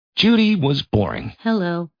Judy was boring.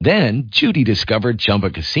 Hello. Then Judy discovered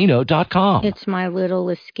ChumbaCasino.com. It's my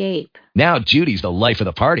little escape. Now Judy's the life of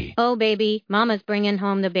the party. Oh, baby, mama's bringing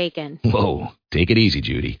home the bacon. Whoa, take it easy,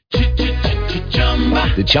 Judy.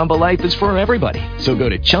 The Chumba life is for everybody. So go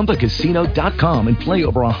to ChumbaCasino.com and play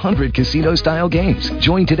over 100 casino-style games.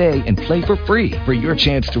 Join today and play for free for your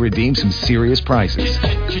chance to redeem some serious prizes.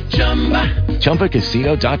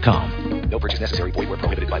 ChumbaCasino.com. No purchase necessary. Void where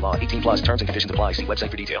prohibited by law. 18 plus terms and conditions apply. See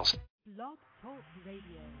website for details. Blog Talk Radio.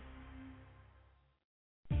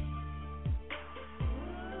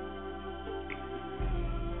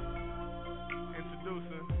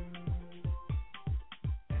 Introducing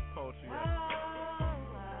Poetry.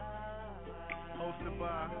 Hosted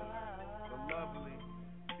by the lovely,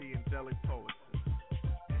 the angelic poetess.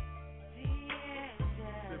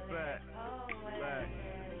 Sit back, relax,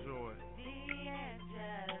 enjoy.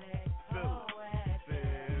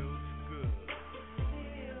 Feels good.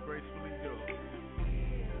 Gracefully yours.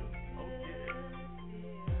 Oh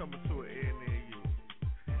yeah. Coming to an end near you.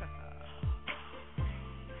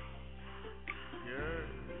 Yeah.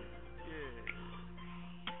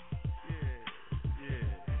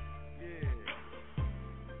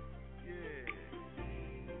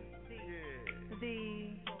 The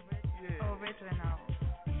oRiGiNaL.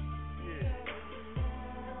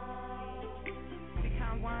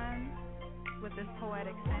 Become one with this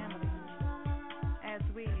poetic family as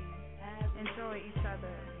we enjoy each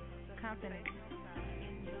other's company.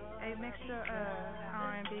 A mixture of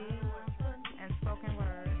R&B and spoken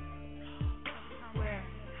word with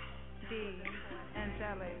the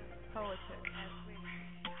angelic poetess.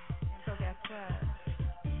 So guess what?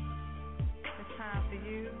 It's time for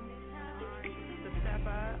you to step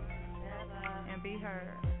up and be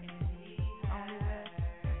heard. Only with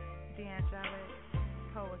the angelic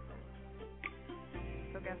poetess.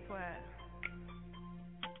 So guess what?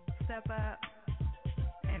 Step up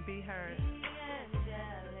and be heard. The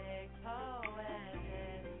angelic poetess.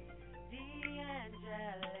 The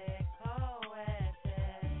angelic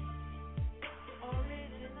poetess.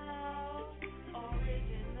 Original,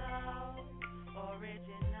 original,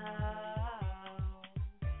 original.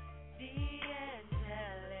 The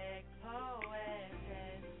angelic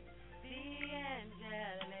poetess. The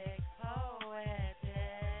angelic poetess.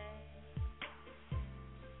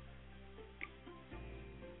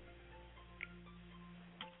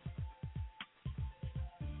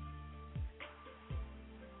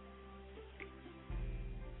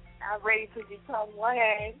 I'm ready to become one.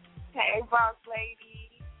 Hey, boss lady.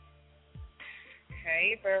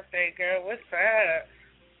 Hey, birthday girl, what's up?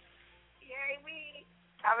 Yay, me.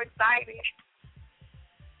 I'm excited.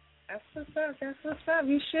 That's what's up. That's what's up.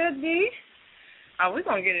 You should be. Oh, we're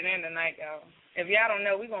going to get it in tonight, y'all. If y'all don't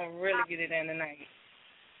know, we're going to really get it in tonight.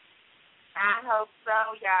 I hope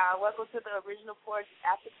so, y'all. Welcome to the original Poetry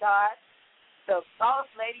After Dark. The boss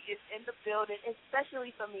lady is in the building,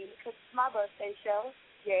 especially for me, because it's my birthday show.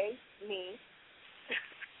 Yay, me.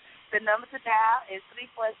 The number to dial is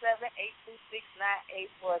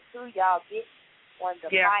 347-826-9842. Y'all get on the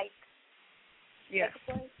mic. Yeah.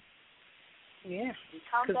 Yeah. You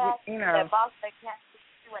come back, that boss lady has to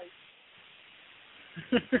situation.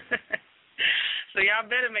 So y'all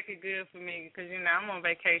better make it good for me because, I'm on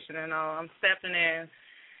vacation and all. I'm stepping in,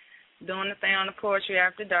 doing the thing on the Poetry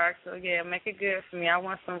After Dark. So, yeah, make it good for me. I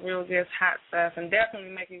want some real good hot stuff and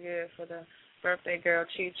definitely make it good for the birthday girl,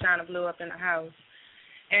 Chyna blew up in the house.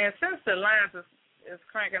 And since the lines is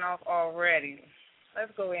cranking off already,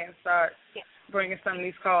 let's go ahead and start bringing some of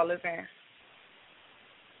these callers in.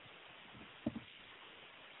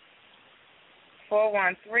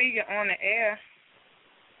 413, you're on the air.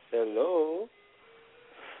 Hello.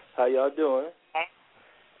 How y'all doing?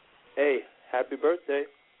 Hey, happy birthday.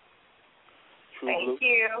 Thank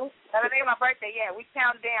you. That ain't my birthday yet. We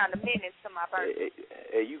count down the minutes to my birthday.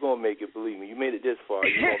 Hey, you gonna make it, believe me. You made it this far.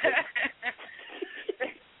 You gonna make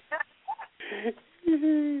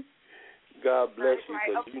it. God bless you,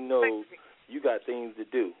 because you know you got things to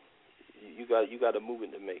do. You got a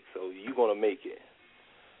movement to make, so you gonna make it.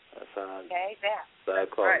 That's how I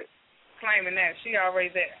call it. Claiming that she already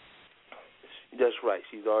there. That's right.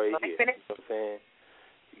 She's already here. You know what I'm saying?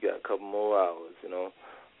 You got a couple more hours.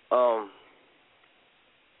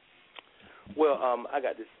 Well, I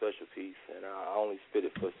got this special piece, and I only spit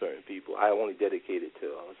it for certain people. I only dedicate it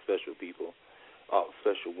to special people,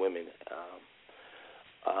 special women.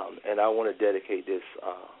 And I want to dedicate this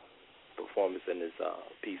performance and this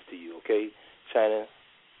piece to you, okay? Chyna,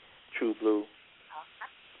 True Blue.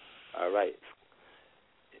 All right.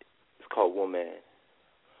 It's called Woman.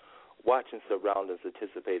 Watching surroundings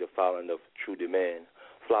anticipate a following of true demand.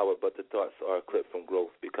 flower, but the thoughts are clipped from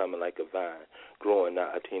growth, becoming like a vine, growing,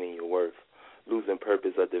 not attaining your worth. Losing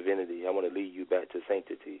purpose of divinity, I want to lead you back to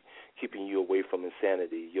sanctity, keeping you away from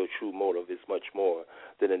insanity. Your true motive is much more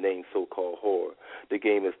than a name so-called whore. The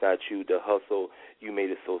game is not you, the hustle, you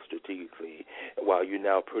made it so strategically. While you're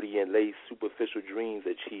now pretty and lace, superficial dreams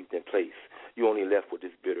achieved in place, you only left with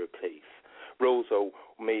this bitter place. Roads are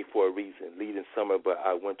made for a reason, leading summer, but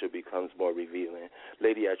our winter becomes more revealing.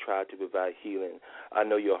 Lady, I tried to provide healing. I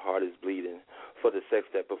know your heart is bleeding for the sex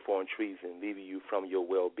that performed treason, leaving you from your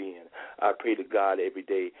well-being. I pray to God every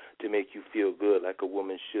day to make you feel good like a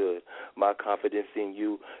woman should. My confidence in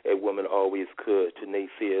you, a woman always could. To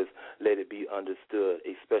naysayers, let it be understood,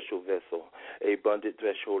 a special vessel, a abundant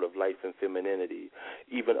threshold of life and femininity.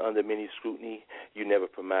 Even under many scrutiny, you never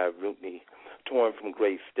permitted rootney. Torn from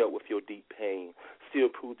grace, dealt with your deep pain, still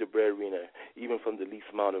proved the breadwinner, even from the least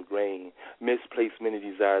amount of grain. Misplaced many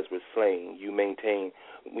desires were slain. You maintained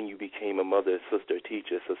when you became a mother, sister,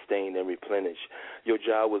 teacher, sustained and replenished. Your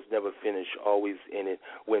job was never finished, always in it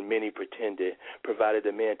when many pretended. Provided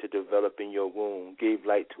a man to develop in your womb, gave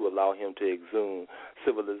light to allow him to exhume.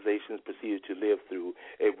 Civilizations proceeded to live through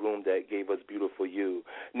a room that gave us beautiful you.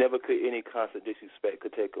 Never could any constant disrespect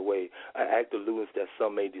could take away an act of lewdness that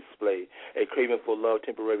some may display. A craving for love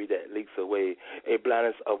temporary that leaks away. A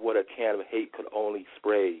blindness of what a can of hate could only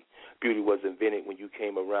spray. Beauty was invented when you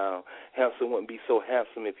came around. Handsome wouldn't be so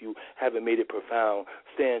handsome if you haven't made it profound.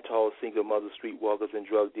 Stand tall, single mothers, streetwalkers, and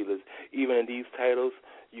drug dealers. Even in these titles,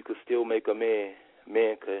 you could still make a man.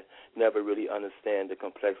 Man could never really understand the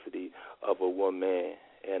complexity of a woman.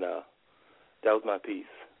 And that was my piece.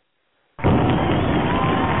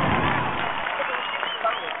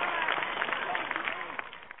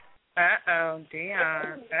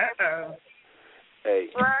 Dion. Hey.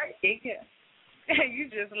 Right? You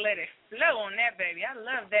just let it flow on that, baby. I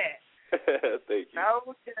love that. Thank you.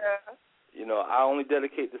 No, yeah. You know, I only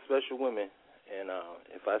dedicate to special women, and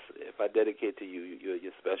if I dedicate to you,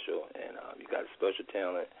 you're special, and you got a special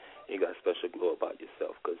talent, and you got a special glow about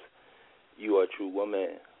yourself, because you are a true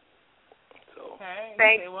woman. So,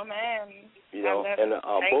 thank you, woman. You know, and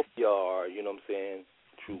both of y'all are, you know what I'm saying,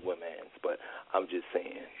 true women. But I'm just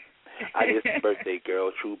saying, it's her birthday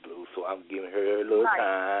girl, True Blue, so I'm giving her a little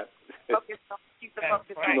time. Focus on, keep the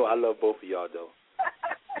focus on. You know, I love both of y'all, though.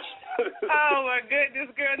 Oh, my goodness,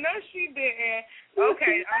 girl. No, she didn't.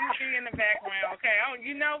 Okay, I'm going to be in the background, okay? Oh,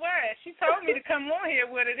 you know what? She told me to come on here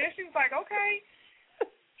with her. Then she was like, okay.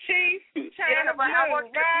 Chief, Chyna, Blue, rah.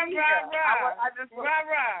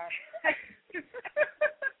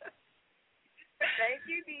 Thank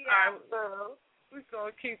you, Dion. We're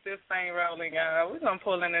going to keep this thing rolling, y'all. We're going to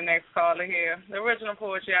pull in the next caller here. The original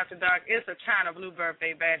Poetry After Dark is a Chyna Blue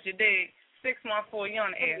birthday bash. You dig? 614, you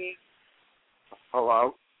on the air.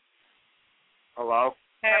 Hello? Hello?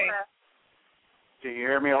 Hey. Can you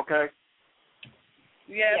hear me okay?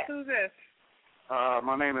 Yes, who's this?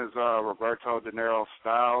 My name is Roberto De Niro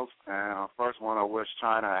Styles, and I first want to wish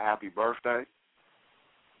Chyna a happy birthday.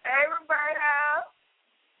 Hey, Roberto.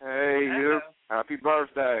 Hey, you. Happy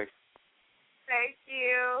birthday. Thank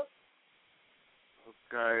you.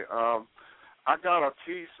 Okay. I got a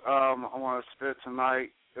piece I want to spit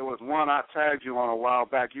tonight. It was one I tagged you on a while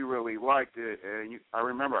back. You really liked it, and I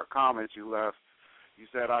remember a comment you left. You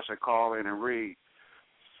said I should call in and read.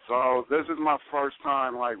 So this is my first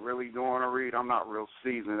time really doing a read. I'm not real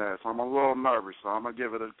seasoned at it, so I'm a little nervous. So I'm gonna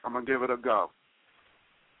give it a go.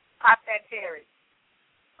 Pop that cherry.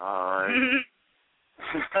 All right.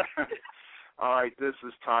 All right. This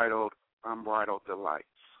is titled Unbridled Delights.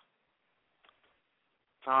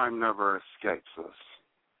 Time never escapes us.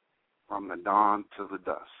 From the dawn to the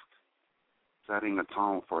dusk, setting a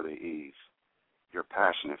tone for the eve. Your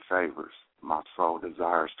passionate favors, my soul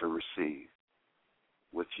desires to receive.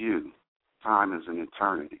 With you, time is an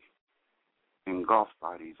eternity, engulfed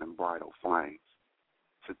by these unbridled flames,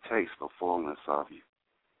 to taste the fullness of you.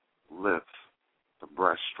 Lips, the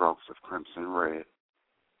breaststrokes of crimson red,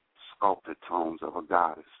 sculpted tones of a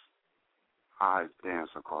goddess. Eyes dance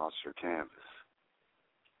across your canvas.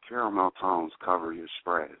 Caramel tones cover your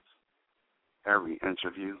spreads. Every inch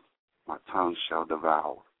of you, my tongue shall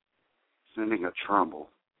devour, sending a tremble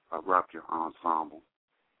erupt your ensemble.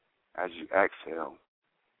 As you exhale,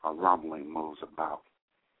 a rumbling moves about.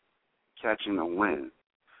 Catching the wind,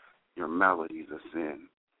 your melodies ascend,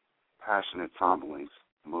 passionate tumblings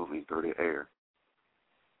moving through the air.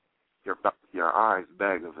 Your eyes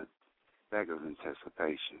beg of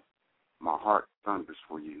anticipation. My heart thunders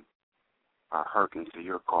for you. I hearken to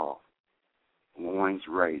your call. Loins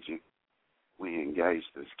raging, we engage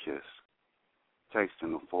this kiss.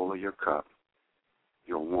 Tasting the full of your cup,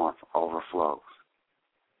 your warmth overflows.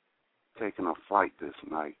 taking a flight this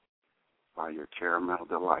night by your caramel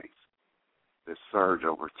delights. This surge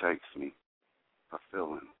overtakes me, a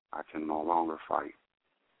feeling I can no longer fight.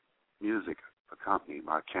 Music accompanied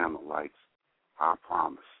by candlelights, I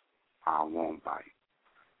promise I won't bite.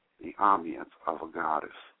 The ambience of a goddess,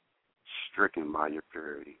 stricken by your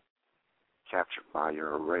purity, captured by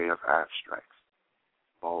your array of abstracts,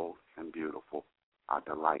 bold and beautiful, I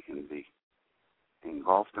delight in thee.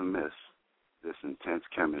 Engulfed in this intense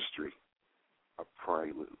chemistry, a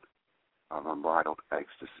prelude of unbridled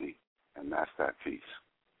ecstasy, and that's that piece.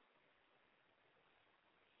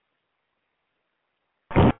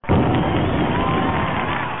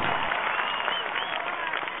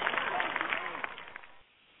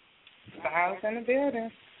 The house in the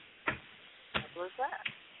building. What's that?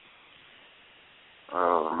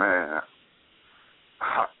 Oh, man.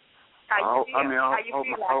 How you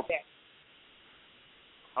feel like that?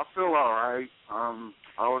 I feel all right.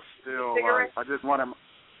 I was still like, I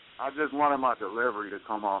just wanted my delivery to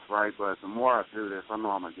come off right, but the more I do this, I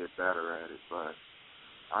know I'm gonna get better at it. But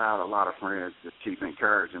I had a lot of friends that keep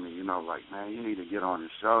encouraging me, like, man, you need to get on the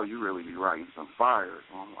show. You really be writing some fire.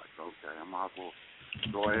 So I'm like, okay, I might as well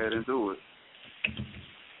go ahead and do it.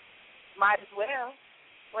 Might as well.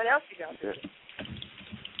 What else you gonna do?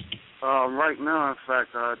 Right now, in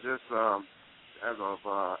fact, as of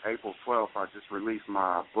April 12th, I just released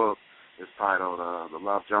my book. It's titled The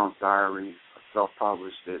Love Jones Diaries. I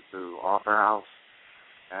self-published it through Author House,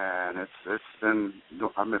 and it's been.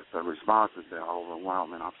 I mean, the response has been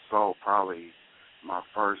overwhelming. I've sold probably my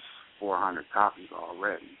first 400 copies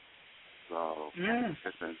already, so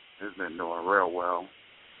it's been doing real well.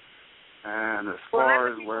 And as far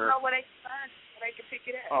as where know where they can find it, where they can pick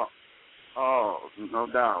it up. Oh, no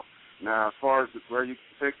doubt. Now, as far as where you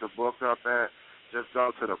can pick the book up at, just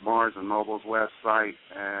go to the Barnes & Noble's website,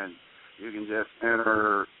 and you can just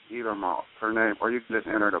enter either her name, or you can just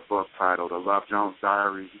enter the book title, The Love Jones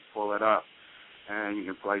Diaries. You pull it up, and you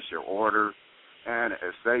can place your order. And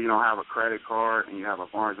if, say, you don't have a credit card and you have a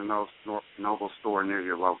Barnes & Noble store near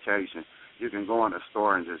your location, you can go in the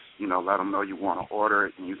store and just, let them know you want to order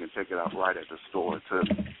it, and you can pick it up right at the store, too.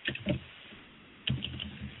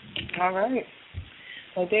 All right.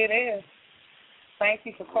 Well, there it is. Thank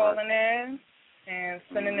you for calling in and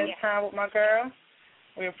spending this time with my girl.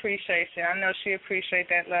 We appreciate you. I know she appreciates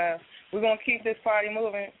that love. We're going to keep this party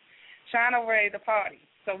moving. Chyna ready to party.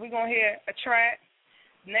 So we're going to hear a track.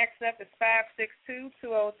 Next up is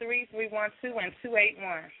 562-203-312 and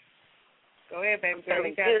 281. Go ahead, baby girl. We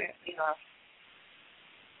got it.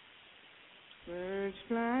 Birds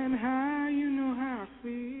flying high, you know how I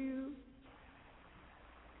feel.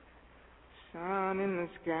 Sun in the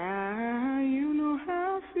sky, you know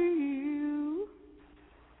how I feel.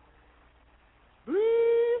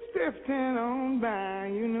 Breeze drifting on by,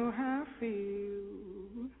 you know how I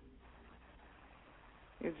feel.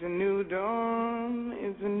 It's a new dawn,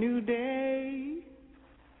 it's a new day.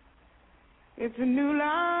 It's a new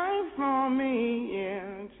life for me,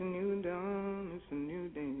 yeah. It's a new dawn, it's a new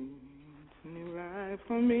day. It's a new life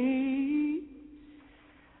for me.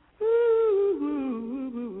 Ooh,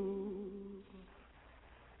 ooh, ooh.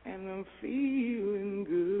 And I'm feeling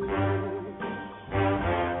good.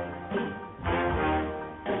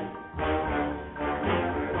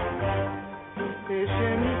 Fish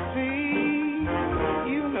in the sea,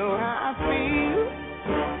 you know how I feel.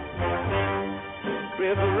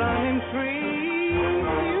 River running free,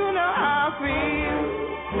 you know how I feel.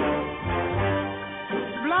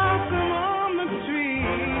 Blossom on the tree,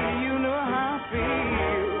 you know how I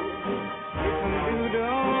feel. It's a new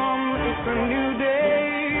dawn, it's a new day.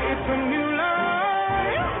 It's a new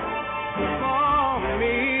life for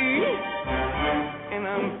me, and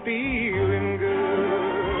I'm feeling good.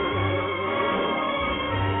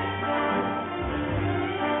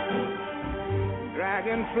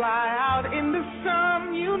 Dragonfly out in the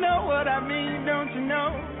sun, you know what I mean, don't you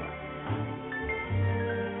know?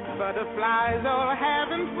 Butterflies all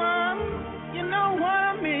having fun, you know what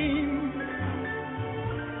I mean.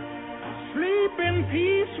 Sleep in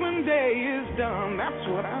peace when day is done, that's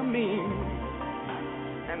what I mean.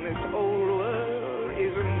 And this old world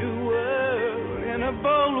is a new world, and a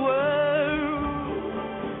bold world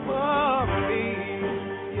for me.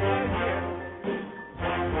 Yeah, yeah.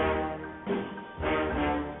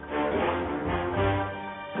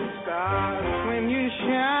 Stars, when you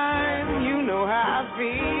shine, you know how I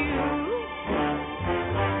feel.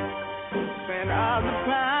 Scent of the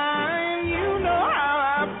pine, you know how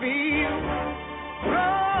I feel.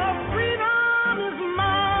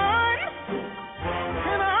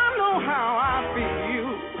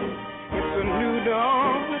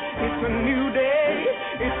 It's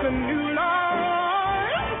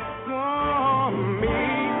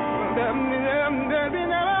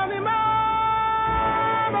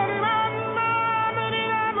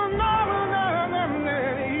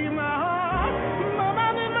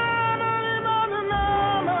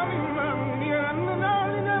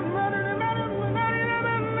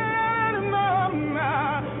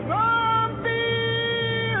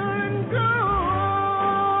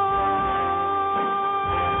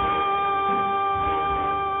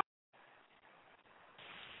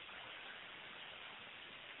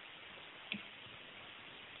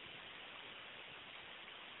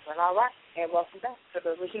Well, all right, and welcome back to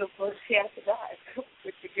the original Poetry After Dark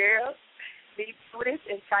with your girls, D. Prudence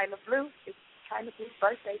and Chyna Blue. It's Chyna Blue's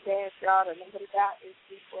birthday dance, y'all. The number to dial is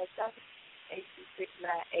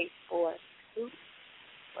 347-826-9842.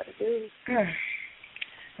 What it do?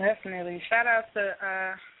 Definitely. Shout out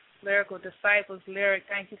to Lyrical Disciples. Lyric,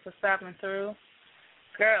 thank you for stopping through.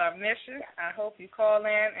 Girl, I miss you. I hope you call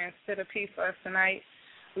in and spit a piece for us tonight.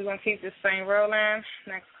 We're going to keep this thing rolling.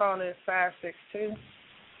 Next caller is 562.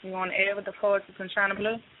 You want to air with the poetess and Chyna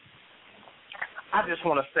Blue? I just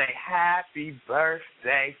want to say happy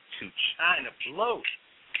birthday to Chyna Blue.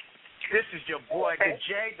 This is your boy, the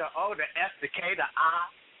J, the O, the S, the K, the I.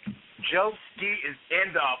 Joe Ski is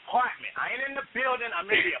in the apartment. I ain't in the building. I'm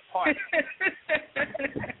in the apartment.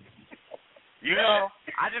 You know,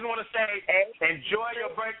 I just want to say enjoy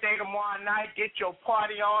your birthday tomorrow night. Get your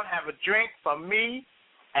party on. Have a drink for me.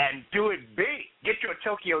 And do it big. Get your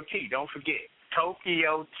Tokyo tea. Don't forget.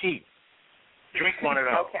 Tokyo tea. Drink one of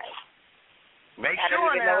those. Okay. Make I sure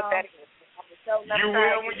don't even know what that is. You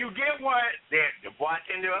will when you get one. Then the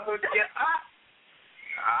bartender will hook you up.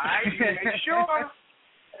 All right, make sure.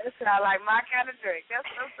 That sounds like my kind of drink. That's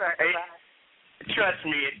what I'm talking about. Trust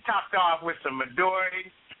me, it's topped off with some Midori.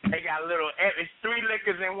 They got a little, it's 3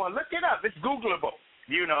 liquors in one. Look it up. It's Googleable,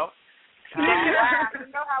 you know. Wow, you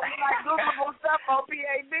know how we like Googleable stuff on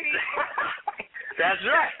P.A.D. That's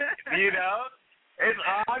right. You know, it's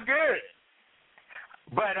all good.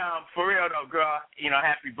 But for real though, girl, you know,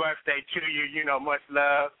 happy birthday to you. You know, much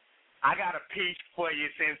love. I got a piece for you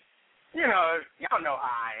since, you know, y'all know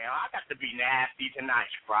how I am. I got to be nasty.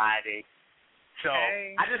 Tonight's Friday. So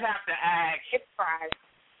I just have to ask. It's Friday.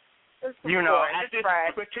 You know, at this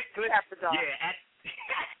particular, after dark. Yeah,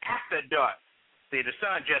 after dark. See, the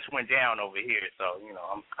sun just went down over here, so, you know,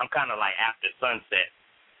 I'm kind of like after sunset.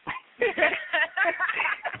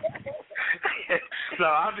 So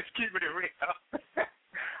I'm just keeping it real.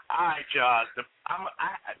 All right, y'all.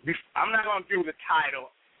 I'm not going to do the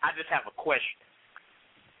title. I just have a question.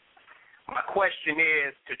 My question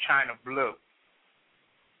is to Chyna Blue.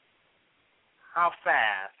 How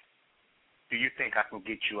fast do you think I can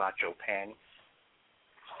get you out your panties?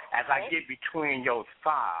 As I get between your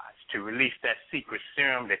thighs to release that secret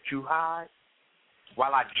serum that you hide,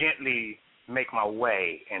 while I gently make my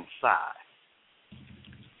way inside.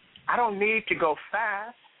 I don't need to go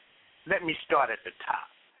fast. Let me start at the top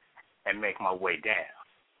and make my way down.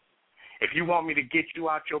 If you want me to get you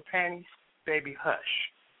out your panties, baby,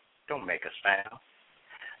 hush. Don't make a sound.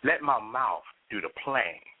 Let my mouth do the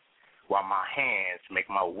playing while my hands make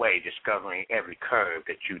my way discovering every curve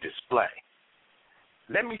that you display.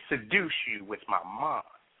 Let me seduce you with my mind.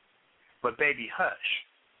 But, baby, hush.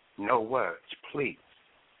 No words, please.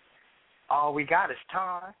 All we got is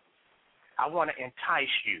time. I want to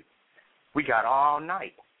entice you. We got all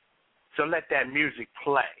night. So let that music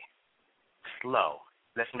play. Slow.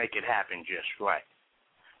 Let's make it happen just right.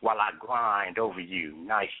 While I grind over you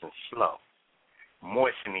nice and slow,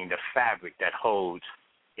 moistening the fabric that holds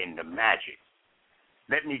in the magic.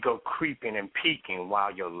 Let me go creeping and peeking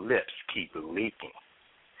while your lips keep leaking.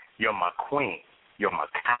 You're my queen. You're my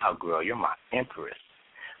cowgirl. You're my empress.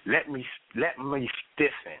 Let me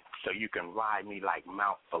stiffen so you can ride me like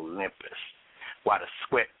Mount Olympus while the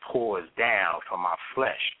sweat pours down from my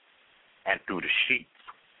flesh and through the sheets.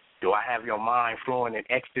 Do I have your mind flowing in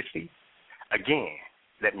ecstasy? Again,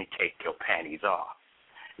 let me take your panties off.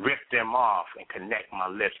 Rip them off and connect my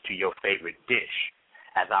lips to your favorite dish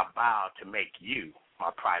as I bow to make you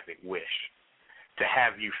my private wish. To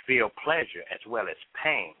have you feel pleasure as well as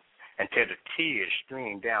pain until the tears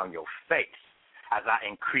stream down your face as I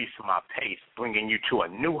increase my pace, bringing you to a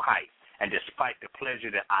new height. And despite the pleasure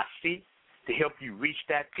that I see, to help you reach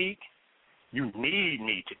that peak, you need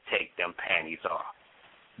me to take them panties off.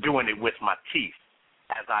 Doing it with my teeth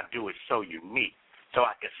as I do it so unique, so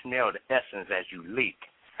I can smell the essence as you leak,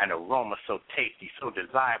 an aroma so tasty, so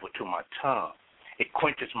desirable to my tongue. It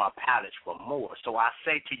quenches my palate for more. So I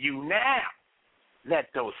say to you now,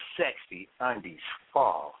 let those sexy undies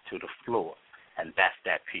fall to the floor, and that's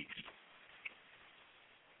that piece.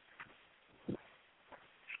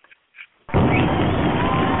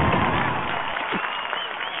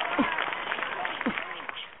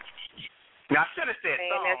 Now, I should have said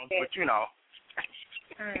songs, but you know.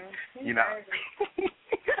 You know.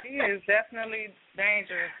 He is definitely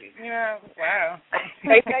dangerous. You know, wow.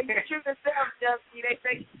 They say you shoot yourself, Justy. They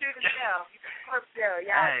say you shoot yourself. Y'all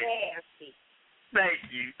nasty. Thank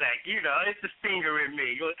you. You know, it's the stinger in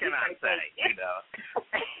me. What can I say? You know.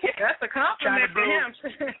 That's a compliment for him.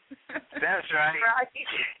 That's right.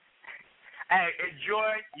 Hey,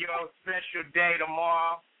 enjoy your special day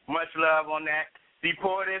tomorrow. Much love on that.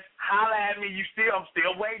 Deporters, holla at me. I'm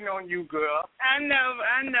still waiting on you, girl. I know,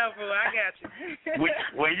 boo. I got you.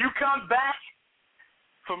 When you come back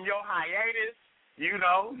from your hiatus, you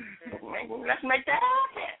know, let's make that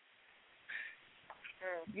happen.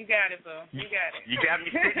 You got it, boo. You got it. You got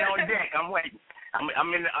me sitting on deck. I'm waiting. I'm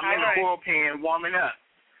in the bullpen warming up.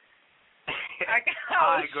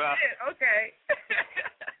 All right, girl. Shit. Okay.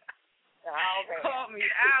 Oh, call me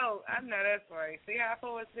out. I know that's right. See how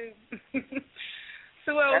I do.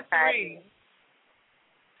 203.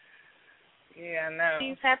 Yeah, I know.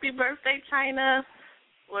 Happy birthday, Chyna.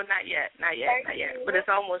 Well, not yet. But it's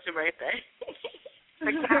almost your birthday.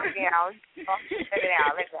 Let's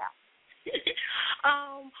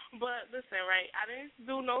But listen, right? I didn't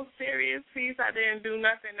do no serious piece. I didn't do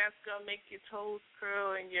nothing that's gonna make your toes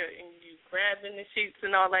curl and you grabbing the sheets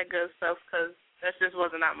and all that good stuff, because that just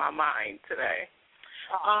wasn't on my mind today.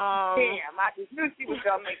 Damn, I just knew she was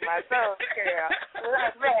gonna make my toes curl.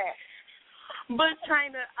 That's bad. But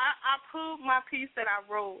Chyna, I pulled my piece that I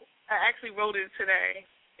wrote. I actually wrote it today.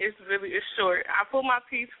 It's short. I pulled my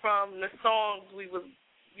piece from the songs you was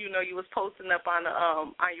posting up on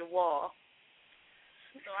your wall.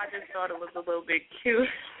 So I just thought it was a little bit cute.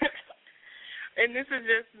 And this is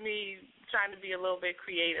just me trying to be a little bit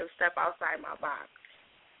creative, step outside my box.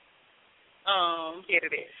 Here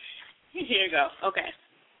it is. Here you go. Okay.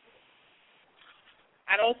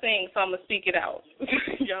 I don't sing, so I'm going to speak it out.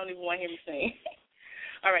 You don't even want to hear me sing.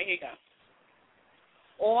 All right, here you go.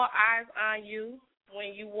 All eyes on you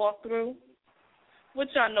when you walk through.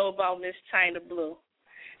 What y'all know about Miss Chyna Blue?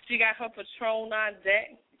 She got her Patron on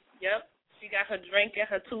deck. Yep. She got her drink and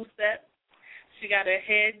her two-step. She got her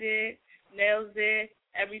hair did, nails did,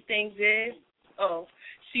 everything did. Oh,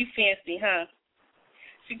 she fancy, huh?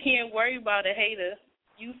 She can't worry about a hater.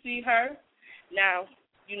 You see her? Now,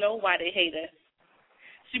 you know why they hate her.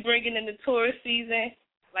 She bringing in the tourist season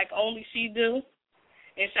like only she do.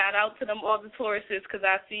 And shout out to them other tourists, because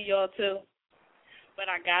I see y'all too. But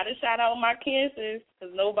I got to shout out my cancers,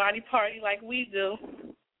 because nobody party like we do.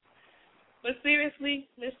 But seriously,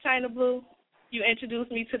 Miss Chyna Blue, you introduced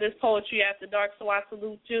me to this poetry after dark, so I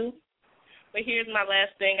salute you. But here's my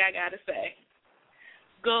last thing I got to say.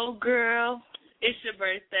 Go, girl. It's your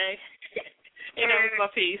birthday. And that was my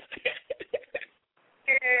piece.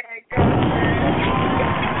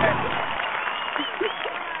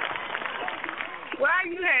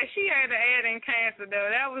 She had to add in cancer, though.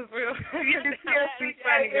 That was real. That was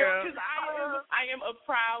funny, girl. I am a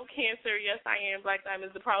proud Cancer. Yes, I am. Black Diamond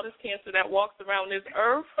is the proudest Cancer that walks around this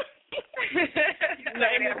earth.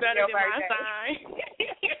 Nothing is better than my sign.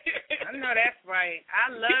 I know that's right.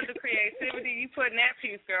 I love the creativity you put in that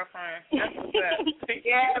piece, girlfriend. That's what's up.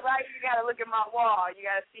 Yeah, right. You got to look at my wall. You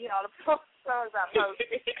got to see all the songs I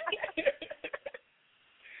posted.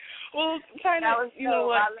 Well, you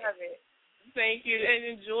know what? I love it. Thank you.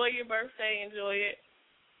 And enjoy your birthday. Enjoy it.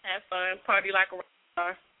 Have fun. Party like a rock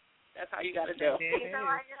star. That's how you got to do.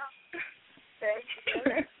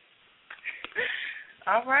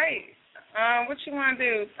 All right. What you want to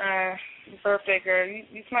do, birthday girl? You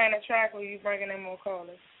playing a track or you bringing in more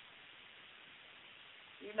callers?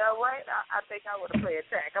 You know what? I think I want to play a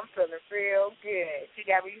track. I'm feeling real good. You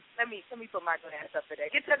got me. Let me put my glass up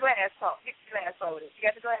there. Get your glass off. Get your glass over. You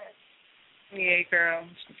got the glass? Yeah, girl.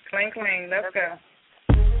 Cling, cling. Let's go.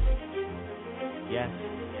 Yes.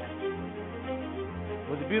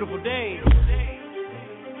 It was a beautiful day.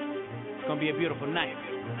 It's going to be a beautiful night.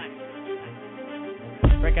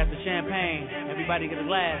 Break out the champagne. Everybody get a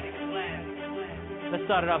glass. Let's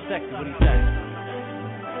start it off sexy. What do you say?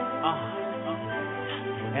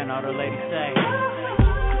 And all the ladies say.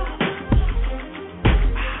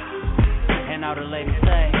 And all the ladies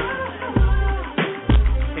say.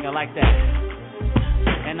 I think I like that.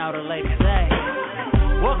 And all the ladies say.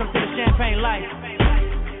 Welcome to the champagne life,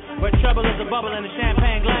 where trouble is a bubble in a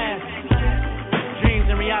champagne glass. Dreams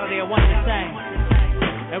and reality are one and the same.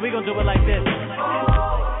 And we gonna do it like this.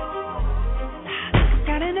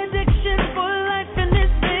 Got an addiction for life in this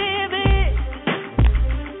baby.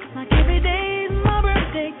 Like every day is my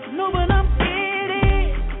birthday. No, but I'm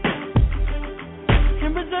kidding.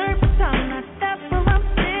 Can reserve the time, not that's where I'm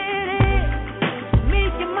sitting. Me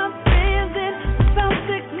and my friends in South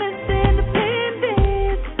Sickness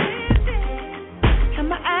Independence. And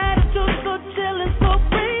my attitude so chillin', so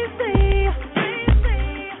crazy.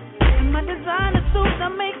 And my designer suit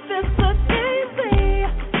that makes this look easy.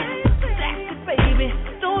 Sexy baby,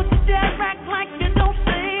 don't you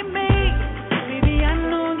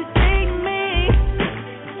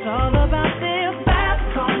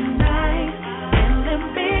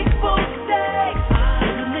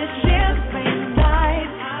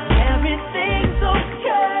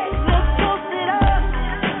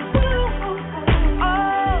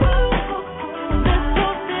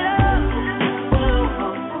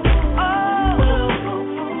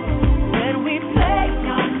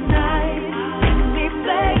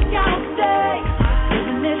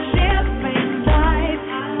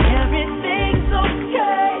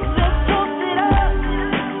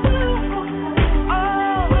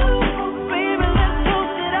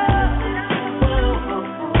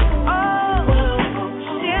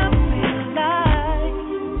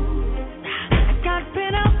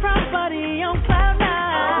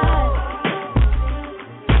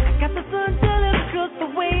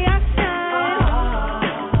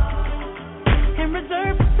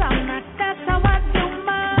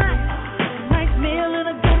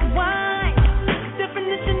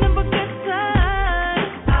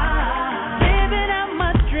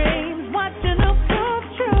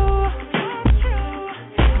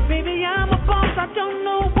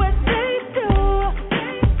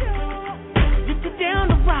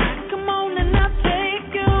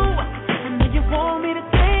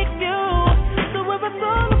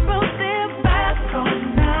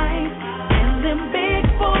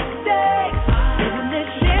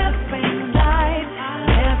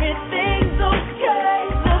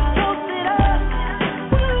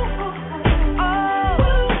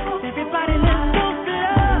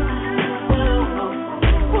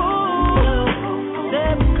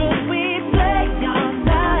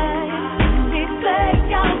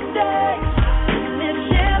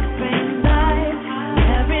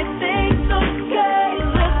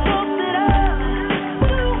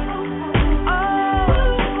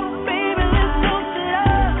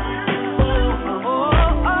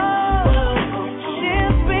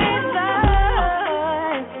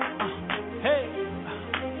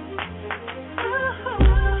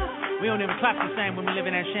don't even clap the same when we live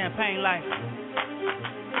in that champagne life.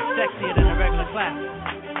 Sexier than a regular clap.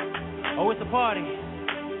 Oh, it's a party.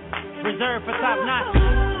 Reserved for top notch.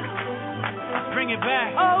 Let's bring it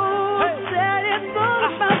back. Oh, hey. Said it's all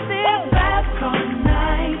about this back all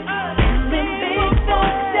night. And then big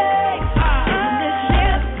don't stay. In the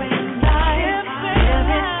champagne night.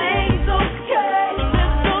 Everything's okay.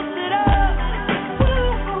 Let's toast it up.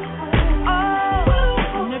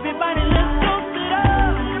 Oh, and everybody let's toast it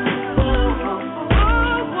up.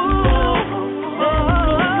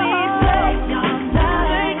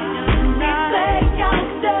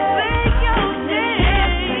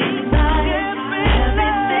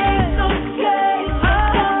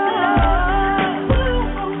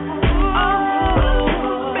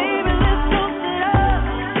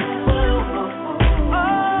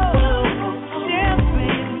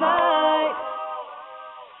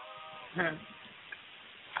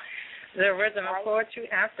 The original Poetry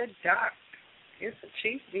After Dark. It's a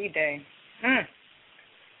Chief D-Day. Yes,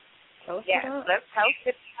 let's toast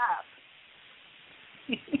it up.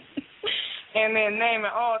 And then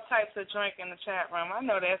naming all types of drink in the chat room. I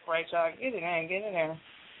know that's right, y'all. Get it in, get it in.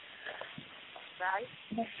 Right.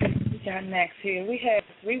 Let's see what we got next here. We have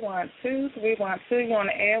 312. You on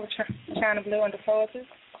the air with Chyna Blue and the Poetry?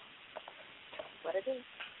 What it is?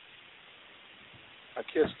 I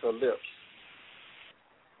kissed her lips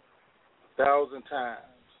 1,000 times,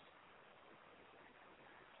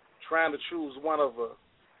 trying to choose one of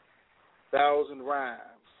 1,000 rhymes.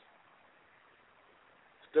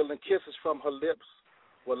 Stealing kisses from her lips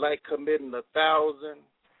were like committing 1,000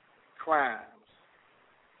 crimes.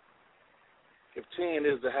 If 10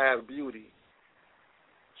 is to have beauty,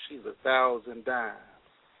 she's 1,000 dimes.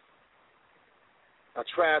 I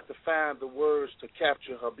tried to find the words to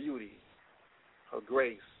capture her beauty, her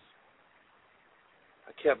grace.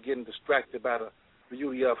 I kept getting distracted by the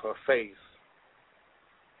beauty of her face.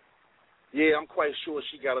 Yeah, I'm quite sure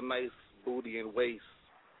she got a nice booty and waist,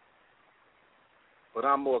 but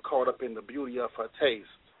I'm more caught up in the beauty of her taste.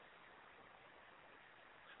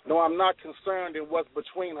 No, I'm not concerned in what's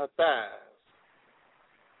between her thighs.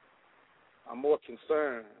 I'm more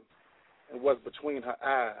concerned in what's between her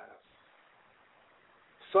eyes.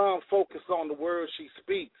 Some focus on the words she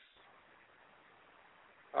speaks.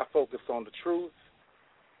 I focus on the truth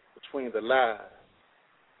between the lies.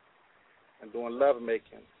 And during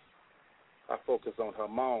lovemaking, I focus on her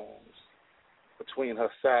moans between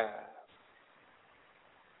her sighs.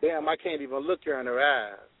 Damn, I can't even look her in her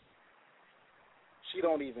eyes. She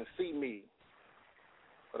don't even see me,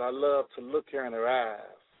 but I love to look her in her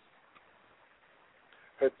eyes.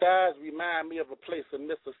 Her thighs remind me of a place in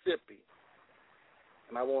Mississippi,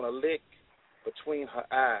 and I want to lick between her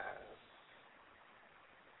eyes.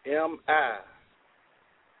 M-I-S-S-I-S-S.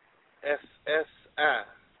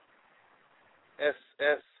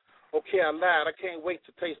 Okay, I lied. I can't wait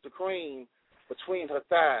to taste the cream between her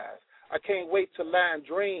thighs. I can't wait to lie and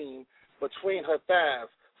dream between her thighs.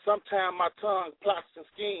 Sometimes my tongue plots and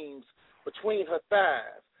schemes between her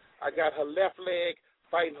thighs. I got her left leg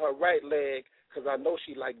fighting her right leg because I know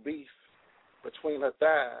she like beef between her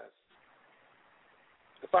thighs.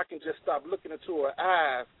 If I can just stop looking into her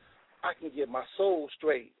eyes, I can get my soul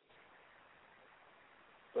straight.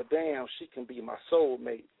 But damn, she can be my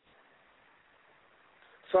soulmate.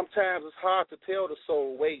 Sometimes it's hard to tell the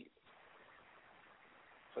soul weight.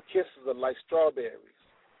 Her kisses are like strawberries,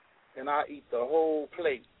 and I eat the whole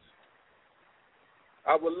plate.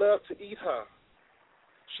 I would love to eat her.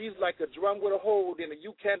 She's like a drum with a hole in it.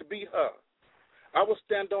 You can't beat her. I will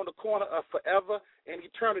stand on the corner of forever and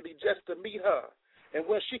eternity just to meet her. And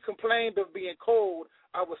when she complained of being cold,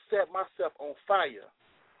 I would set myself on fire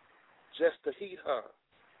just to heat her.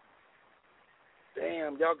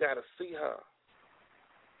 Damn, y'all got to see her.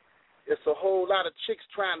 It's a whole lot of chicks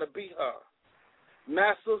trying to be her.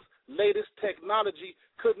 NASA's latest technology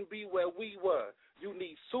couldn't be where we were. You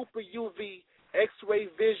need super UV, X-ray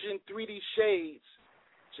vision, 3D shades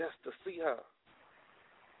just to see her.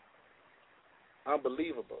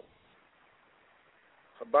 Unbelievable.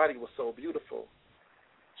 Her body was so beautiful.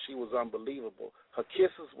 She was unbelievable. Her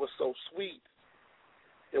kisses were so sweet.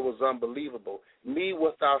 It was unbelievable. Me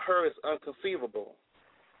without her is inconceivable.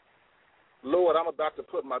 Lord, I'm about to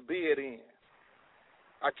put my beard in.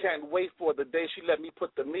 I can't wait for the day she let me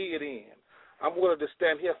put the mid in. I'm willing to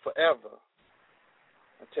stand here forever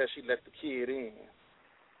until she let the kid in.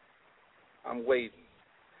 I'm waiting.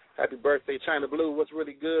 Happy birthday, Chyna Blue. What's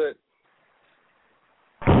really good?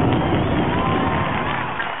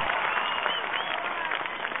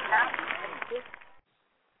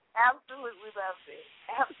 Absolutely loved it.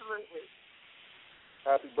 Absolutely.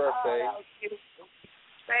 Happy birthday. Oh, that was beautiful.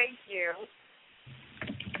 Thank you.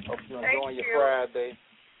 Hope you're enjoying your Friday.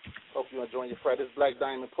 Hope you're enjoying your Friday. This is Black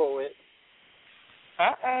Diamond Poet.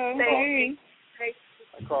 Hey.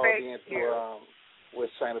 I called in to wish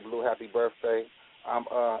Chyna Blue happy birthday. I'm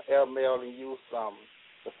mailing you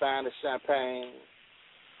the finest champagne,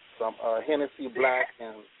 some Hennessy Black,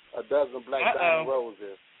 and a dozen Black Diamond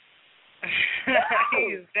roses.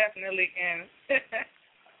 He's definitely in.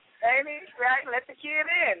 Amy, right? Let the kid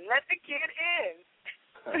in. Let the kid in.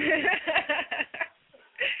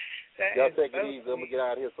 Y'all take it easy. I'm gonna get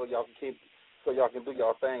out of here so y'all can do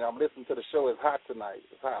y'all thing. I'm listening to the show. It's hot tonight.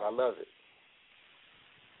 It's hot. I love it.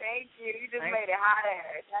 Thank you. You just made it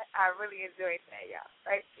hotter. I really enjoyed that, y'all.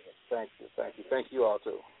 Thank you. Thank you. Thank you. Thank you all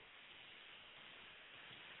too.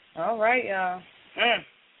 All right, y'all.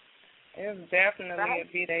 It's definitely a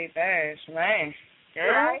B-Day bash, man.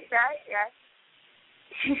 Girl. Right.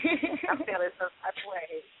 I'm feeling some type of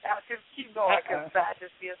way. I'll just keep going because I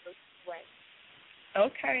just feel some way.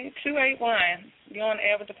 Okay, 281. You're on the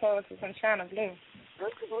air with the poetess and Chyna Blue.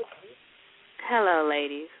 Hello,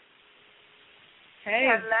 ladies. Hey.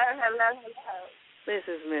 Hello. This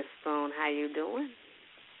is Miss Spoon. How you doing?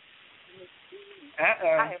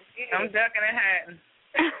 I'm ducking and hiding.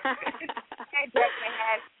 Hey, ducking and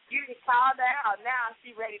hiding. You just called her out. Now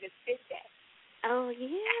she's ready to spit that. Oh,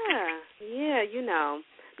 yeah. Yeah, you know,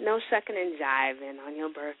 no shucking and jiving on your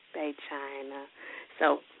birthday, Chyna.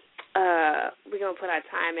 So we're going to put our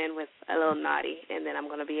time in with a little naughty, and then I'm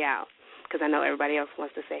going to be out because I know everybody else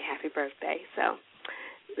wants to say happy birthday. So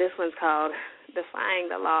this one's called Defying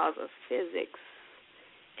the Laws of Physics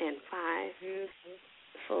in 5,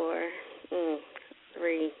 4,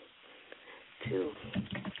 3, 2.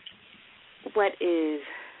 What is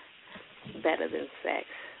better than sex?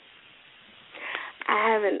 I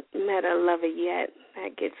haven't met a lover yet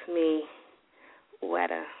that gets me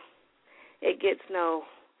wetter. It gets no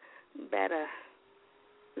better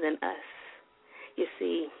than us. You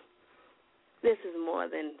see, this is more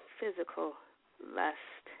than physical lust.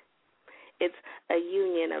 It's a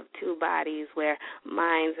union of two bodies where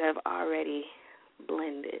minds have already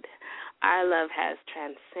blended. Our love has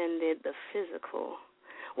transcended the physical.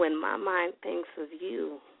 When my mind thinks of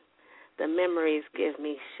you, the memories give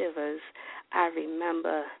me shivers. I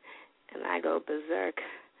remember and I go berserk,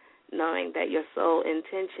 knowing that your sole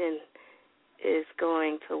intention is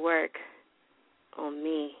going to work on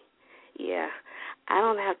me. Yeah, I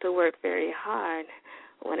don't have to work very hard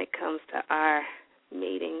when it comes to our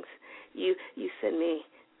meetings. You send me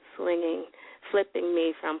swinging, flipping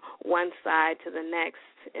me from one side to the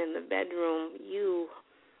next in the bedroom. You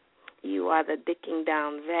are the dicking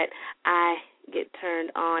down vet. I get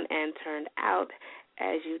turned on and turned out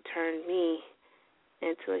as you turn me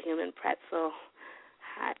into a human pretzel.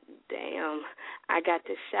 Hot damn. I got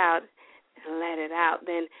to shout and let it out.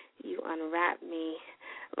 Then you unwrap me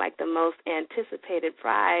like the most anticipated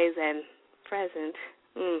prize and present.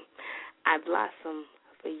 I blossom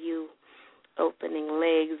for you, opening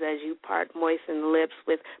legs as you part moistened lips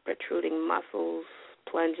with protruding muscles,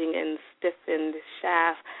 plunging in stiffened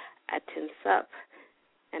shaft. I tense up,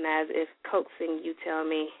 and as if coaxing, you tell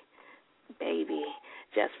me, baby,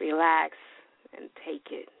 just relax and take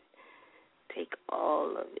it. Take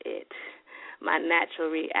all of it. My natural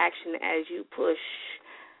reaction as you push,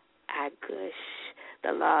 I gush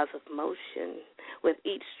the laws of motion. With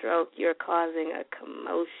each stroke, you're causing a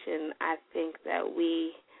commotion. I think that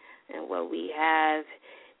we and what we have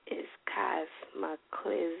is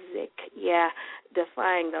cosmoclistic. Yeah,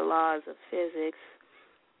 defying the laws of physics.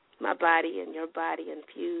 My body and your body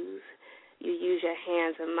infuse. You use your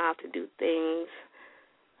hands and mouth to do things.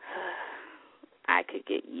 I could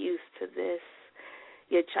get used to this.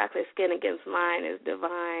 Your chocolate skin against mine is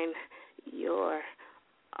divine. You're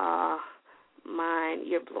mine.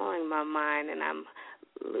 You're blowing my mind, and I'm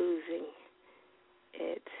losing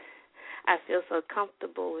it. I feel so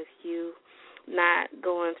comfortable with you, not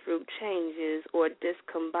going through changes or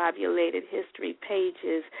discombobulated history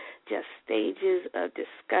pages, just stages of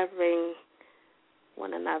discovering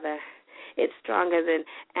one another. It's stronger than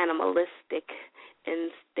animalistic,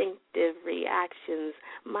 instinctive reactions.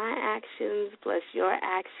 My actions plus your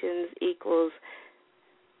actions equals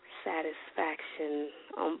satisfaction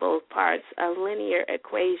on both parts, a linear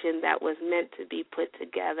equation that was meant to be put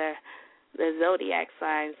together. The zodiac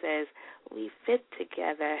sign says we fit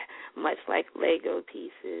together, much like Lego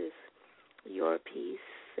pieces. Your piece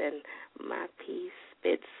and my piece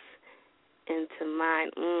fits into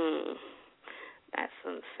mine. That's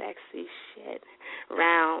some sexy shit.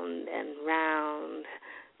 Round and round,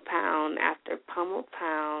 pound after pummel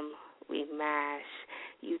pound, we mash.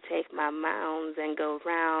 You take my mounds and go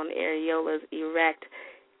round, areolas erect.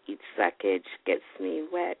 Each suckage gets me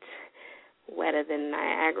wet, wetter than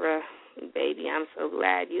Niagara. Baby, I'm so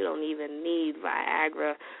glad you don't even need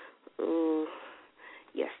Viagra. Ooh,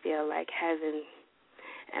 you feel like heaven.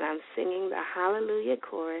 And I'm singing the Hallelujah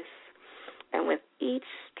chorus. And with each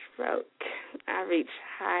stroke, I reach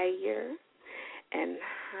higher and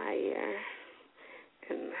higher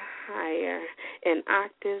and higher in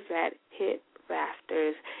octaves that hit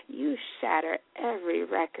rafters. You shatter every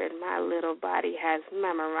record my little body has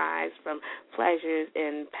memorized from pleasures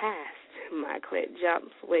in past. My clit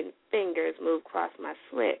jumps when fingers move across my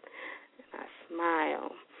slit. And I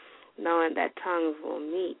smile, knowing that tongues will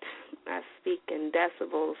meet. I speak in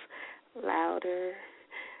decibels, louder,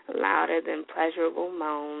 louder than pleasurable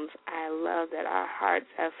moans. I love that our hearts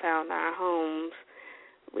have found our homes.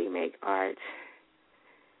 We make art,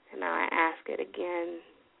 and now I ask it again.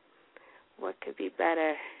 What could be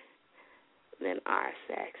better than our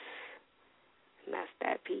sex? And that's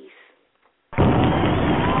that piece.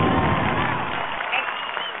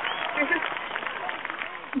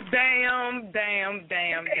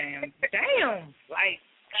 Damn. Like,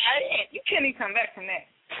 shit, you can't even come back from that.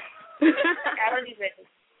 I don't even,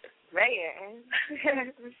 man.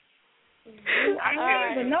 I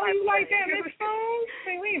don't even know you like that, Miss Spoon.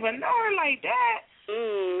 See, we even know her like that.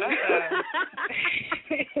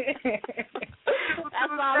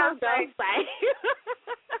 That's all I'm going to say.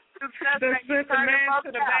 Sent the man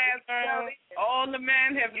to the bathroom. All the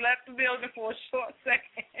men have left the building for a short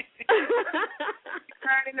second.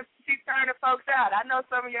 She's turning folks out. I know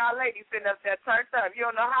some of y'all ladies sitting up there turned up. You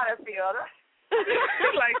don't know how to feel.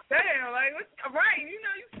 Like, damn, like, right, you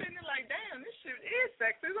know, you sitting there like, damn, this shit is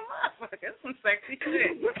sexy as a motherfucker. That's some sexy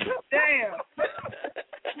shit. Damn.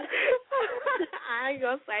 I ain't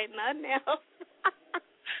going to say nothing else.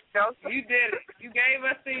 You did it. You gave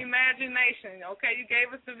us the imagination, okay? You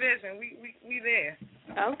gave us the vision. We there.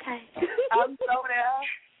 Okay. I'm so there.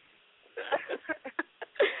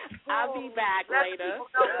 I'll be back later.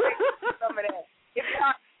 Some of that.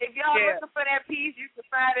 If y'all looking for that piece, you can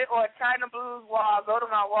find it on Chyna Blues wall. Go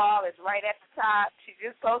to my wall. It's right at the top. She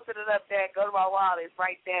just posted it up there. Go to my wall. It's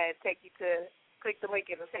right there. Click the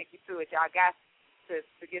link and it'll take you to it. Y'all got to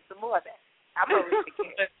get some more of that. I'm going to read it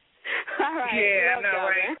again. All right. Yeah, I know,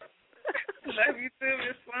 right? Love you too,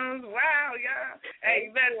 Miss Spoons. Wow, y'all. Hey,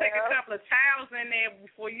 you better take a couple of towels in there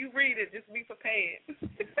before you read it. Just be prepared.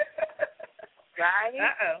 Right?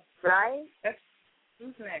 Right?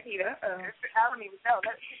 Who's next? I don't even know.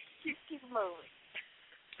 Let's keep moving.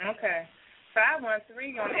 Okay.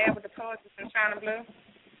 513 on the air with the poetry from Chyna Blue.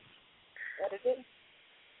 What is it?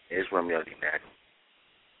 It's Romeo Dinac.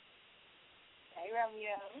 Hey,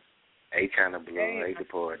 Romeo. Hey, Chyna Blue. Hey, the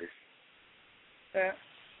poetess. Yeah.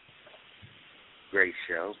 Great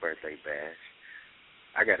show, birthday bash.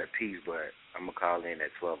 I got a piece, but I'm going to call in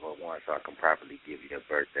at 12:01 so I can properly give you the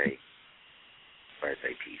birthday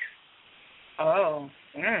piece. Oh,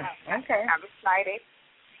 okay. I'm excited.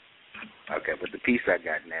 Okay, but the piece I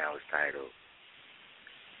got now is titled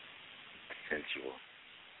Sensual,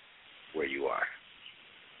 Where You Are.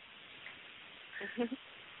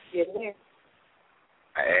 Get it in.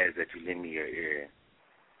 I ask that you lend me your ear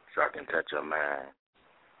so I can touch your mind,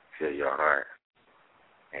 feel your heart,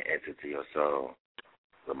 and enter to your soul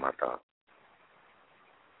with my thoughts.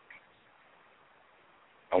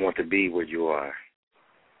 I want to be where you are,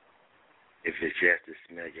 if it's just to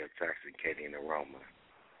smell your intoxicating aroma.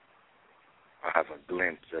 I have a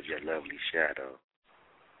glimpse of your lovely shadow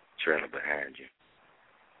trailing behind you.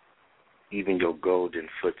 Even your golden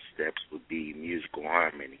footsteps would be musical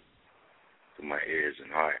harmony to my ears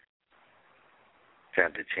and heart. To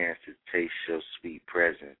have the chance to taste your sweet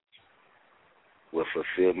presence will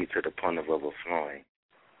fulfill me to the point of overflowing.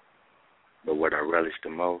 But what I relish the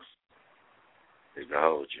most is to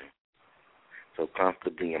hold you so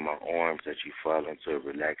comfortably in my arms that you fall into a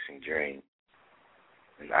relaxing dream.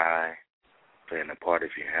 And I, playing the part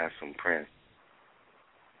of your handsome prince,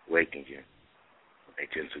 waking you with a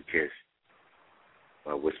gentle kiss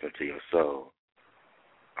while whispering to your soul,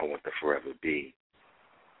 I want to forever be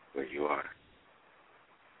where you are.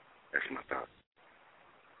 That's my thought.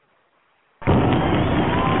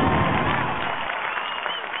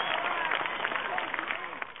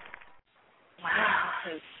 Wow.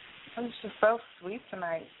 That was just so sweet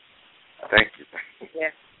tonight. Thank you.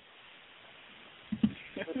 Yes.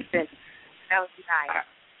 That was nice.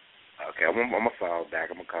 Okay, I'm going to fall back.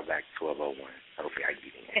 I'm going to come back 12:01. Hopefully I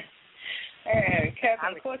get in. Hey,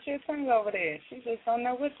 Catherine, caught your tongue over there. She just don't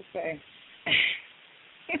know what to say.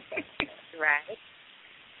 Right.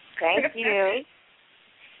 Thank you.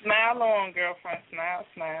 Smile on, girlfriend. Smile.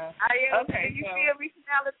 I am. Okay, Did you feel me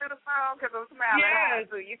smiling through the microphone because I'm smiling hard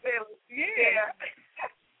too. You feel it? Yeah.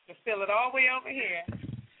 You feel it all the way over here.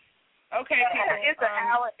 Okay, people. It's an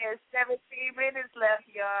hour and 17 minutes left,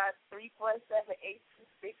 y'all.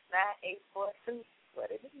 347-826-9842.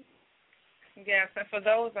 What it is. Yes, and for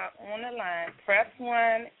those that are on the line, press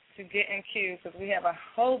 1 to get in queue because we have a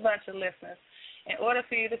whole bunch of listeners. In order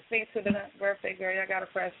for you to speak to the birthday girl, you got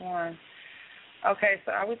to press 1. Okay,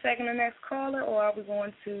 so are we taking the next caller or are we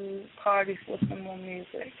going to party for some more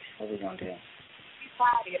music? What are we going to do?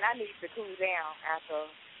 Party, and I need to cool down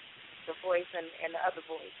after the voice and the other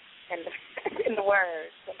voice and the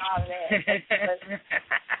words and all of that.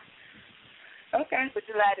 Okay. Put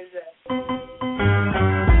your lighters up.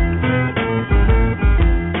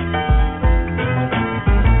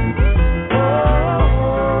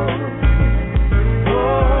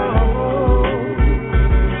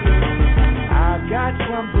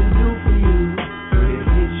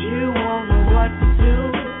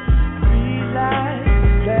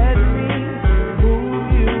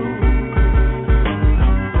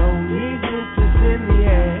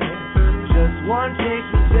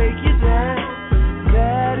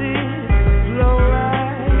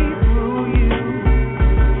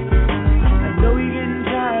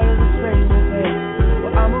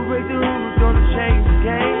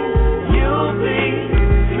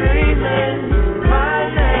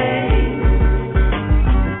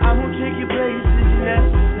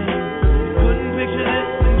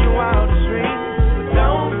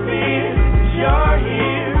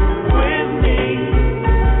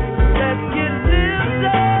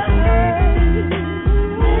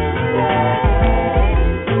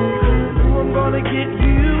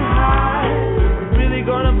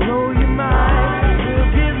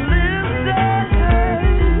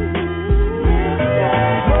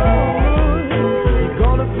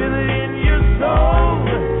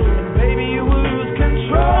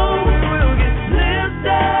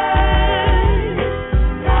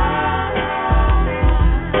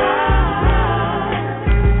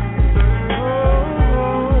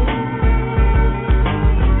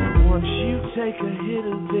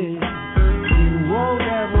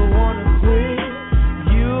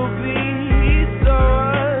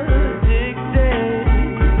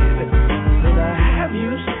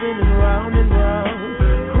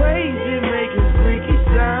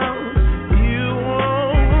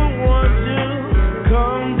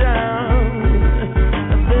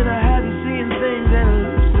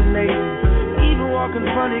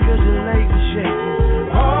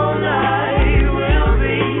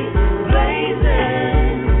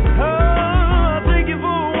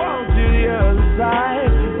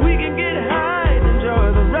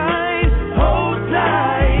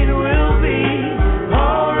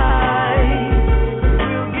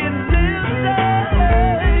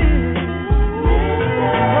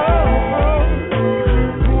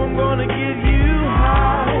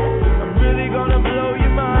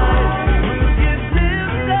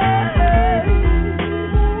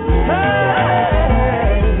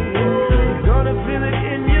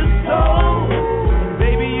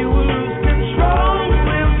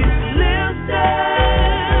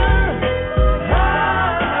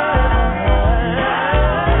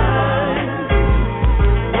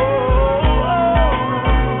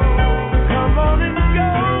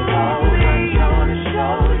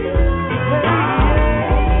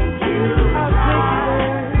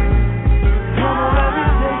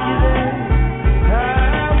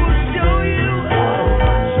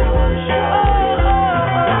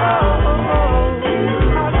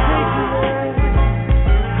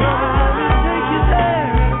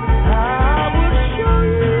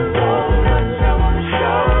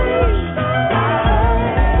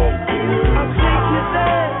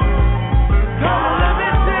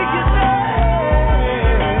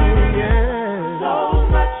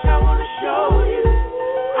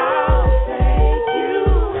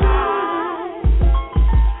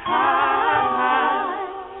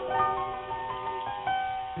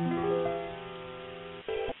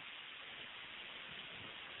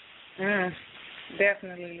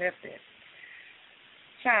 Definitely lifted.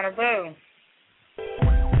 Chyna, boo.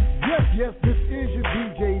 Yes, this is your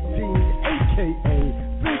DJ Dean, a.k.a.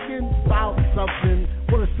 Thinking About Something.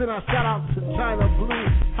 Want to send a shout out to Chyna Blue.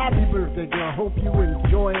 Happy birthday, girl. Hope you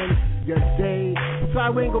enjoying your day.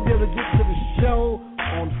 Sorry we ain't going to be able to get to the show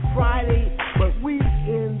on Friday, but we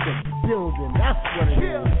in the building. That's what it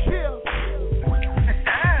is. Chill.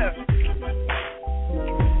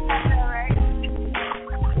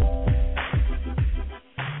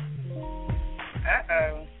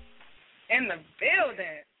 Uh-oh. In the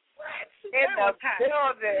building. What? In the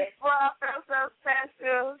building. Well, I felt so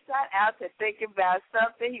special. Shout out to think about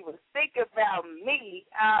something. He was thinking about me.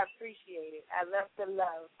 I appreciate it. I love the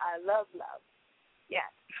love. I love love. Yeah.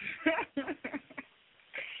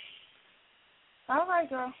 All right,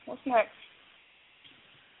 girl. What's next?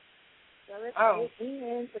 Oh,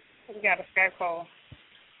 we got a Skype call.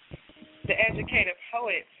 The Educated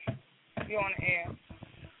Poet. You on the air?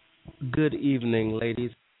 Good evening, ladies.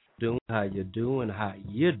 How you doing? How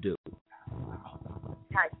you do?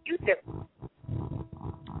 How you do?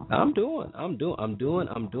 I'm doing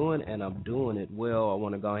it well. I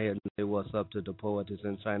want to go ahead and say what's up to the poetess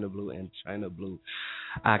in Chyna Blue. And Chyna Blue,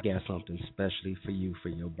 I got something specially for you for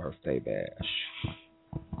your birthday bash.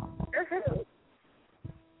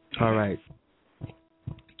 All right.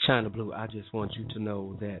 Chyna Blue, I just want you to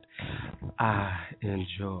know that I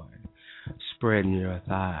enjoy spreading your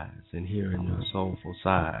thighs and hearing your soulful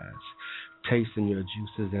sighs, tasting your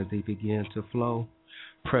juices as they begin to flow,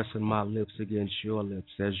 pressing my lips against your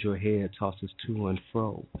lips as your head tosses to and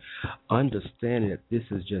fro. Understand that this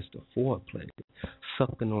is just a foreplay,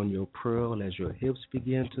 sucking on your pearl as your hips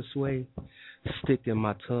begin to sway, sticking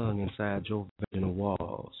my tongue inside your vaginal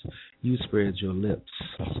walls. You spread your lips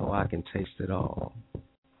so I can taste it all.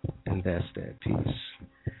 And that's that piece.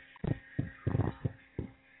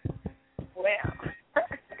 Well,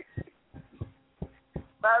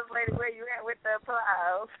 boss lady, where you at with the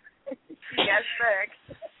applause? She got stuck.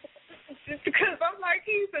 Just because I'm like,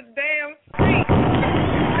 he's a damn freak.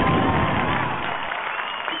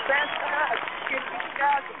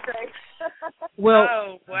 Well,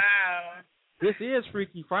 oh, wow. This is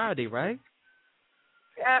Freaky Friday, right?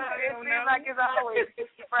 It seems like it's always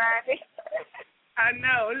Freaky Friday. I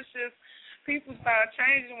know. It's just people start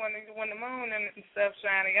changing when the moon and stuff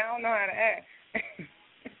shining. I don't know how to act.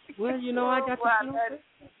 Well, you know, I got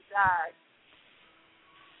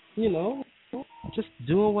just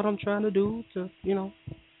doing what I'm trying to do to,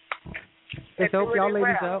 help y'all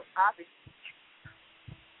ladies out.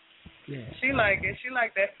 Yeah. She like it. She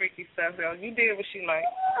like that freaky stuff, though. You did what she like.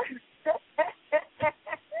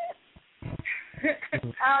 I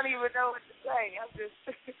don't even know what to say. I'm just...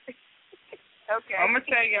 Okay. I'm going to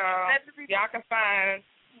tell y'all can find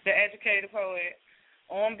The Educated Poet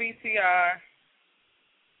on BTR,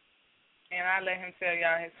 and I'll let him tell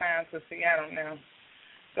y'all his time to Seattle now.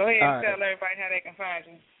 Go ahead and tell everybody how they can find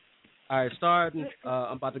you. All right, starting,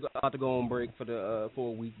 I'm about to go on break for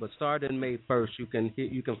a week, but starting May 1st, you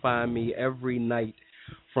can find me every night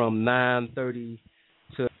from 9:30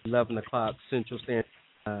 to 11 o'clock Central Standard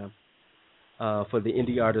Time. For the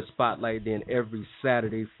Indie Artist Spotlight, then every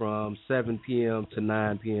Saturday from 7 p.m. to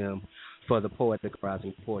 9 p.m. for the Poetic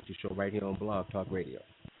Rising Poetry Show right here on Blog Talk Radio.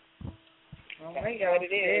 Oh, my God,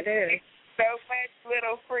 it is. So much,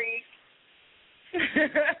 little freak.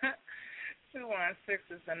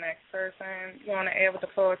 216 is the next person. You want to add with the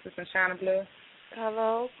poetess in Chyna Blue?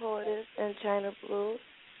 Hello, poetess in Chyna Blue.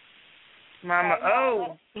 Mama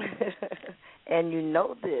O. And you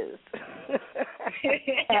know this.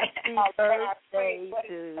 Happy birthday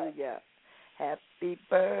to ya. Happy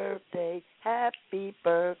birthday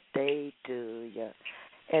to ya.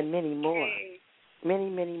 And many more. Many,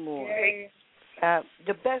 many more.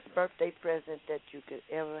 The best birthday present that you could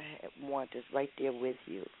ever want is right there with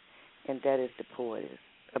you, and that is the poetess.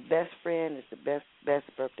 A best friend is the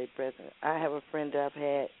best birthday present. I have a friend that I've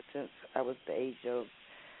had since I was the age of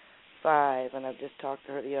 5, and I just talked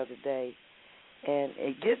to her the other day. And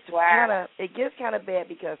it gets kind of bad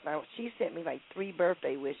because she sent me like 3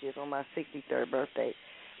 birthday wishes on my 63rd birthday,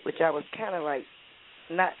 which I was kind of like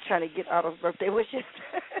not trying to get all those birthday wishes.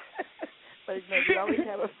 But you always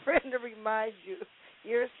have a friend to remind you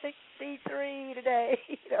you're 63 today.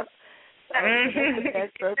 That's the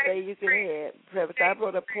best birthday you can have. I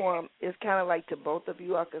wrote a poem. It's kind of like to both of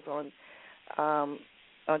you, because on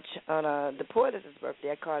the poetess's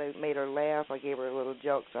birthday, I called it, made her laugh. I gave her a little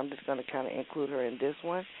joke, so I'm just going to kind of include her in this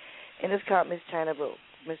one. And it's called Miss Chyna Blue.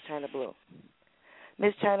 Miss Chyna Blue.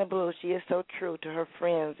 Miss Chyna Blue, she is so true to her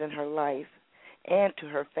friends in her life and to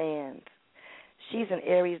her fans. She's an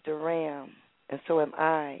Aries the Ram, and so am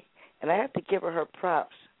I. And I have to give her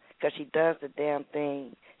props because she does the damn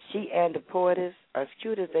thing. She and the poetess are as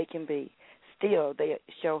cute as they can be. Still, they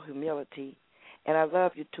show humility. And I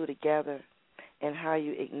love you two together and how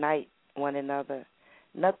you ignite one another.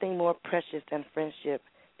 Nothing more precious than friendship.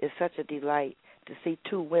 It's such a delight to see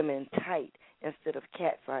 2 women tight instead of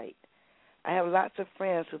catfight. I have lots of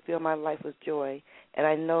friends who fill my life with joy, and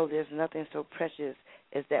I know there's nothing so precious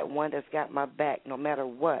as that one that's got my back no matter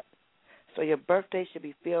what. So your birthday should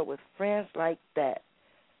be filled with friends like that.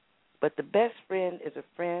 But the best friend is a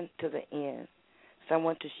friend to the end,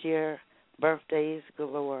 someone to share birthdays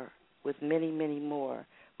galore with many, many more,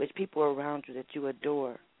 with people around you that you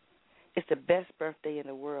adore. It's the best birthday in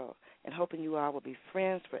the world, and hoping you all will be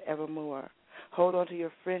friends forevermore. Hold on to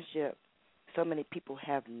your friendship. So many people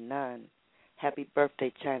have none. Happy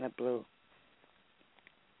birthday, Chyna Blue.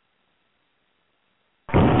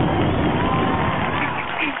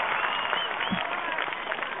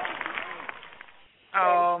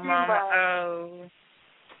 Oh, Mama. Oh.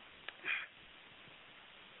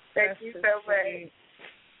 Thank you so much.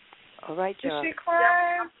 All right, y'all. Did she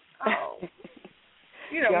cry? Oh.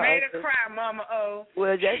 You done made her cry, Mama. Oh.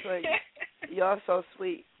 Well, that's right. Y'all so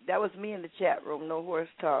sweet. That was me in the chat room, no horse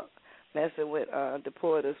talk, messing with the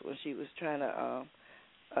porters when she was trying to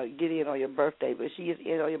get in on your birthday. But she is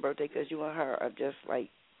in on your birthday because you and her are just like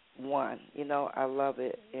one. You know, I love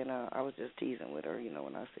it. And I was just teasing with her, you know,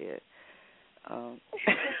 when I said. Oh,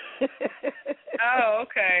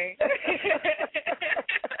 okay.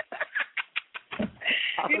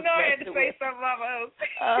 You know I had to say something, Mama.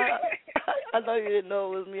 I know you didn't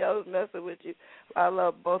know it was me. I was messing with you. I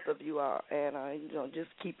love both of you all, and you know, just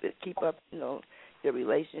keep up, you know, your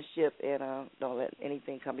relationship, and don't let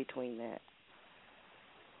anything come between that.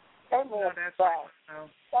 Amen. No, that's right.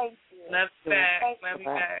 Thank you. Love you back. Love you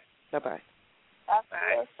back. Bye-bye. I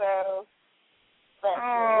feel so special.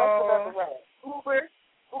 What's another word?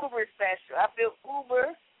 Uber special. I feel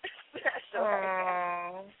uber special.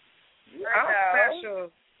 Oh, I'm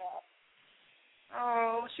special.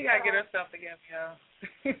 Oh, she got to get herself together, y'all.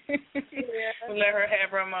 We'll let her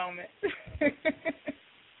have her moment.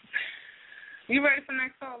 You ready for the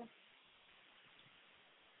next call?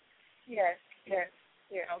 Yes.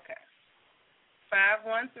 Okay.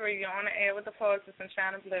 513, you're on the air with the Poetess in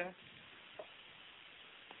Chyna Blue.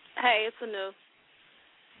 Hey, it's Anu.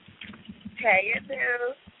 Hey,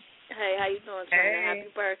 Anu. Hey, how you doing, Chyna?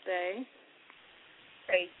 Happy birthday.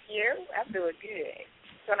 Thank you. I'm doing good.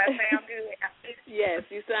 Don't I sound good? Yes,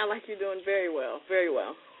 you sound like you're doing very well. Very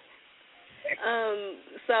well.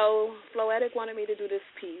 So Floetic wanted me to do this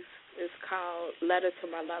piece. It's called Letter to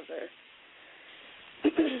My Lover.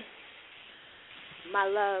 My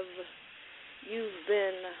love, you've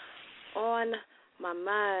been on my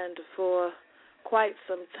mind for quite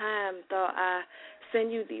some time. Thought I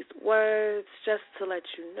send you these words just to let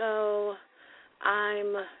you know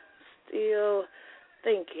I'm still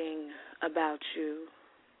thinking about you.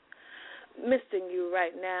 Missing you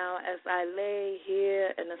right now as I lay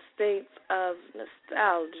here in a state of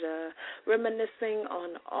nostalgia, reminiscing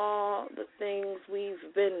on all the things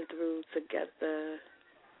we've been through together,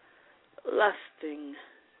 lusting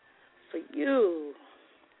for you.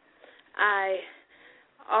 I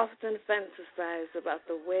often fantasize about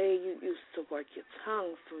the way you used to work your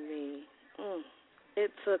tongue for me.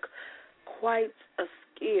 It took quite a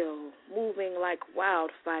skill, moving like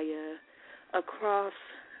wildfire across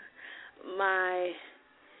my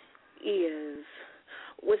ears,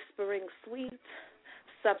 whispering sweet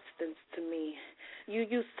substance to me. You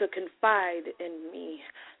used to confide in me,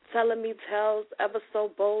 telling me tales ever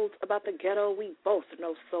so bold about the ghetto we both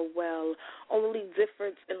know so well, only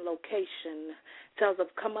difference in location, tales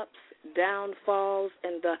of come-ups, downfalls,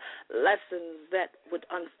 and the lessons that would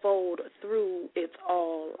unfold through it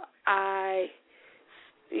all. I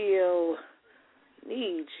still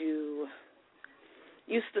need you.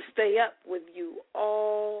 Used to stay up with you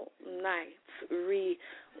all night, rewinding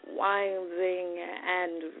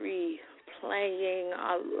and replaying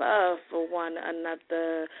our love for one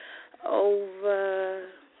another over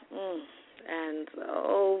and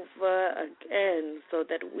over again so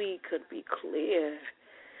that we could be clear.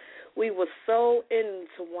 We were so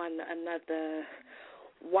into one another,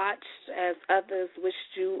 watched as others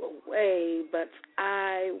wished you away, but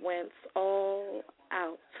I went all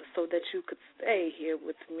out so that you could stay here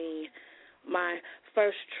with me. My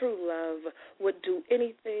first true love would do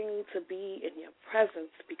anything to be in your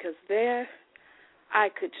presence because there I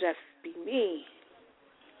could just be me.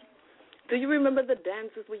 Do you remember the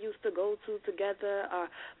dances we used to go to together, our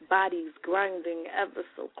bodies grinding ever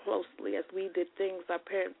so closely as we did things our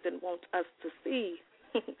parents didn't want us to see,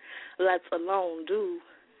 let alone do?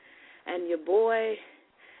 And your boy,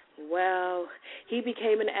 well, he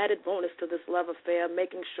became an added bonus to this love affair,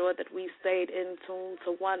 making sure that we stayed in tune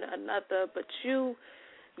to one another. But you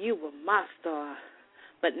were my star.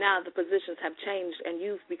 But now the positions have changed, and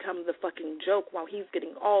you've become the fucking joke while he's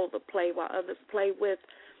getting all the play while others play with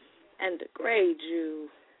and degrade you.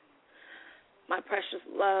 My precious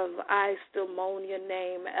love, I still moan your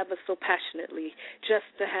name ever so passionately just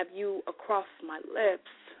to have you across my lips.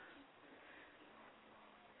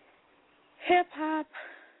 Hip-hop.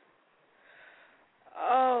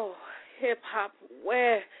 Oh, hip-hop,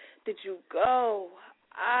 where did you go?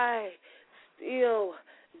 I still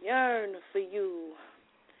yearn for you.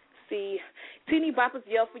 See, teeny boppers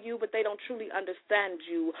yell for you, but they don't truly understand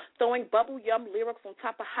you. Throwing bubble yum lyrics on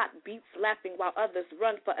top of hot beats, laughing while others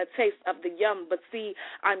run for a taste of the yum. But see,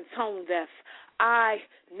 I'm tone deaf. I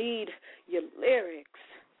need your lyrics,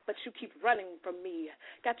 but you keep running from me.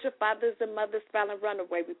 Got your fathers and mothers filing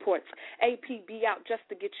runaway reports. APB out just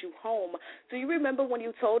to get you home. Do you remember when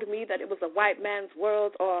you told me that it was a white man's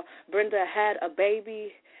world or Brenda had a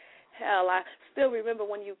baby? Hell, I still remember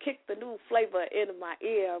when you kicked the new flavor into my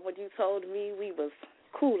ear when you told me we was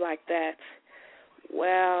cool like that.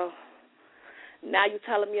 Well, now you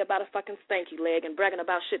telling me about a fucking stanky leg and bragging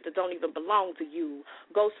about shit that don't even belong to you.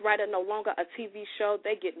 Ghostwriter no longer a TV show,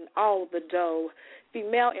 they getting all the dough.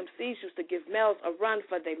 Female MCs used to give males a run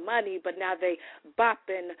for their money, but now they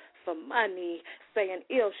bopping for money, saying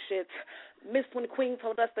ill shit. Miss when Queen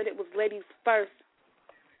told us that it was ladies first,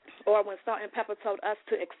 or when Salt and Pepper told us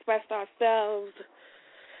to express ourselves.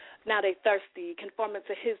 Now they thirsty, conforming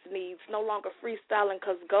to his needs, no longer freestyling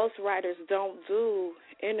because ghostwriters don't do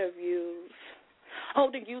interviews.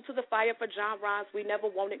 Holding you to the fire for genres we never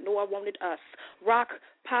wanted nor wanted us. Rock,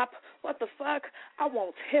 pop, what the fuck? I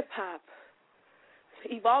want hip-hop.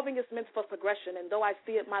 Evolving is meant for progression, and though I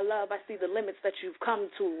see it, my love, I see the limits that you've come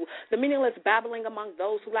to. The meaningless babbling among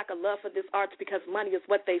those who lack a love for this art because money is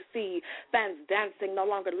what they see. Fans dancing, no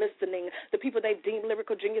longer listening. The people they deem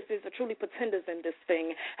lyrical geniuses are truly pretenders in this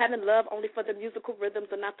thing. Having love only for the musical rhythms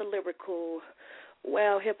and not the lyrical.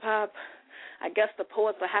 Well, hip-hop, I guess the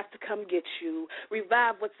poets will have to come get you.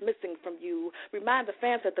 Revive what's missing from you. Remind the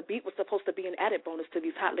fans that the beat was supposed to be an added bonus to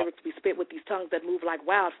these hot lyrics we spit with these tongues that move like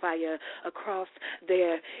wildfire across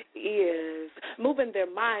their ears, moving their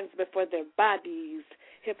minds before their bodies.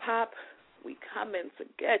 Hip-hop, we coming to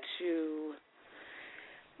get you.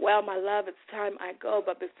 Well, my love, it's time I go,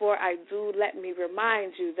 but before I do, let me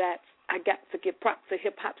remind you that I got to give props to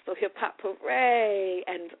hip-hop, so hip-hop hooray,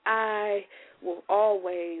 and I will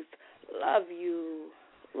always love you,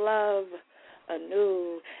 love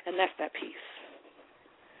anew, and that's that piece.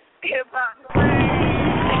 Hip-hop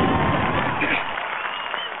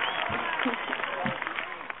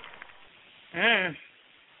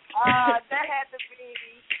that had to be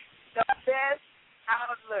the best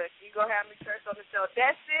outlook. You gonna have me curse on the show.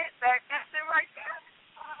 That's it? That's it right there?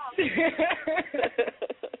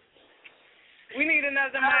 We need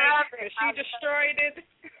another mic because she destroyed it.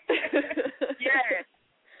 Yes.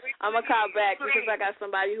 I'm going to call back because I got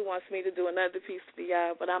somebody who wants me to do another piece for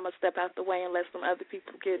y'all, but I'm going to step out the way and let some other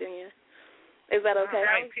people get in. Is that okay?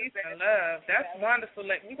 All right, peace and love. That's wonderful.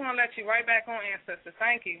 We're going to let you right back on, Ancestor.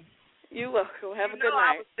 Thank you. You're welcome. Have a good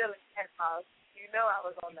I night. was still in that house. You know I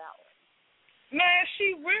was on that one. Man,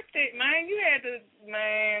 she ripped it, man. You had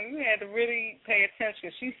to really pay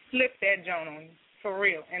attention. She flipped that joint on you, for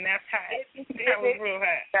real, and that's hot. That was real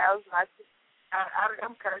hot. That was like,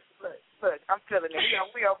 I'm cursed. Look, I'm feeling it.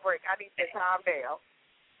 We on break. I need to calm down.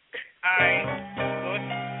 All right.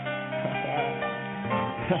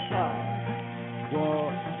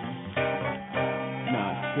 Well,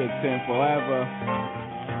 nah, 610 forever.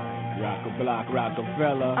 Rock a block,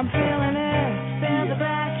 Rockefeller. I'm feeling it. Feel the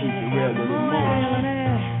back. Keep it real to the most.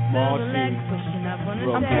 Feel the legs pushing up on the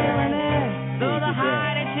I'm feeling it. Feel the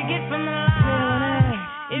high that you get from the line.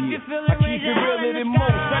 If you feel it, I keep it realer than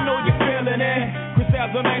most. I know you're feeling it.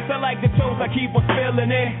 Crystals are nice. I like the toes. I keep on feeling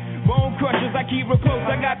it. Bone crushers, I keep real close.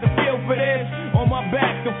 I got the feel for this. On my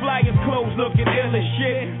back, the flyers closed, looking ill as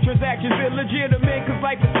shit. Transactions illegitimate, cause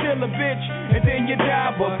life is still a bitch. And then you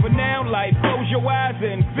die, but for now, life, close your eyes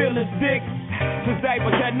and feel his dick. Since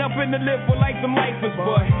diapers had nothing to live for like some lifers,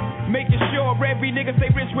 but making sure every nigga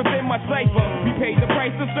stay rich within my cipher. We paid the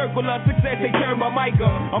price to circle of success, they turn my mic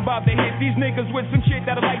up. I'm about to hit these niggas with some shit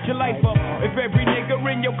that'll light your life up. If every nigga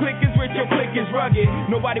in your clique is rich, your clique is rugged.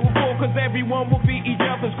 Nobody will fall cause everyone will be each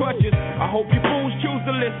other's crutches. I hope you fools choose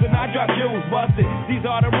to listen, I drop jewels, busted. These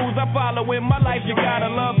are the rules I follow in my life, you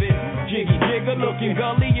gotta love it. Jiggy jigger, looking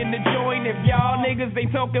gully in the joint. If y'all niggas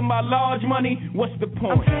ain't talking about large money, what's the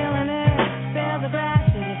point? I'm feeling it. Feel the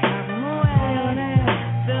back, shake it from away.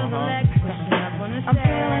 Feel the legs pushing up on the stage. I'm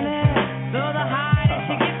feeling it. Feel the high that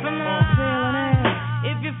you get from the line.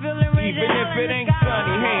 If you feel it, even if it ain't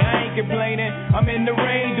sunny, hey, I ain't complaining. I'm in the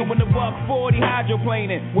rain, doing the $140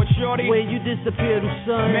 hydroplaning. What shorty? Where you disappear to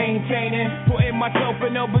sun? Maintaining, putting myself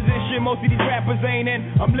in no position most of these rappers ain't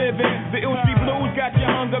in. I'm living, the ill street blues got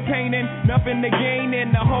your hunger painting. Nothing to gain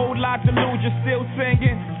and a whole lot to lose, you're still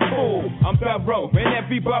singing. Ooh, I'm thorough, in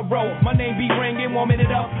every borough. My name be ringing, warming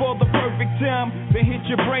it up for the perfect time. Then hit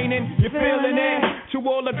your brain and you're feeling it. To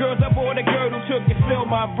all the girls, I bought a girl who took and stole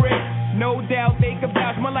my bricks. No doubt they can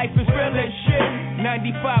vouch, my life is real as shit.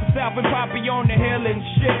 95 South and Poppy on the hill and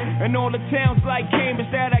shit. And all the towns like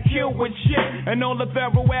Cambridge that I kill with shit. And all the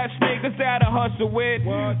thorough ass niggas that I hustle with.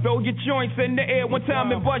 Throw your joints in the air one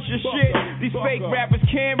time and bust your shit. These fake rappers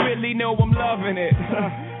can't really know I'm loving it.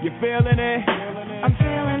 You feeling it? I'm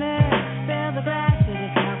feeling it. Feel the glass to the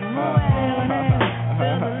top of my way.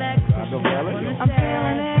 Feel the leg pushing up on the I'm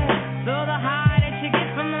feeling it. Feel the high that you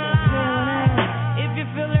get from the line. If you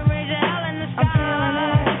feel it, raise your hell in the sky. I'm feeling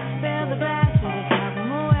it. Feel the glass to the top of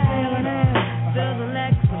my way. Feel the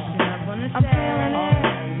leg pushing up on the I'm feeling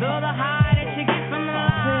it. Feel the high that you get from the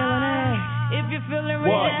line. If you feel it, raise your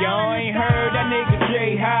hell in the sky. What, y'all ain't heard that nigga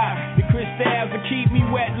J High? The crystals will keep me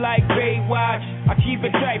wet like Baywatch. I keep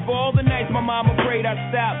it tight for all the nights my mama prayed I'd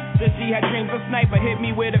stop. Said she had dreams a sniper hit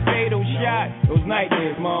me with a fatal shot. Those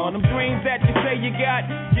nightmares, man, them dreams that you say you got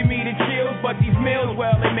give me the chills, but these meals,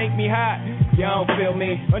 well, they make me hot. Y'all don't feel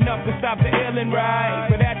me enough to stop the illin'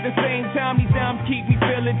 ride, but at the same time these dimes keep me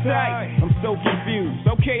feeling tight. I'm so confused.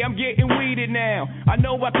 Okay, I'm getting weeded now. I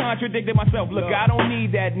know I contradicted myself. Look, I don't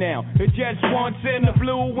need that now. It's just once in the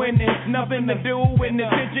blue when there's nothing to do, when the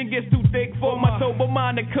tension gets too thick for my sober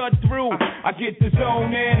mind to cut through. I get the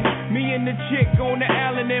zone in. Me and the chick on the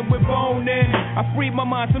island and we're boning. I free my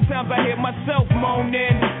mind. Sometimes I hear myself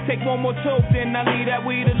moaning. Take one more toke, then I leave that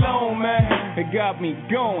weed alone, man. It got me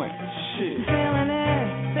going. Shit. Feeling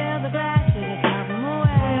it. Feel the glass to the top of my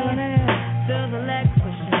way. Feel the leg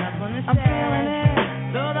pushing up on the I'm feeling it.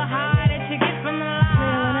 Feel the high that you get from the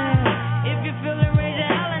line. If you feel it, raise your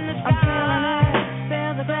hell in the sky. I'm feeling it.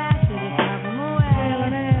 Feel the glass to the top of my way.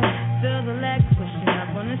 Feel the leg pushing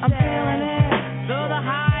up on the I'm feeling it. Feel the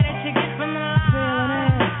high that you get from the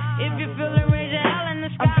line. If you feel it, raise your hell in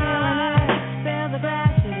the sky. I'm feeling it. Feel the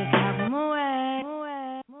glass to the top of my way.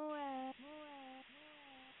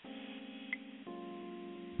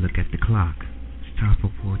 Look at the clock. It's time for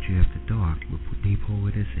Poetry After Dark with the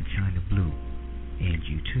poetess and Chyna Blue. And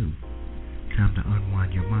you too. Time to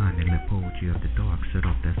unwind your mind and let Poetry After Dark set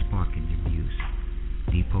off that spark in your muse.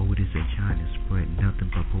 The poetess and Chyna spread nothing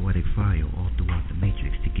but poetic fire all throughout the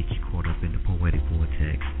matrix to get you caught up in the poetic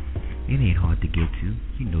vortex. It ain't hard to get to.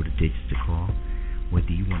 You know the digits to call.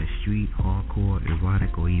 Whether you want it street, hardcore,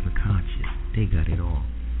 erotic, or even conscious, they got it all.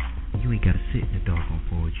 You ain't gotta sit in the dark on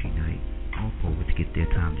poetry night. All poets get their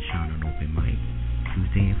time to shine on open mic.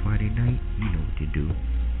 Tuesday and Friday night, you know what to do.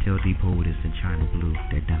 Tell the poetess and Chyna Blue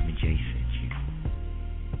that Diamond J sent you.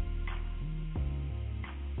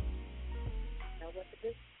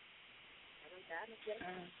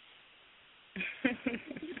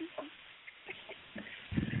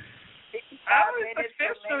 Oh, it's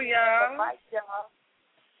official, y'all.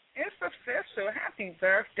 It's official. Happy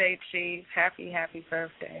birthday, Chief. Happy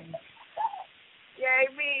birthday. Yay,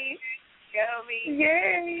 me. Go me.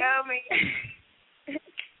 Yay. Go me.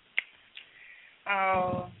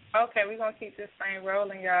 Oh, okay. We're going to keep this thing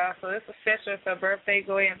rolling, y'all. So it's official. It's her birthday.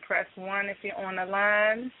 Go ahead and press 1 if you're on the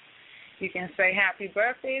line. You can say happy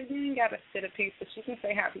birthday. You ain't got to sit a piece, but you can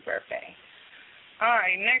say happy birthday. All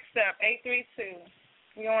right, next up, 832.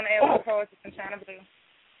 We on air with the poetess and Chyna Blue.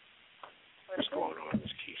 What's going on,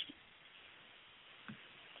 Miss Keith?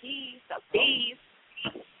 Keith, the bees.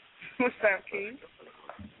 What's up, Keith?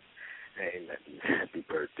 Hey, happy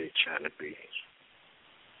birthday, Chyna B.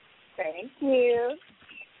 Thank you.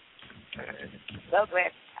 So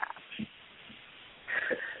glad.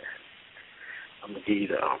 I'm going to need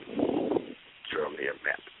draw me a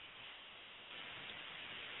map.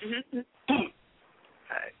 Mm-hmm. All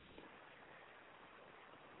right.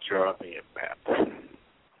 Draw me a map.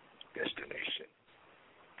 Destination.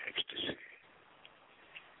 Ecstasy.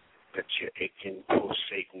 Let your aching,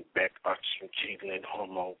 pulsating, back arching, tingling,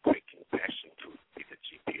 hormone breaking, passion to be the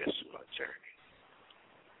GPS of my journey.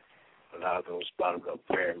 Allow those bottled up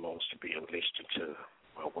pheromones to be unleashed into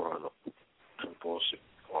my world of convulsive,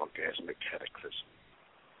 orgasmic cataclysm.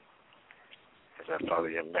 As I follow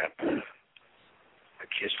your map, a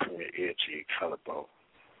kiss from your ear to your collarbone.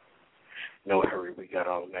 No hurry, we got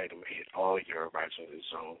all night. I'm going to hit all your erogenous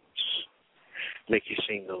zones. Make you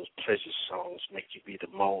sing those pleasure songs. Make you be the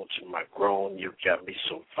moan to my groan. You got me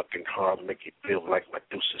so fucking hard. Make it feel like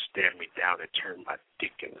Medusa stare me down and turn my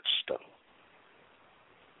dick into stone.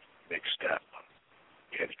 Next stop,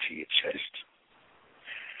 head to your chest.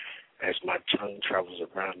 As my tongue travels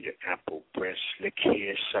around your ample breast, lick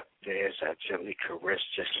here, suck there, as I gently caress.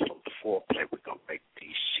 Just from the foreplay, we're going to make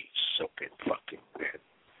these sheets soaking fucking wet.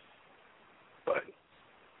 But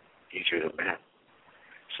you do the math,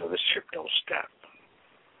 so this trip don't stop.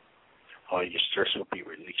 All your stress will be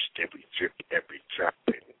released, every drip, every drop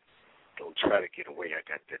in. Don't try to get away. I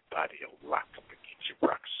got that body on lock. I'm going to get your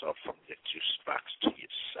rocks off from your juice box to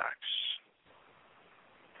your socks.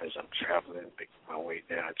 As I'm traveling, making my way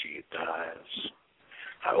down to your thighs,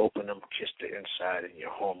 I open them, kiss the inside, and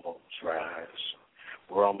your hormones rise.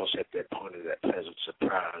 We're almost at that point of that pleasant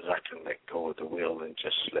surprise. I can let go of the wheel and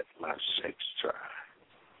just let my sex dry.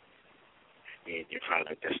 And you find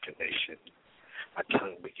a destination. My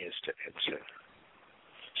tongue begins to enter.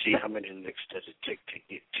 See how many licks does it take to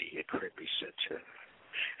get to your creepy center.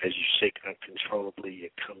 As you shake uncontrollably,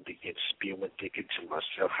 your cum begins spewing, thinking to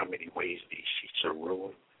myself how many ways these sheets are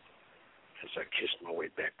ruined. As I kiss my way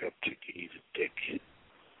back up to your evil dick,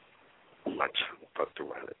 my tongue fucked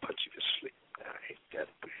around and put you to sleep. I hate that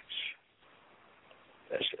bitch.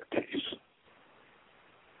 That's your piece.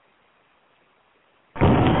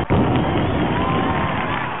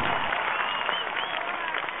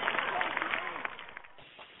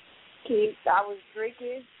 Keith, I was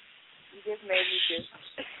drinking. You just made me just.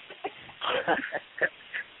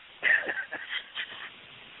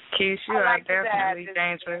 Keith, you are definitely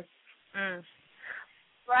dangerous.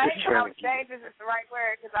 Right? I was dangerous is the right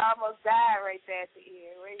word because I almost died right there at the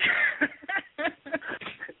end.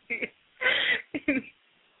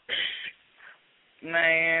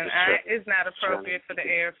 Man, it's not appropriate for the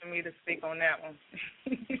air for me to speak on that one.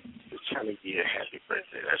 Just trying to give you a happy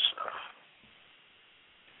birthday, that's all.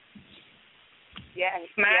 Yeah,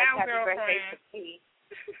 smile, happy girlfriend. Birthday to me.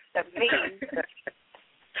 To me.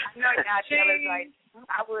 I know y'all jealous, like,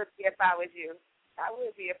 I would be if I was you. I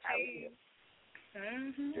would be if I was you.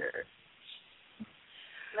 Mm-hmm. Yeah.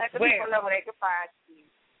 Let the people know where they can find you.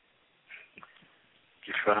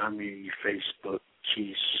 You find me Facebook,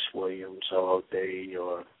 Keith Williams all day,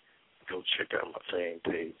 or go check out my fan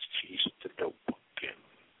page, Keith the Dope Pumpkin.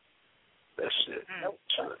 That's it. Nope.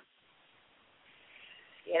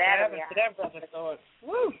 Get out of here. To that brother, Lord.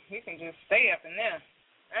 Woo, he can just stay up in there.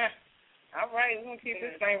 All right, we're going to keep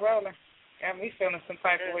this thing rolling. Got me feeling some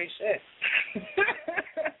type of way shit.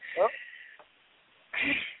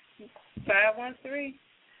 513.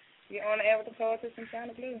 You're on the air with the poetess in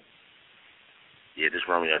Chyna Blue. Yeah, this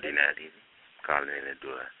Romeo D. Natty calling in to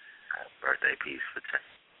do a birthday piece for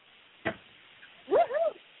Chyna.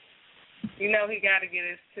 Woohoo! You know he got to get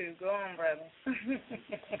his too. Go on, brother.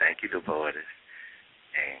 Thank you, the poetess.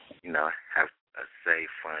 And, you know, have a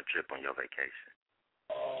safe, fun trip on your vacation.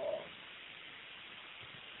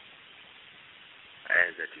 I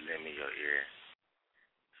ask that you lend me your ear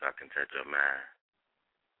so I can touch your mind,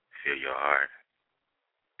 feel your heart,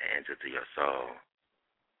 and enter to your soul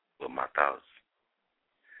with my thoughts.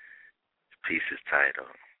 This piece is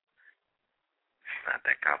titled, It's Not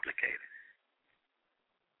That Complicated.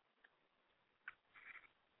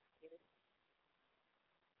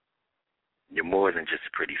 You're more than just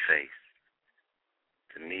a pretty face.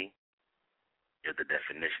 To me, you're the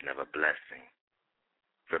definition of a blessing.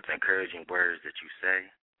 From the encouraging words that you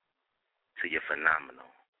say to your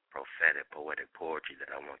phenomenal, prophetic, poetic poetry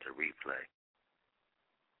that I want to replay.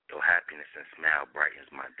 Your happiness and smile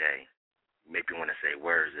brightens my day. You make me want to say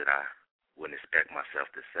words that I wouldn't expect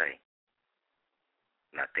myself to say.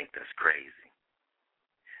 And I think that's crazy.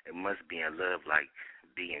 It must be in love like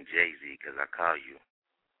B and Jay-Z because I call you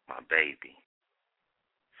my baby.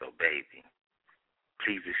 So, baby,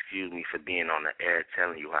 please excuse me for being on the air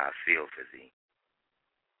telling you how I feel for thee.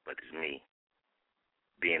 But it's me,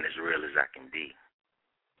 being as real as I can be.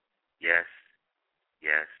 Yes,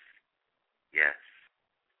 yes, yes.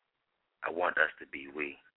 I want us to be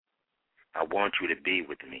we. I want you to be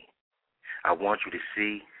with me. I want you to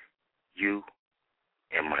see you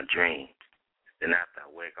in my dreams. Then after I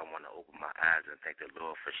wake, I want to open my eyes and thank the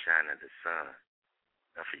Lord for shining the sun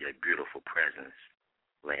and for your beautiful presence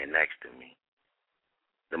laying next to me.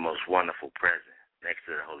 The most wonderful present next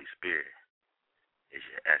to the Holy Spirit is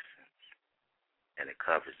your essence, and it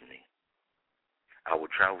covers me. I will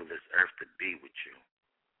travel this earth to be with you.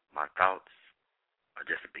 My thoughts are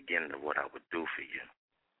just the beginning of what I would do for you.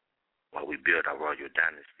 While we build our royal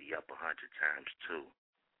dynasty up 100 times two.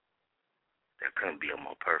 There couldn't be a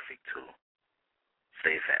more perfect two,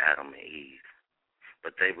 save for Adam and Eve.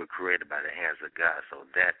 But they were created by the hands of God, so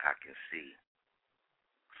that I can see.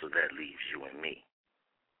 So that leaves you and me.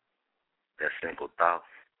 That single thought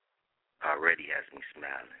already has me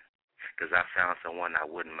smiling. Because I found someone I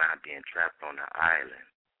wouldn't mind being trapped on an island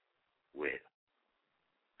with.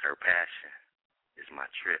 Her passion is my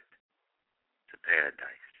trip to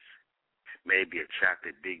paradise. Maybe a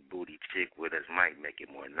chocolate big booty chick with us might make it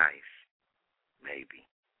more nice. Maybe.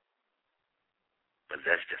 But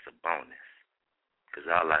that's just a bonus. Because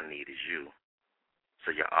all I need is you. So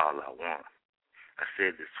you're all I want. I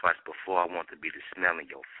said this twice before, I want to be the smell in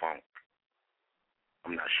your funk.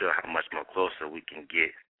 I'm not sure how much more closer we can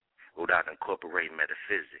get without incorporating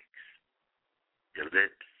metaphysics. Your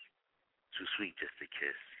lips, too sweet just to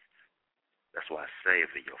kiss. That's why I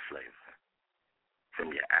savor your flavor.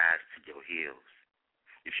 From your eyes to your heels.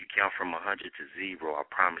 If you count from 100 to 0, I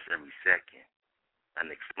promise every second,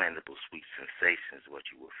 unexplainable sweet sensations what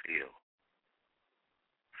you will feel.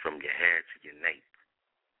 From your hair to your nape,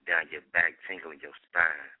 down your back, tingling your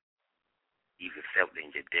spine, even felt in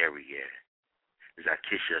your derriere, as I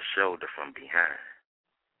kiss your shoulder from behind,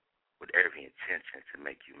 with every intention to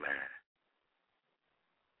make you mine.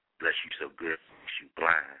 Bless you so good, makes you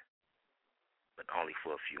blind, but only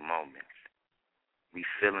for a few moments. We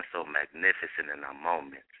feeling so magnificent in our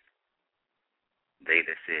moments. They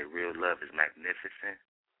that said real love is magnificent,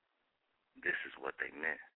 this is what they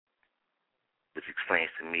meant. Which explains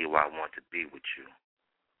to me why I want to be with you.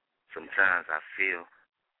 Sometimes I feel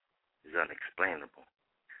it's unexplainable.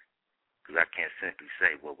 Because I can't simply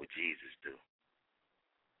say, what would Jesus do?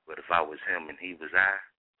 But if I was him and he was I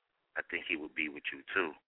think he would be with you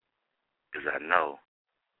too. Because I know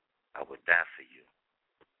I would die for you.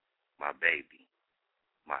 My baby,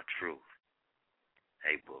 my truth.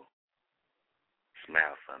 Hey, boo,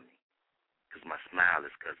 smile for me. Because my smile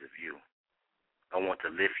is because of you. I want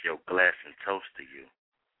to lift your glass and toast to you.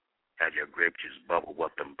 Have your grape juice bubble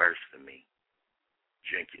up and burst for me.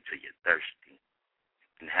 Drink it till you're thirsty.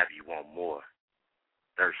 And have you want more.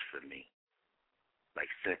 Thirst for me.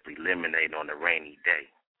 Like simply lemonade on a rainy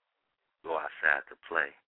day. Go outside to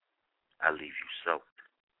play. I leave you soaked.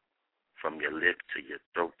 From your lip to your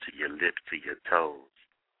throat to your lips to your toes.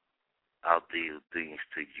 I'll do things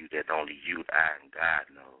to you that only you, I, and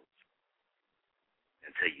God knows.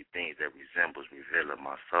 And tell you things that resembles revealing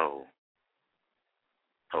my soul.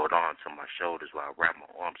 Hold on to my shoulders while I wrap my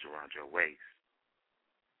arms around your waist.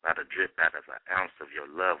 Not a drip out of an ounce of your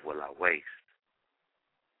love will I waste.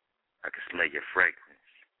 I can smell your fragrance.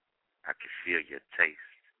 I can feel your taste.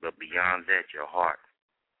 But beyond that, your heart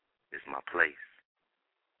is my place.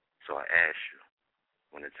 So I ask you,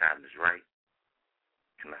 when the time is right,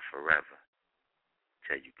 can I forever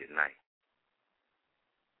tell you good night?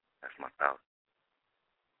 That's my thought.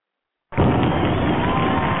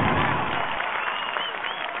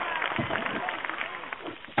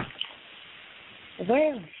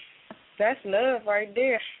 Well, that's love right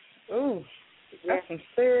there. Ooh, that's some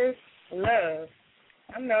serious love.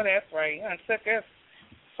 I know that's right. You done took us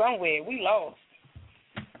somewhere. We lost.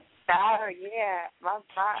 Oh, yeah. I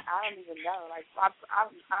don't even know. I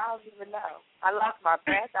don't even know. I lost my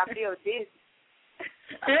breath. I feel dizzy.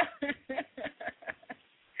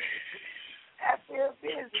 I feel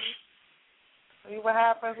dizzy. See what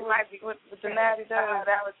happens with the natty dog?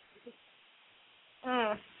 That was...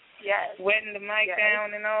 Yes. Wetting the mic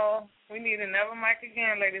down and all. We need another mic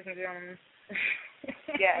again, ladies and gentlemen.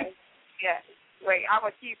 Yes. Wait, I'm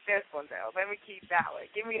going to keep this one, though. Let me keep that one.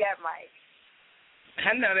 Give me that mic.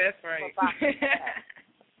 I know that's right.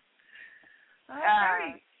 All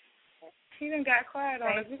right. He done got quiet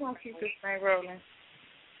on us. We're going to keep this thing rolling.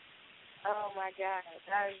 Oh, my God.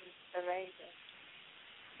 That is amazing.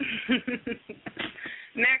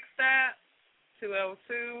 Next up,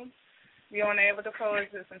 202. We on the air with the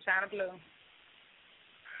poetess in Chyna Blue.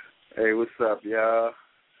 Hey, what's up, y'all?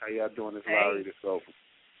 How y'all doing? This Larry the Sofa.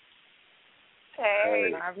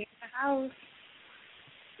 Hey. Larry in the house.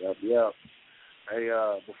 Yep. Hey,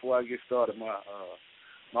 before I get started,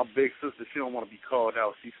 my big sister, she don't want to be called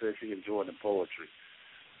out. She said she enjoyed the poetry.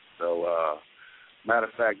 So, matter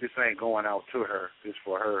of fact, this ain't going out to her. It's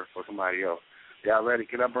for her, for somebody else. Y'all ready?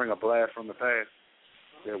 Can I bring a blast from the past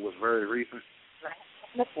that was very recent?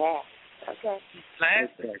 Okay.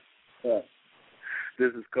 Classic.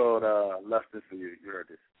 This is called Lusting for You. You heard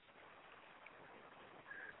this.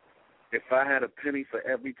 If I had a penny for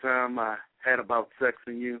every time I had about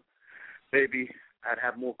sexing you, baby, I'd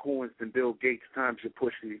have more coins than Bill Gates times your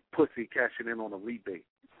pussy cashing in on a rebate.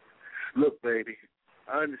 Look, baby,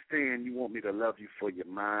 I understand you want me to love you for your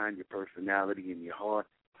mind, your personality, and your heart.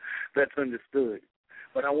 That's understood.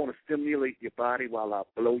 But I want to stimulate your body while I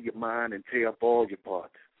blow your mind and tear up all your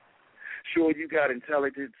parts. Sure, you got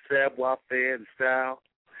intelligence, savoir-faire, and style,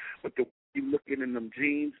 but the way you looking in them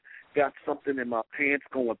jeans got something in my pants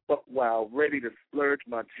going buck wild, ready to splurge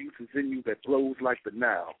my juices in you that flows like the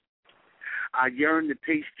Nile. I yearn to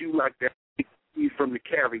taste you like that from the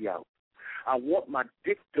carry-out. I want my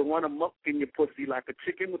dick to run amok in your pussy like a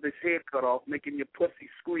chicken with his head cut off, making your pussy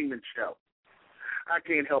scream and shout. I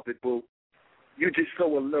can't help it, boo. You're just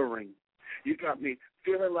so alluring. You got me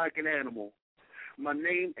feeling like an animal. My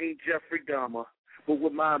name ain't Jeffrey Dahmer, but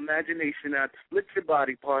with my imagination, I'd split your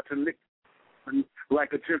body parts and lick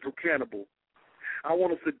like a gentle cannibal. I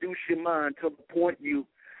want to seduce your mind to the point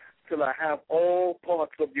till I have all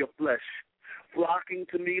parts of your flesh flocking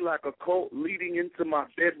to me like a cult, leading into my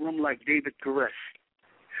bedroom like David Koresh.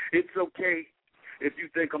 It's okay if you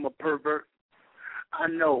think I'm a pervert. I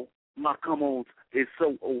know my come-ons is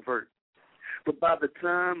so overt. But by the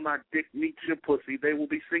time my dick meets your pussy, they will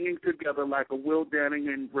be singing together like a Will Danning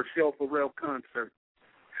and Rochelle Farrell concert.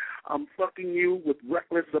 I'm fucking you with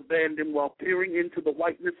reckless abandon while peering into the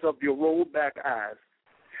whiteness of your rolled back eyes.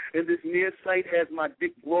 And this near sight has my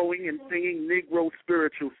dick glowing and singing Negro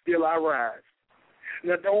spiritual, Still I Rise.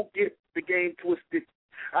 Now don't get the game twisted.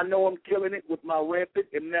 I know I'm killing it with my rampant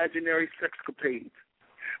imaginary sexcapades.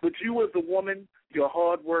 But you as a woman, you're a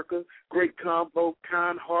hard worker, great combo,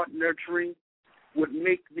 kind heart nurturing, would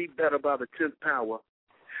make me better by the 10th power.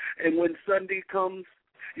 And when Sunday comes,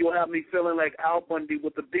 you'll have me feeling like Al Bundy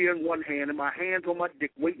with the beer in one hand and my hands on my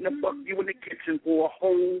dick, waiting to fuck you in the kitchen for a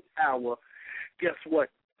whole hour. Guess what?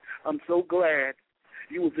 I'm so glad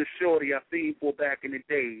you was a shorty I fiend for back in the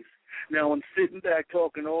days. Now I'm sitting back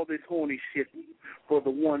talking all this horny shit for the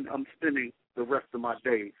one I'm spending the rest of my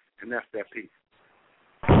days. And that's that piece.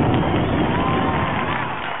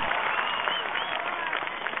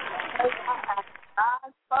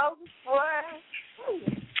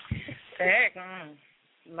 Heck,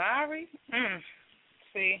 Larry?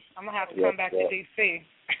 See, I'm going to have to come back to D.C.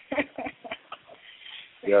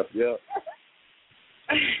 Yep. Yeah,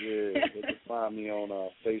 you can find me on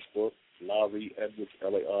Facebook, Larry Edwards,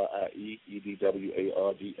 LARIE,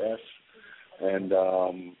 EDWARDS. And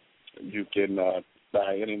you can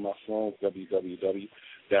buy any of my songs,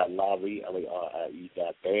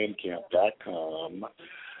 www.larry.bandcamp.com,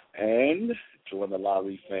 and join the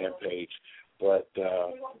Larry fan page. But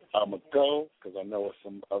I'm going to go because I know there's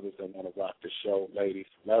some others that want to rock the show. Ladies,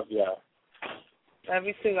 love y'all. Love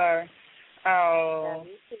you too, Larry. Oh. Love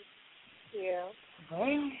you too. Yeah.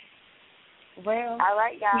 Well. All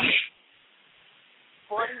right, y'all.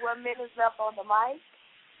 41 minutes up on the mic.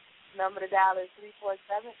 Number to dial is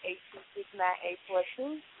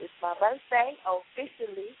 347-826-9842. It's my birthday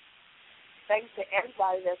officially. Thanks to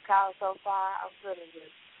everybody that's called so far. I'm feeling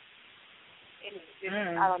good.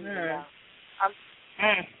 I don't even know.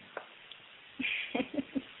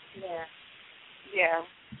 Yeah.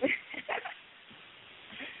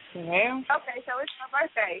 Well. Okay, so it's my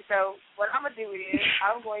birthday. So what I'm going to do is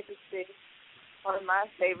I'm going to sing one of my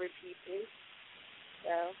favorite pieces.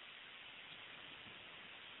 So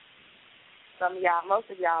most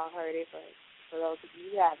of y'all heard it, but for those of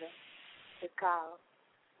you who haven't, it's called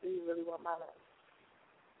Do You Really Want My Love?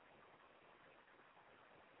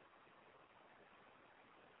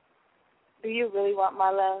 Do you really want my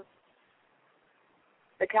love?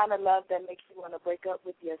 The kind of love that makes you want to break up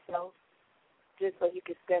with yourself just so you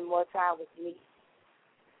can spend more time with me.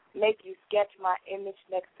 Make you sketch my image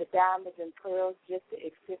next to diamonds and pearls just to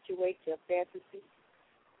accentuate your fantasy.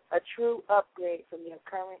 A true upgrade from your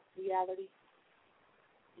current reality.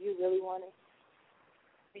 You really want it?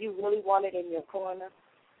 Do you really want it in your corner?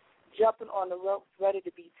 Jumping on the ropes, ready to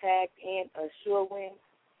be tagged in a sure win.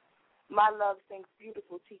 My love sings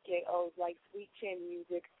beautiful TKOs like sweet chin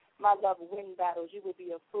music. My love win battles. You would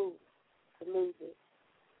be a fool to lose it.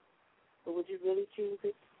 But would you really choose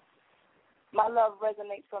it? My love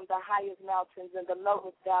resonates from the highest mountains and the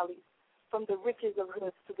lowest valleys, from the richest of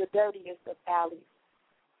hoods to the dirtiest of alleys.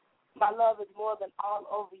 My love is more than all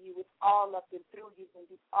over you. It's all up and through you, and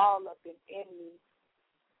it's all up and in me.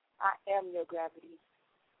 I am your gravity.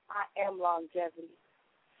 I am longevity.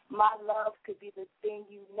 My love could be the thing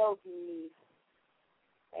you know you need.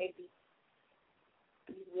 Baby,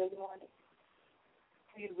 do you really want it?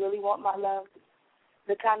 Do you really want my love?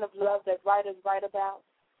 The kind of love that writers write about,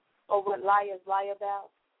 or what liars lie about?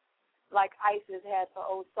 Like Isis had for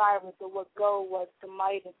Osiris, or what gold was to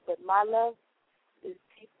Midas. But my love is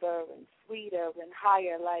deeper and sweeter and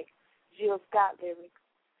higher, like Jill Scott lyrics.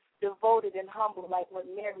 Devoted and humble, like what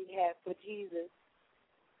Mary had for Jesus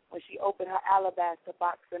when she opened her alabaster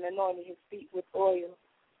box and anointed his feet with oil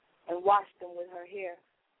and washed them with her hair.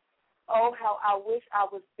 Oh, how I wish I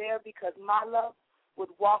was there, because my love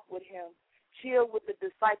would walk with him, chill with the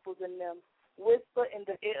disciples in them, whisper in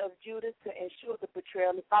the ear of Judas to ensure the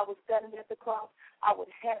betrayal. If I was standing at the cross, I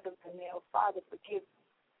would hand them the nail. Father, forgive me.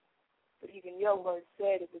 But even your word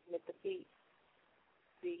said it was meant to be.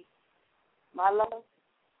 See, my love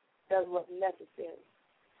does what's necessary.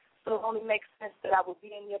 So it only makes sense that I will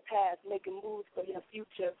be in your past, making moves for your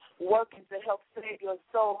future, working to help save your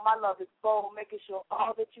soul. My love is bold, making sure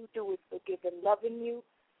all that you do is forgive and loving you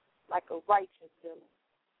like a righteous villain.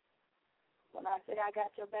 When I say I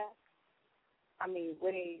got your back, I mean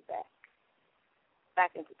way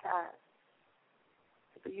back into time.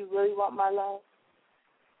 Do you really want my love?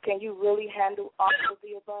 Can you really handle all of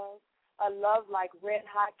the above? A love like red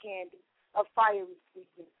hot candy, a fiery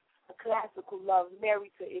sweetness, a classical love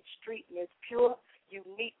married to its streetness, pure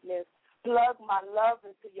uniqueness. Plug my love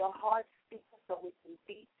into your heart speaker so it can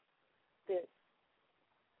beat this.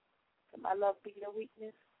 Can my love be your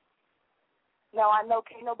weakness? Now, I know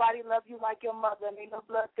can't nobody love you like your mother, and ain't no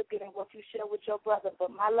blood thicker than what you share with your brother,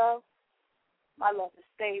 but my love is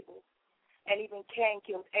stable, and even Cain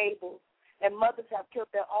killed Abel, and mothers have killed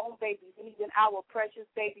their own babies, and even our precious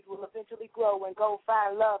babies will eventually grow and go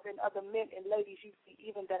find love in other men and ladies you see,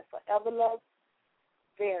 even that forever love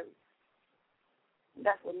varies. And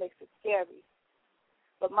that's what makes it scary.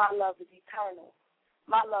 But my love is eternal.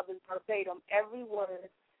 My love is verbatim, every word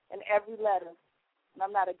and every letter. And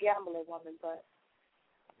I'm not a gambling woman, but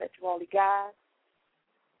I bet you only God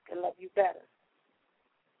can love you better.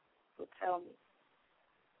 So tell me,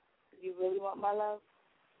 do you really want my love?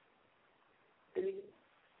 Do you?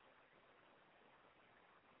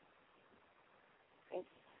 Thank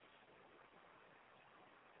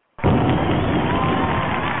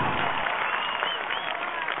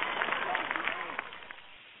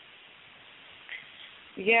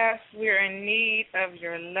you. Yes, we're in need of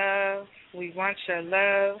your love. We want your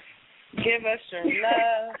love. Give us your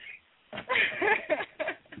love.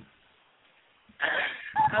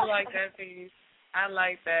 I like that piece. I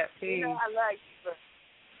like that piece. You know I like you.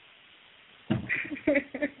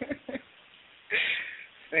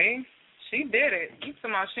 See? She did it. You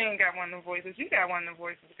talking about she ain't got one of the voices. You got one of the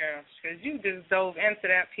voices, girl. Because you just dove into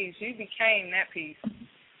that piece. You became that piece.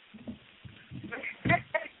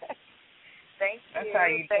 Thank you. That's how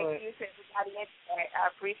you Thank do it. you to everybody in there. I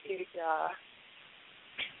appreciate y'all.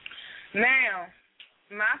 Now,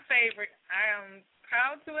 my favorite, I am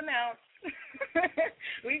proud to announce,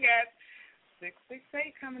 we got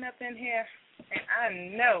 668 coming up in here, and I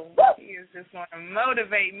know he is just going to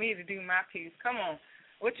motivate me to do my piece. Come on.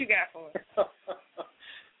 What you got for us?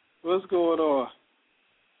 What's going on?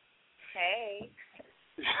 Hey.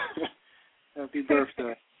 Happy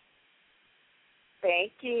birthday.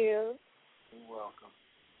 Thank you. You're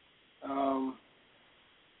welcome.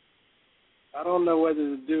 I don't know whether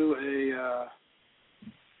to do a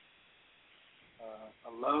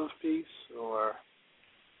love piece or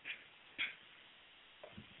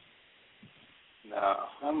no.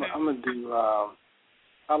 I'm gonna do.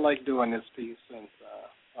 I like doing this piece since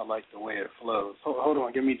I like the way it flows. Hold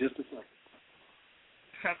on, give me just a second.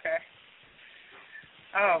 Okay.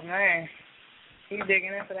 Oh man, you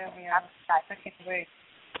digging into that one, y'all? I can't wait.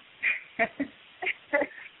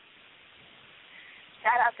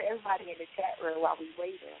 Shout out to everybody in the chat room while we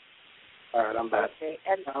waiting. All right, I'm back. Okay.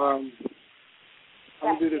 I'm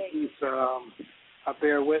gonna do the piece. I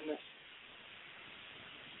bear witness.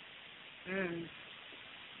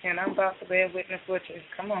 And I'm about to bear witness with you.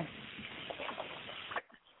 Come on.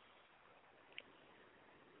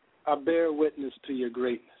 I bear witness to your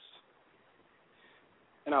greatness,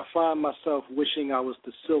 and I find myself wishing I was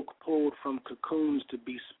the silk pulled from cocoons to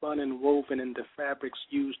be spun and woven into fabrics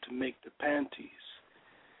used to make the panties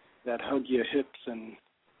that hug your hips and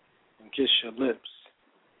kiss your lips.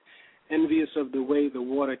 Envious of the way the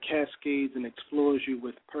water cascades and explores you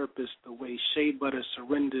with purpose, the way shea butter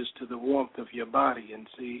surrenders to the warmth of your body. And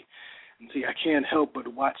see, I can't help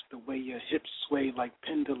but watch the way your hips sway like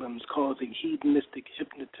pendulums, causing hedonistic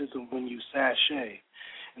hypnotism when you sashay,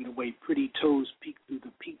 and the way pretty toes peek through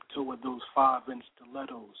the peep toe of those 5-inch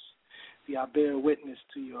stilettos. See, I bear witness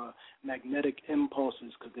to your magnetic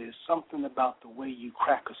impulses, because there's something about the way you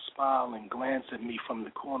crack a smile and glance at me from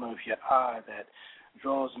the corner of your eye that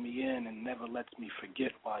draws me in and never lets me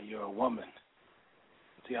forget why you're a woman.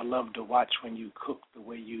 See, I love to watch when you cook, the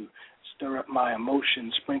way you stir up my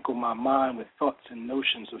emotions, sprinkle my mind with thoughts and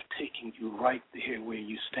notions of taking you right there where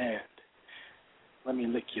you stand. Let me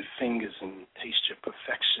lick your fingers and taste your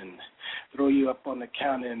perfection. Throw you up on the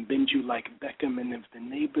counter and bend you like Beckham, and if the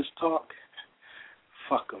neighbors talk,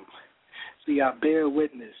 fuck them. See, I bear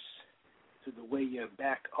witness to the way your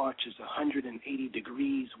back arches 180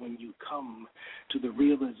 degrees when you come to the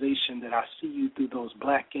realization that I see you through those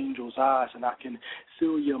black angel's eyes, and I can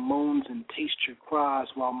feel your moans and taste your cries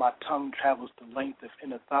while my tongue travels the length of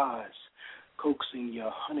inner thighs, coaxing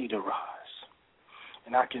your honey to rise.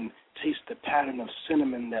 And I can taste the pattern of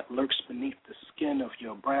cinnamon that lurks beneath the skin of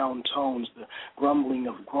your brown tones, the grumbling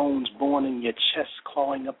of groans born in your chest,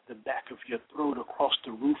 clawing up the back of your throat across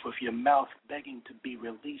the roof of your mouth, begging to be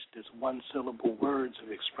released as one-syllable words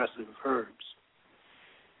of expressive verbs.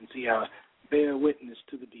 And see, I bear witness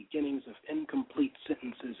to the beginnings of incomplete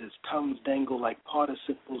sentences as tongues dangle like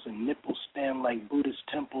participles and nipples stand like Buddhist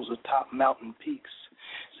temples atop mountain peaks.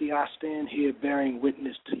 See, I stand here bearing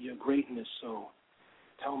witness to your greatness, so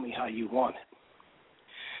tell me how you want it.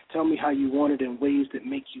 Tell me how you want it in ways that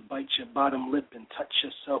make you bite your bottom lip and touch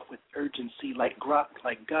yourself with urgency like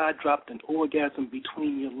God dropped an orgasm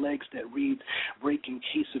between your legs that reads, break in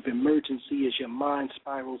case of emergency as your mind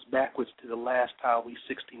spirals backwards to the last Highway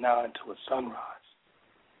 69 to a sunrise.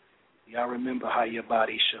 Yeah, I remember how your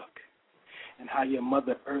body shook and how your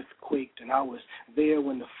Mother Earth quaked, and I was there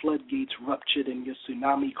when the floodgates ruptured and your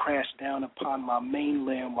tsunami crashed down upon my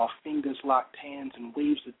mainland while fingers locked hands and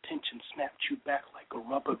waves of tension snapped you back like a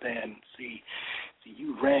rubber band. See,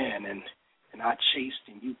 you ran and I chased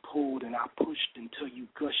and you pulled and I pushed until you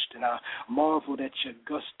gushed, and I marveled at your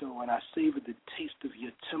gusto and I savored the taste of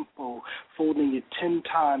your tempo, folding it 10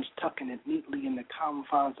 times, tucking it neatly in the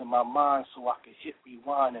confines of my mind so I could hit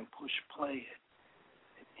rewind and push play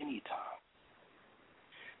at any time.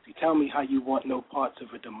 See, tell me how you want no parts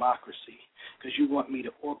of a democracy, because you want me to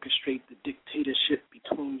orchestrate the dictatorship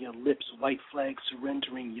between your lips, white flag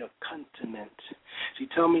surrendering your continent. See,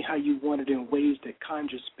 tell me how you want it in ways that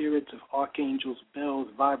conjure spirits of archangels' bells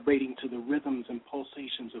vibrating to the rhythms and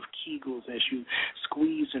pulsations of Kegels as you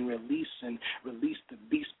squeeze and release the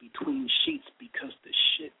beast between sheets, because the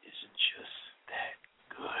shit is just that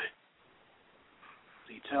good.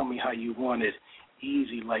 See, tell me how you want it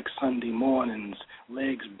easy like Sunday mornings,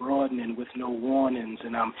 legs broadening with no warnings,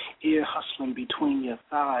 and I'm ear hustling between your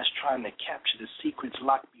thighs trying to capture the secrets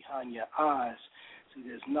locked behind your eyes. See,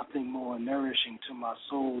 there's nothing more nourishing to my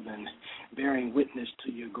soul than bearing witness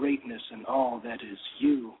to your greatness and all that is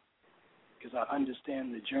you, because I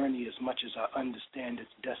understand the journey as much as I understand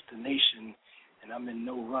its destination, and I'm in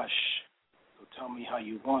no rush. So tell me how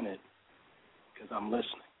you want it, because I'm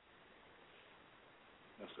listening.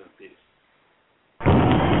 That's what it is.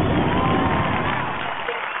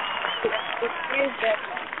 It is that.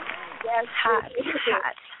 Yes, hot.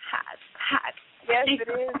 Yes, it is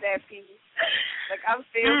that piece. Like, I'm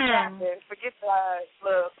still clapping. Forget the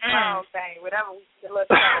little clown thing, whatever. The little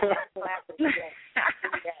clapping.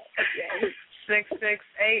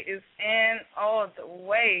 668 is in all the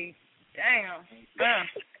way. Damn.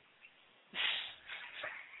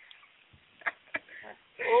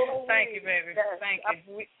 Thank you, baby. Thank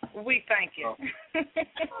you. We thank you.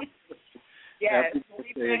 Yes,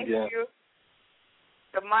 we thank you.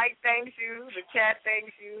 The mic thanks you. The chat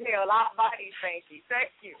thanks you. Hell, our bodies thank you.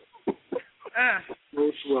 Thank you.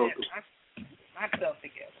 Most welcome. Myself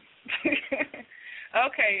together.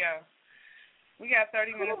 Okay, y'all. We got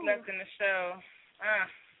 30 minutes left in the show.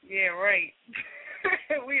 Yeah, right.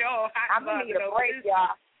 We all hot. I'm gonna need a break,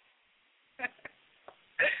 y'all.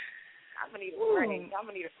 I'm gonna need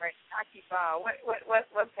a break. I keep on.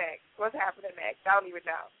 What's next? What's happening next? I don't even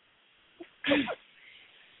know.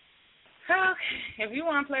 Okay, if you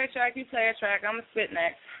want to play a track, you play a track. I'm going to spit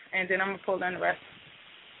next, and then I'm going to pull down the rest.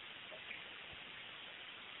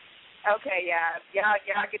 Okay,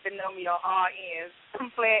 y'all get to know me on all ends.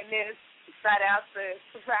 I'm playing this. Shout out to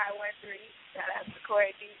Pride 13. Shout out to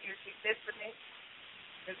Corey D. If she's listening.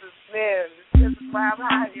 This is Liv. This is why I'm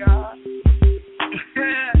hot, y'all.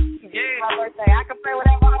 Yeah. My birthday. I can play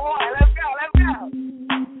whatever I want. Let's go.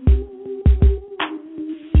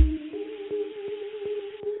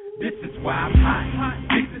 This is why I'm hot.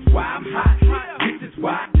 This is why I'm hot. This is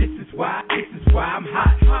why I'm hot. This is why I'm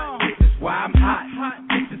hot.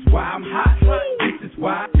 This is why I'm hot. This is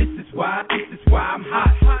why I'm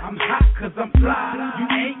hot. I'm hot cause I'm fly. You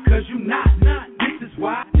ain't cause you not. This is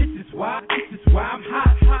why I'm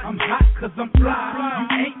hot. I'm hot cause I'm fly. You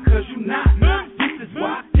ain't cause you not. This is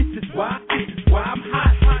why I'm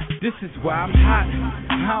hot. This is why I'm hot.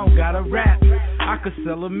 I don't gotta rap. I could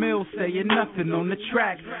sell a mill saying nothing on the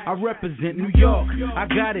track. I represent New York, I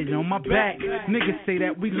got it on my back. Niggas say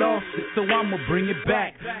that we lost it, so I'ma bring it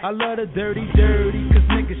back. I love the dirty, cause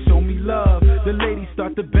niggas show me love. The ladies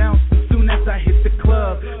start to bounce as soon as I hit the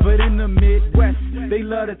club. But in the Midwest, they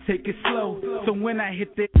love to take it slow. So when I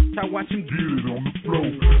hit that, I watch them get it on the floor.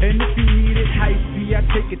 And if you need it hypey, I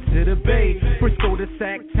take it to the Bay. Frisco to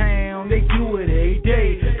Sacktown, they do it every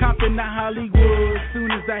day. Compton to Hollywood,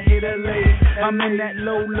 soon as I hit LA. I'm in that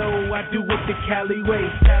low, I do it the Cali way.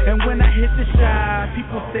 And when I hit the shy,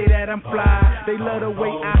 people say that I'm fly. They love the way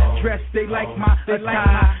I dress, they like my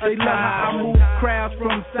attire. They love how I move crowds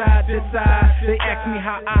from side to side. They ask me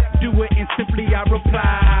how I do it, and simply I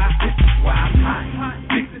reply, this is why I'm hot.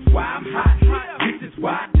 This is why I'm hot. This is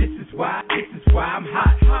why I'm hot. This is why I'm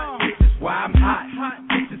hot.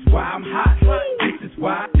 This is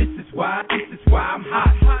why I'm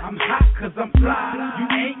hot. I'm hot cause I'm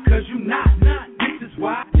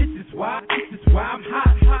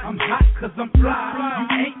cause I'm fly. You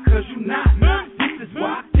ain't cause you not. This is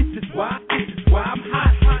why I'm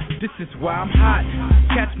hot. This is why I'm hot.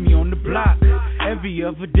 Catch me on the block. Every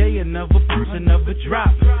other day, another push, another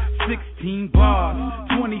drop. 16 bars,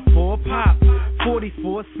 24 pop,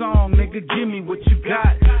 44 song, nigga, give me what you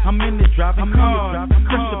got. I'm in the driving cars,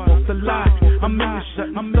 fresh up off the lot. I'm in the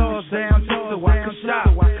shutting stores down just so I can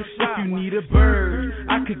shop. If you need a bird,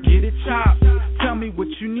 I could get it chopped. Tell me what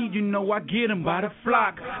you need, you know I get them by the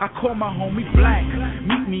flock. I call my homie Black,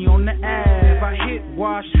 meet me on the Ave. I hit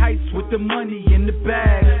Wash Heights with the money in the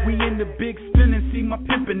bag. We in the big spin and see my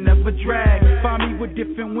pimpin' never drag. Find me with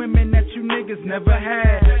different women that you niggas never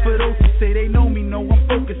had. For those who say they know me, know I'm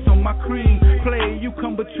focused on my cream. Player, you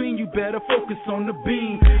come between, you better focus on the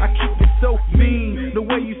beam. I keep it so mean, the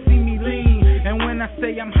way you see me lean. And when I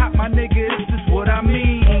say I'm hot, my nigga, this is what I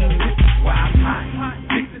mean. This is why I'm hot.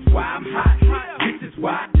 This is why I'm hot. This is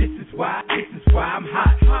why I'm hot. This is why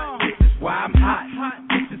I'm hot.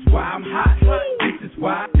 This is why I'm hot.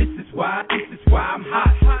 I'm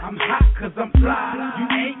hot. I'm hot cause I'm fly. You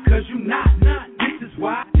ain't cause you not. This is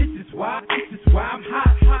why I'm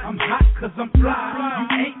hot. I'm hot cause I'm fly. You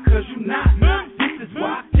ain't cause you not. This is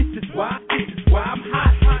why I'm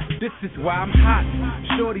hot. This is why I'm hot.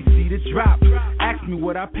 Shorty see the drop. Ask me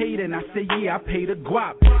what I paid and I say yeah, I paid a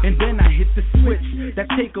guap. And then I hit the switch that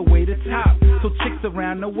take away the top. So chicks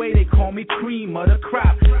around the way they call me cream of the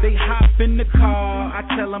crop. They hop in the car, I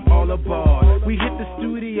tell them all aboard. We hit the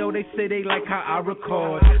studio, they say they like how I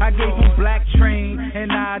record. I gave them Black Train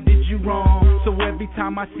and I did you wrong. So every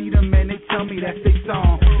time I see them man, they tell me that's their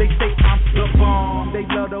song. They say I'm the bomb, they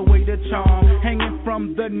love the way the charm hanging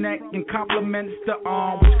from the neck and compliments the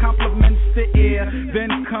arm, which compliments the ear.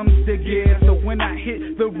 Then comes the gear. So when I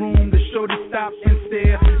hit the room, the shorty stop and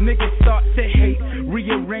stare. Niggas start to hate,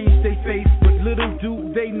 rearrange they face, but little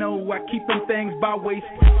do they know I keep them things by waist.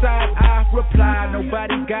 Side I reply,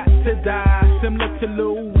 nobody got to die. Similar to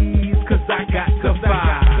Louise, cause I got the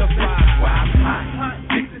vibe. This is why I'm hot.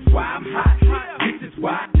 This is why I'm hot. This is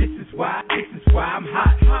why I'm hot. This is why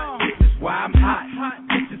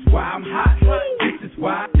I'm hot. This is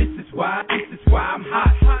why I'm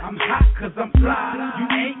hot. I'm hot cause I'm fly. You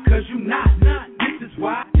ain't cause you not. This is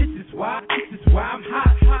why I'm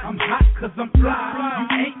hot. I'm hot cause I'm fly. You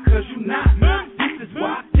ain't cause you not. This is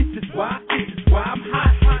why I'm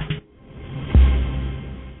hot.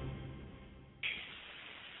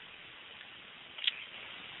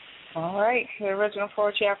 All right, the original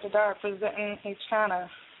Poetry After Dark presenting a Chyna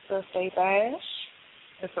birthday bash.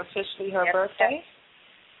 It's officially her birthday.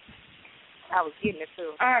 I was getting it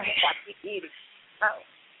too. All right. Oh.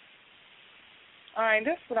 All right,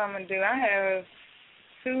 this is what I'm going to do. I have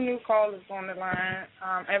 2 new callers on the line.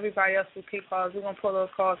 Everybody else will keep calls. We're going to pull those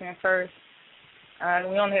calls in first.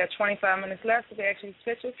 We only have 25 minutes left, so they actually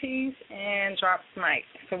pitch a piece and drop the mic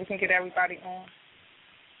so we can get everybody on.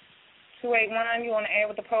 281, you on the air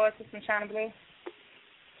with the poetess from Chyna Blue?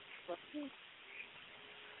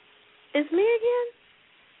 It's me again?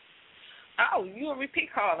 Oh, you a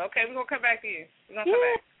repeat caller. Okay, we're going to come back to you. We're going to come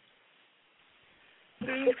back.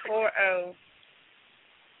 240.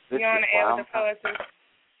 You on the air with the poetess?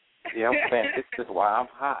 Yeah, I'm saying this is why I'm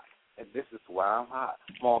hot. And this is why I'm hot.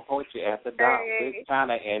 More Poetry After Dark. This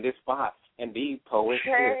Chyna and this spot. Indeed, poets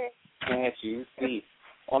here. Can't you see?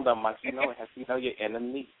 On the mic, you know your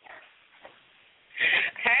enemy.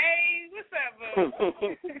 Hey, what's up,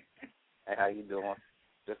 boo? Hey, how you doing?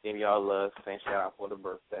 Just giving y'all love. Saying shout out for the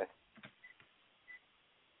birthday.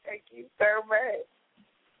 Thank you so much.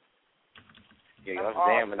 Yeah, y'all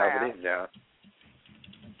jamming over this, y'all.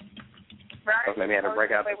 Right. Maybe I had to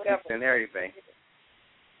break out the piece and everything.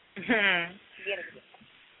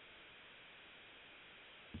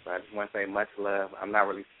 But I just want to say much love. I'm not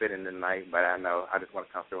really spitting tonight, but I know I just want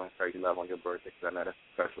to come through and show you love on your birthday because I know that's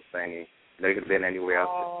a special thing. You know, you could have been anywhere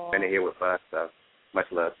else. Just been here with us, so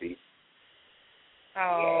much love to you.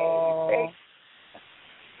 Oh,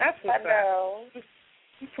 that's what's up.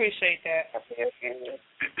 Appreciate that.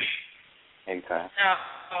 Anytime.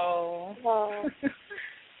 Oh.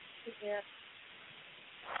 Yeah.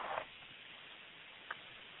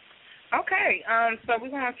 Okay, so we're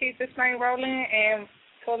going to keep this thing rolling and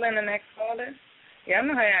pull in the next caller. Yeah, I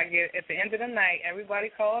know how I get it. At the end of the night, everybody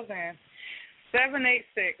calls in.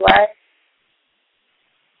 786. What?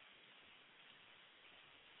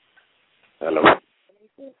 Hello.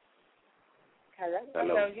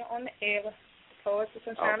 Hello, you're on the air. Poets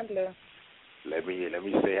from Chyna Blue. Let me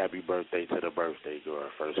say happy birthday to the birthday girl,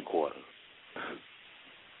 first quarter.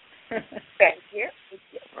 Thank you.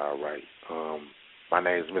 All right. My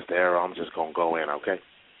name is Mr. Arrow. I'm just going to go in, okay?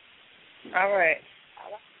 All right.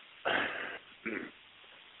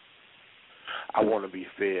 I want to be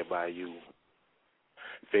fed by you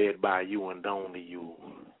and only you.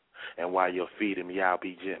 And while you're feeding me, I'll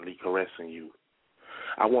be gently caressing you.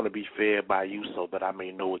 I want to be fed by you so that I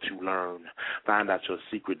may know what you learn, find out your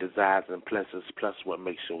secret desires and pleasures, plus what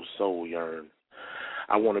makes your soul yearn.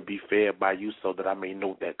 I want to be fed by you so that I may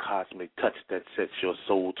know that cosmic touch that sets your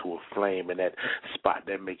soul to a flame and that spot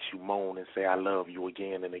that makes you moan and say I love you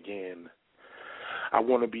again and again. I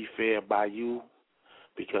want to be fed by you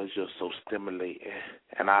because you're so stimulating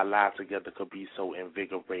and our lives together could be so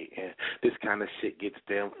invigorating. This kind of shit gets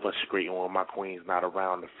damn frustrating when my queen's not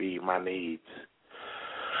around to feed my needs.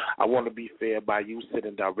 I want to be fed by you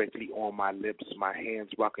sitting directly on my lips, my hands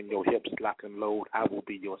rocking your hips, lock and load. I will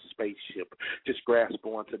be your spaceship. Just grasp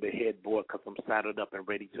onto the headboard because I'm saddled up and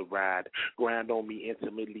ready to ride. Grind on me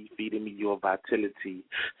intimately, feeding me your vitality.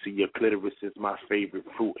 See, your clitoris is my favorite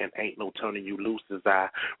fruit and ain't no turning you loose as I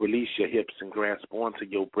release your hips and grasp onto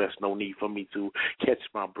your breast. No need for me to catch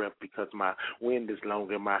my breath because my wind is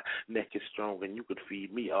long and my neck is strong and you could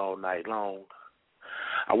feed me all night long.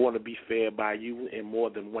 I want to be fed by you in more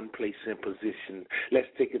than one place and position. Let's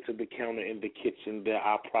take it to the counter in the kitchen. There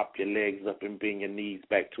I'll prop your legs up and bring your knees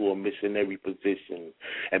back to a missionary position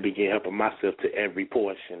and begin helping myself to every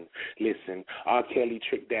portion. Listen, R. Kelly,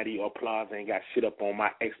 Trick Daddy, or Plaza ain't got shit up on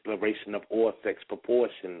my exploration of all sex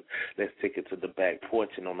proportion. Let's take it to the back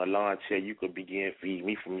porch and on the lawn chair you could begin feeding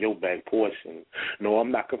me from your back portion. No,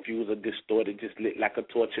 I'm not confused or distorted, just lit like a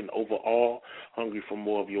torch and overall hungry for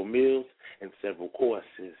more of your meals and several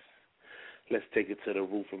courses. Let's take it to the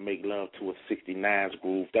roof and make love to a 69's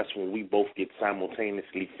groove. That's when we both get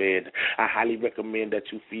simultaneously fed. I highly recommend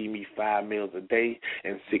that you feed me 5 meals a day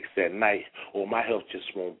and 6 at night, or my health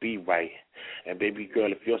just won't be right. And baby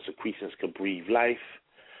girl, if your secretions could breathe life,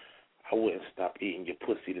 I wouldn't stop eating your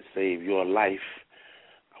pussy to save your life.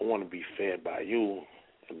 I want to be fed by you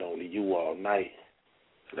and only you all night.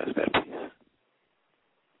 That's that piece.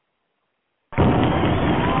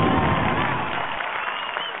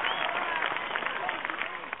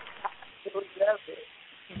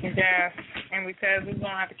 Yeah, and because we're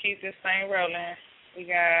going to have to keep this thing rolling,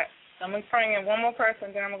 I'm going to bring in one more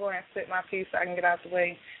person, then I'm going to go ahead and split my piece so I can get out the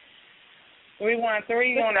way.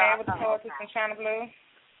 313, you want to add with the poetess in Chyna Blue?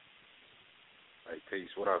 Hey, peace.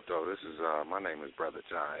 What up, though? This is, my name is Brother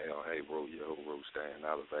John L. Hey, Rule, yo, Rule, staying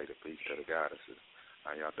elevated. Peace to the goddesses.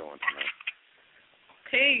 How y'all doing tonight?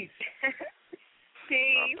 Peace.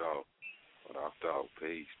 Peace. What up, dog?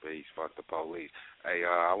 Peace, peace. Fuck the police. Hey,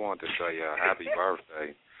 I wanted to say happy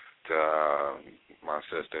birthday to my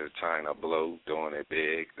sister Chyna Blue, doing it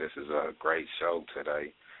big. This is a great show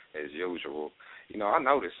today, as usual. You know, I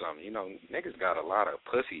noticed something. You know, niggas got a lot of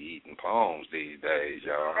pussy-eating poems these days,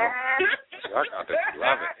 y'all. So I got to be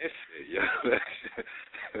loving this shit, yo.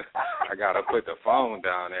 I got to put the phone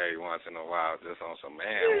down every once in a while just on some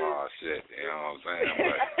man-law shit, you know what I'm saying?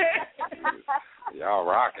 But y'all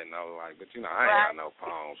rocking, though. Like, but, you know, I ain't got no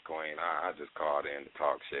poems, Queen. I just called in to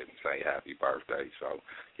talk shit and say happy birthday. So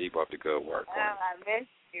keep up the good work, Queen. I miss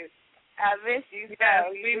you. I miss you so.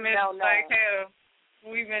 Yes, we miss you like hell.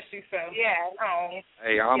 We miss you so. Yeah. Oh.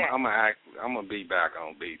 Hey, I'm gonna be back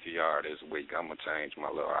on BTR this week. I'm gonna change my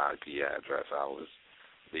little IP address. I was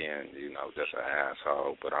being, you know, just an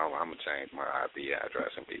asshole, but I'm gonna change my IP address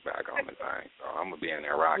and be back on the thing. So I'm gonna be in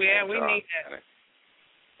there rocking. Yeah, we need that.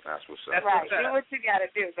 That's what's up. That's right. Do what you gotta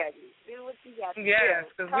do, baby. Do what you gotta do. Yes,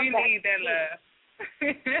 because we need that love.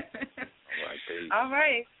 Right, peace. All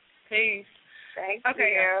right. Peace. Thank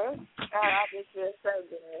you. I just feel so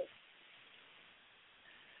good.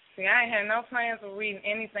 See, I ain't had no plans of reading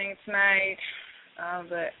anything tonight,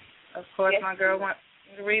 but, of course, my girl wants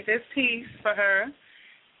me to read this piece for her.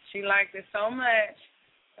 She liked it so much,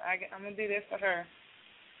 I'm going to do this for her.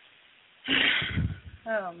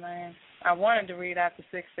 Oh, man. I wanted to read out the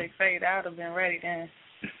 668. I would have been ready then.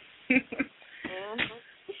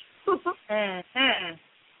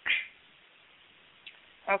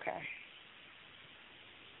 Okay.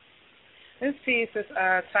 This piece is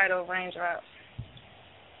titled Raindrops.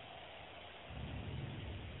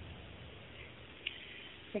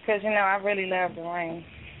 Because, you know, I really love the rain.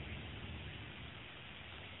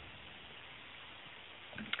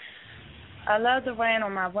 I love the rain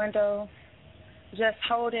on my window. Just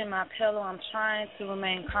holding my pillow, I'm trying to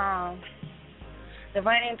remain calm. The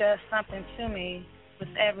rain does something to me. With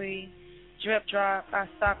every drip drop, I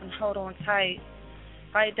stop and hold on tight.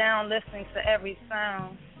 Right down listening to every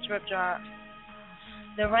sound, drip drops.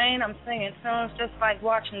 The rain, I'm singing tunes just like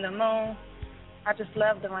watching the moon. I just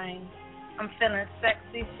love the rain. I'm feeling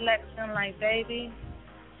sexy, flexing like baby.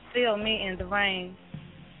 Feel me in the rain.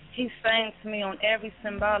 He sang to me on every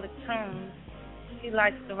symbolic tune. He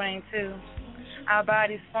likes the rain too. Our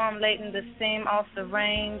bodies formulating the steam off the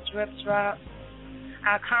rain, drip drop.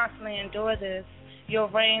 I constantly endure this. Your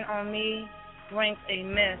rain on me brings a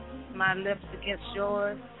mist. My lips against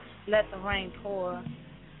yours, let the rain pour.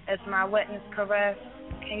 As my wetness caress,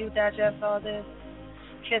 can you digest all this?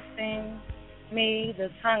 Kissing me, the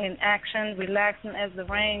tongue in action, relaxing as the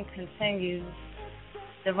rain continues.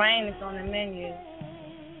 The rain is on the menu.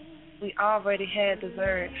 We already had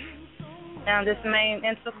dessert. Now this main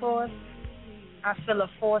intercourse, I feel a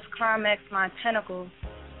forced climax, my tentacles.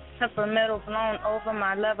 Temperamental blown over,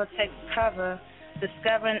 my lever takes cover.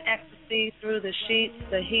 Discovering ecstasy through the sheets,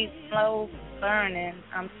 the heat slow burning.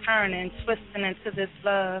 I'm turning, twisting into this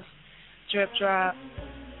love. Drip drop.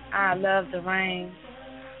 I love the rain.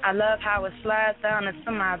 I love how it slides down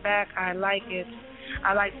into my back. I like it.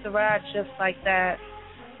 I like to ride just like that.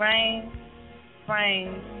 Rain,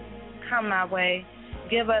 rain, come my way.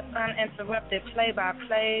 Give us uninterrupted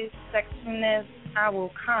play-by-play sexiness. I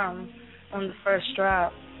will come on the first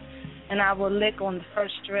drop, and I will lick on the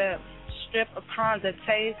first strip. Strip upon the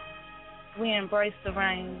taste. We embrace the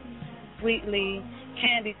rain. Sweetly,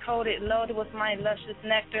 candy-coated, loaded with my luscious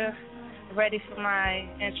nectar. Ready for my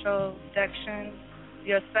introduction.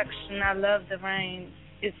 Your section, I love the rain.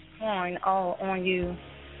 It's pouring all on you.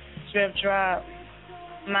 Drip drop.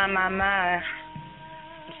 My.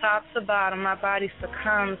 Top to bottom, my body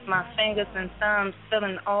succumbs. My fingers and thumbs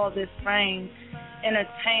feeling all this rain.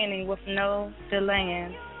 Entertaining with no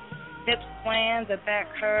delaying. Hips swaying, the back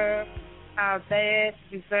curve. Our bed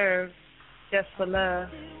reserved just for love.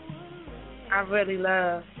 I really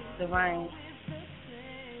love the rain.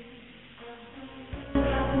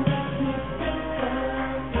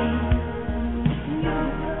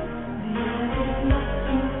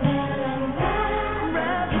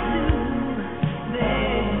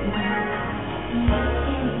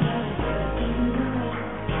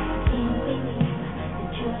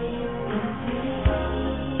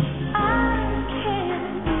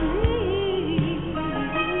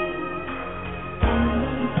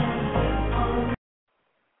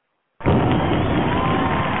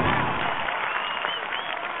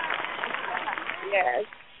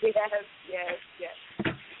 Yes.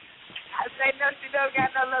 I say no, she don't got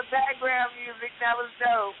no little background music. That was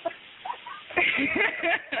dope.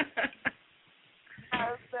 That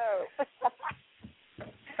was dope.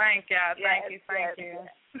 Thank y'all. Thank you.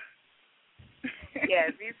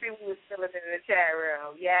 Yes, you see we was feeling in the chat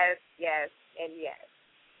room. Yes, and yes.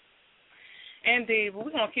 Indeed, but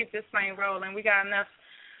we're going to keep this thing rolling. We got enough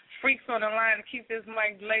freaks on the line to keep this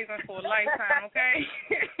mic blazing for a lifetime, okay?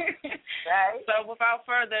 Right. So without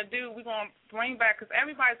further ado, we're going to bring back, because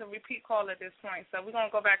everybody's a repeat call at this point, so we're going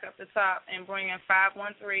to go back up the top and bring in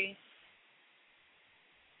 513.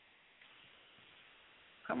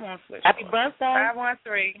 Come on, switch. Happy birthday.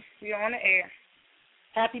 513. You're on the air.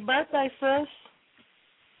 Happy birthday, sis.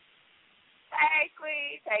 Hey,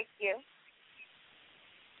 Queen. Thank you.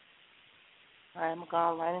 All right, I'm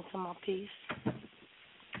going right into my piece.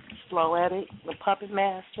 Slow at it, the puppet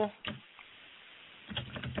master.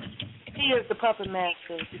 He is the puppet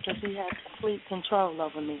master because he has complete control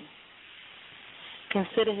over me.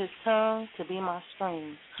 Consider his tongue to be my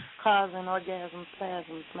strings, causing orgasm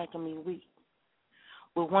spasms, making me weak.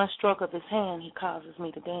 With one stroke of his hand, he causes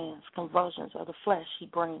me to dance, convulsions of the flesh he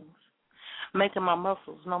brings, making my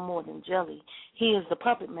muscles no more than jelly. He is the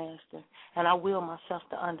puppet master, and I will myself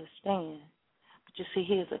to understand. But you see,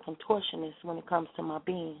 he is a contortionist when it comes to my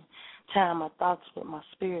being, tying my thoughts with my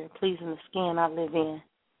spirit, pleasing the skin I live in,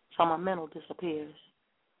 so my mental disappears.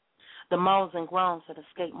 The moans and groans that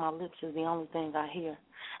escape my lips is the only thing I hear.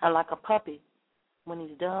 And like a puppet, when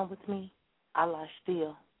he's done with me, I lie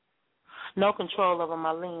still. No control over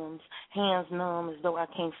my limbs, hands numb as though I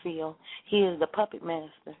can't feel. He is the puppet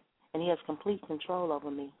master, and he has complete control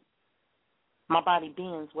over me. My body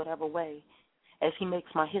bends whatever way as he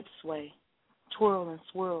makes my hips sway. Twirl and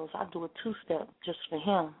swirls, I do a two-step just for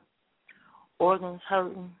him. Organs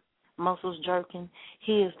hurting, muscles jerking.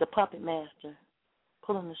 He is the puppet master,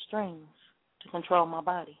 pulling the strings to control my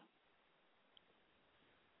body.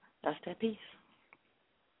 That's that piece.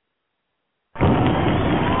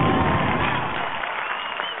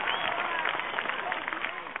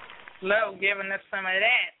 Low giving us some of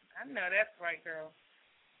that. I know that's right, girl.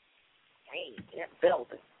 Hey, that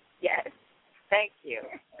building. Yes. Thank you.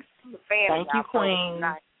 I'm a fan. Thank you, Queen.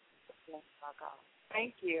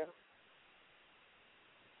 Thank you.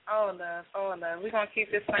 Oh, love. We're going to keep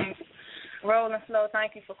this thing rolling slow.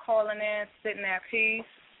 Thank you for calling in, sitting at peace.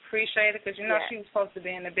 Appreciate it, because you know she was supposed to be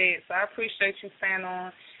in the bed. So I appreciate you staying on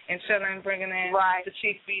and chilling, bringing in the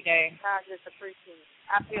Chief B-Day. I just appreciate it.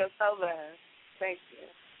 I feel so loved. Thank you.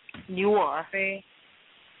 You are. See?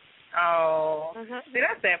 Oh. See,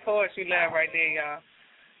 that's that poetry love right there, y'all.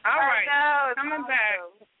 All right. Coming back.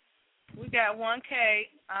 We got 1K.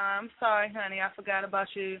 I'm sorry, honey. I forgot about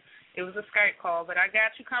you. It was a Skype call, but I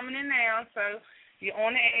got you coming in now, so you're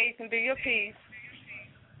on the air. You can do your piece.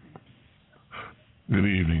 Good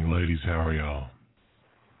evening, ladies. How are y'all?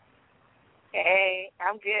 Hey,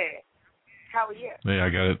 I'm good. How are you? Hey, I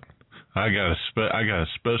got a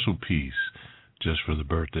special piece just for the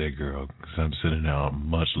birthday girl because I'm sending out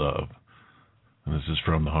much love, and this is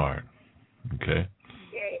from the heart. Okay?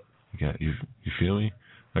 Yeah. You feel me?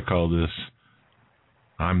 I call this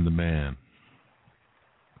 "I'm the Man."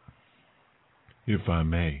 If I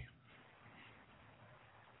may,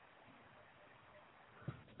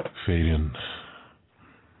 Faden,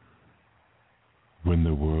 when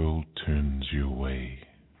the world turns your way,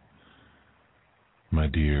 my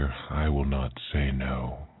dear, I will not say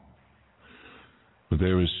no. But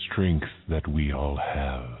there is strength that we all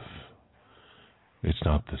have. It's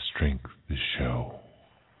not the strength to show.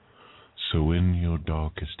 So in your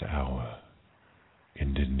darkest hour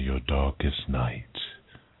and in your darkest night,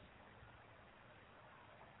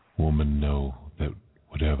 woman, know that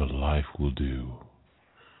whatever life will do,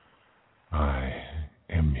 I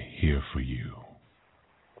am here for you.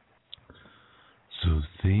 So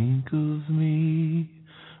think of me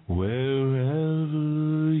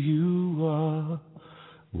wherever you are,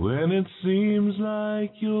 when it seems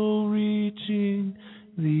like you're reaching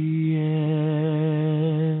the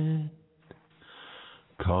end.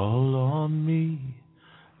 Call on me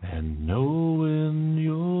and know in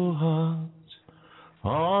your heart,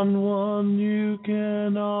 on one you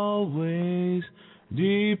can always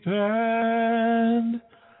depend.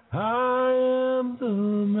 I am the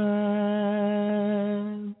man.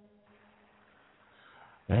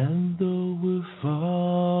 And though we're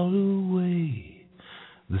far away,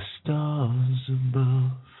 the stars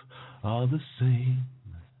above are the same.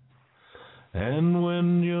 And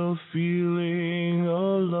when you're feeling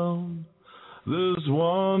alone, there's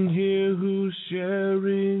one here who's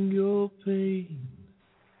sharing your pain.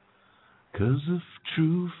 'Cause a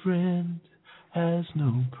true friend has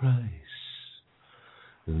no price,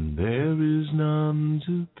 and there is none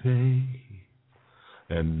to pay.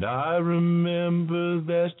 And I remember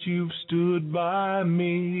that you've stood by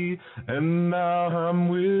me, and now I'm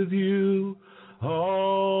with you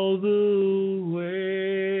all the way.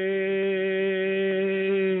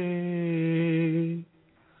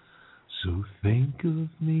 So think of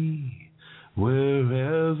me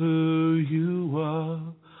wherever you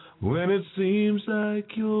are, when it seems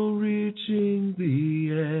like you're reaching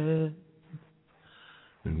the end.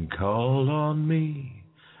 And call on me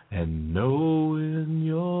and know in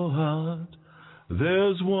your heart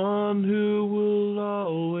there's one who will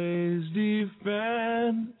always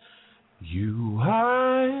defend you.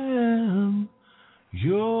 I am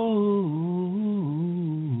your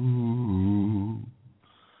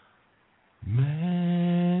man.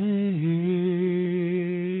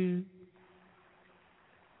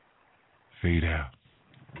 Fade out.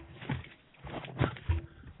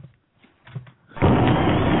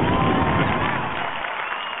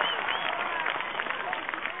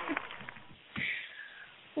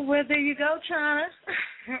 Well, there you go, Chyna.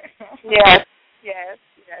 Yes.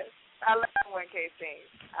 I love 1K sing.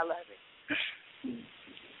 I love it.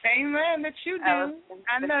 Amen, that you do.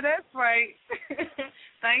 I know that's right.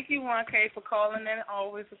 Thank you, 1K, for calling in.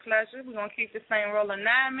 Always a pleasure. We're going to keep the same rolling.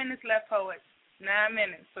 9 minutes left, poet. 9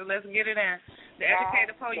 minutes. So let's get it in. The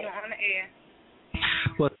educated poet, you're on the air.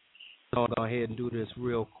 Well, I'll go ahead and do this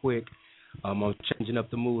real quick. I'm changing up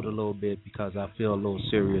the mood a little bit because I feel a little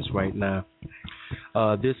serious right now.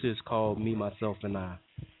 This is called Me, Myself, and I.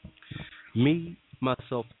 Me,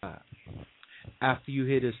 myself, and I. After you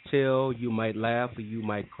hear this tale, you might laugh or you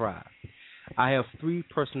might cry. I have 3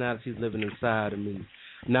 personalities living inside of me.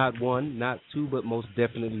 Not 1, not 2, but most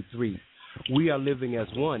definitely 3. We are living as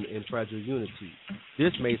one in fragile unity.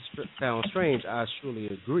 This may sound strange, I surely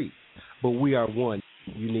agree, but we are one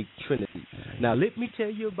unique trinity. Now let me tell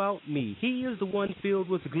you about me. He is the one filled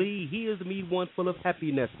with glee. He is me, one full of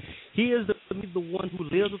happiness. He is me, the one who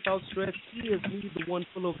lives without stress. He is me, the one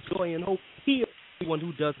full of joy and hope. He is the one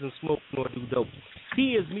who doesn't smoke nor do dope.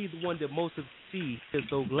 He is me, the one that most of see is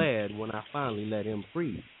so glad when I finally let him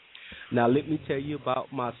free. Now let me tell you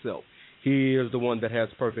about myself. He is the one that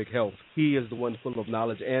has perfect health. He is the one full of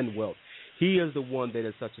knowledge and wealth. He is the one that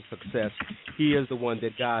is such a success. He is the one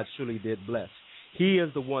that God surely did bless. He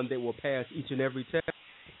is the one that will pass each and every test.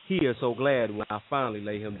 He is so glad when I finally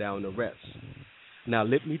lay him down to rest. Now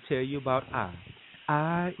let me tell you about I.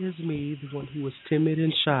 I is me, the one who is timid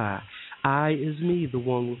and shy. I is me, the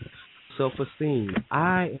one self-esteem.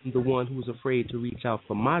 I am the one who's afraid to reach out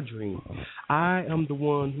for my dream. I am the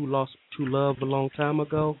one who lost true love a long time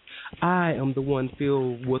ago. I am the one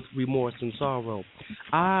filled with remorse and sorrow.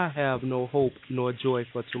 I have no hope nor joy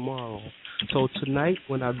for tomorrow. So tonight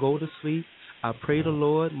when I go to sleep, I pray the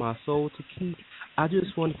Lord my soul to keep. I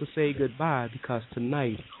just wanted to say goodbye because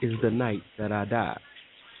tonight is the night that I die.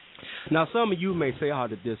 Now some of you may say, how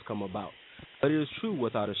did this come about? But it is true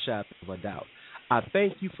without a shadow of a doubt. I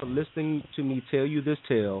thank you for listening to me tell you this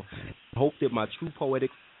tale. I hope that my true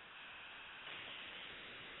poetic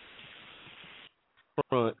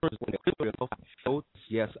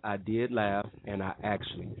yes, I did laugh and I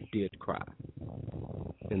actually did cry.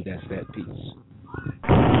 And that's that piece.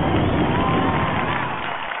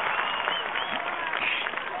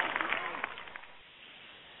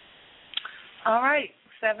 All right,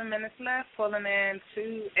 7 minutes left. Pulling in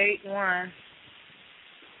 281.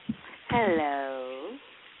 Hello,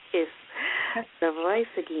 it's the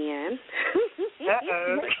voice again.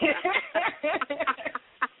 Uh-oh.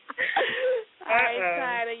 All right,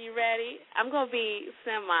 Chyna, you ready? I'm gonna be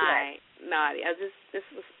semi-naughty.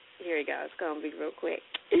 Here we go. It's gonna be real quick.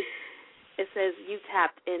 It says you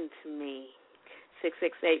tapped into me.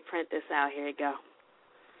 668. Print this out. Here we go.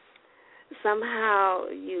 Somehow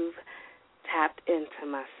you've tapped into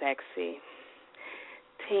my sexy.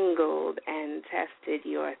 Tingled and tested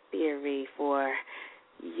your theory, for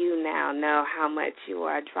you now know how much you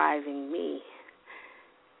are driving me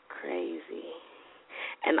crazy.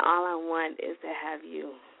 And all I want is to have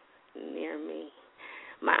you near me.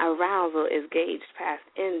 My arousal is gauged past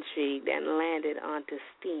intrigue and landed onto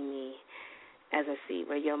steamy as I see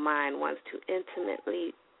where your mind wants to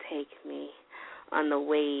intimately take me on the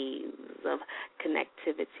waves of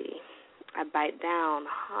connectivity. I bite down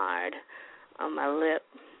hard on my lip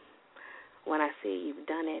when I see you've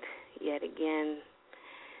done it yet again,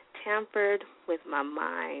 tampered with my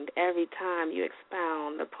mind every time you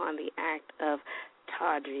expound upon the act of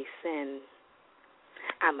tawdry sin.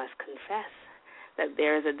 I must confess that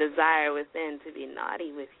there is a desire within to be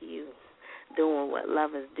naughty with you, doing what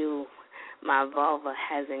lovers do. My vulva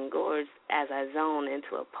has engorged as I zone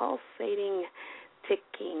into a pulsating,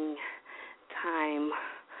 ticking time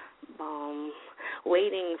bomb,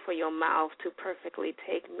 waiting for your mouth to perfectly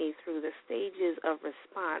take me through the stages of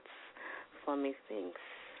response for me thinks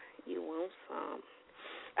you want some.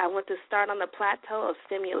 I want to start on the plateau of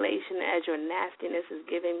stimulation as your nastiness is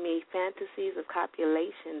giving me fantasies of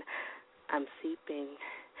copulation. I'm seeping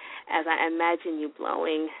as I imagine you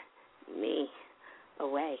blowing me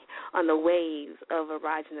away on the waves of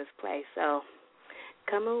erogenous play. So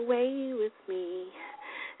come away with me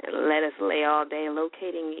and let us lay all day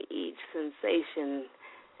locating each sensation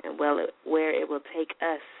and where it will take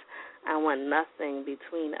us. I want nothing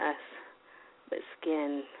between us but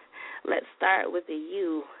skin. Let's start with the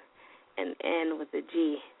U and end with the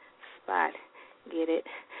G spot. Get it?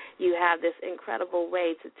 You have this incredible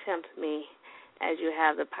way to tempt me as you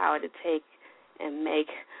have the power to take and make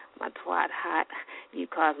my twat hot. You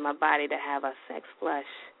cause my body to have a sex flush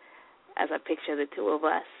as I picture the two of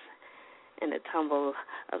us in the tumble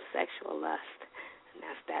of sexual lust. And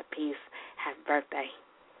that's that piece. Happy birthday.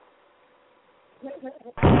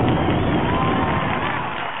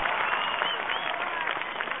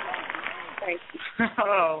 Thank you.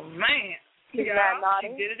 Oh, man. She's y'all, not naughty.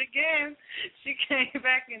 she did it again. She came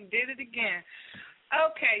back and did it again.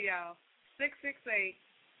 Okay, y'all. 668.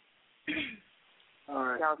 All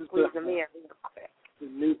right. Y'all squeezing me in. The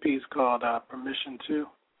new piece called Permission To.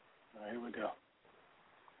 All right, here we go.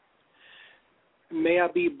 May I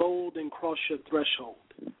be bold and cross your threshold.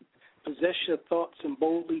 Possess your thoughts and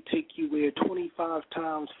boldly take you where 25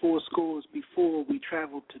 times 4 scores before we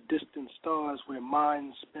traveled to distant stars where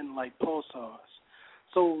minds spin like pulsars.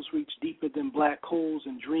 Souls reach deeper than black holes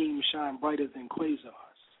and dreams shine brighter than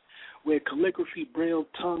quasars. Where calligraphy braille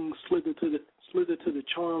tongues slither to the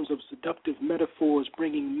charms of seductive metaphors,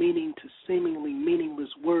 bringing meaning to seemingly meaningless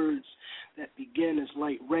words that begin as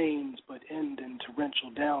light rains but end in torrential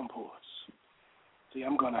downpours. See,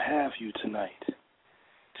 I'm going to have you tonight.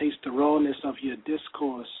 Taste the rawness of your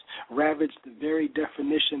discourse. Ravage the very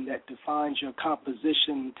definition that defines your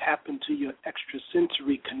composition. Tap into your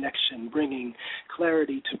extrasensory connection, bringing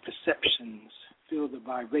clarity to perceptions. Feel the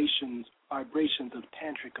vibrations of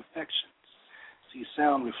tantric affections. See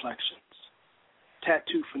sound reflections.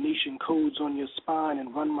 Tattoo Phoenician codes on your spine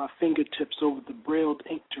and run my fingertips over the brailled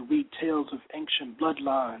ink to read tales of ancient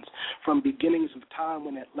bloodlines from beginnings of time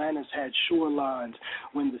when Atlantis had shorelines,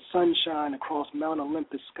 when the sunshine across Mount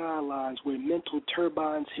Olympus skylines, where mental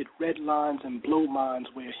turbines hit red lines and blow minds,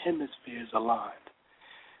 where hemispheres aligned,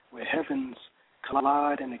 where heavens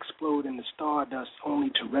collide and explode in the stardust only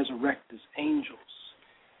to resurrect as angels.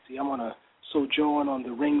 See, I'm on a sojourn on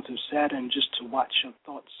the rings of Saturn just to watch your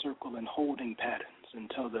thoughts circle in holding patterns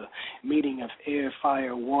until the meeting of air,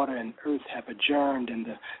 fire, water, and earth have adjourned, and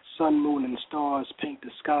the sun, moon, and stars paint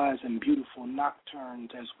the skies in beautiful nocturnes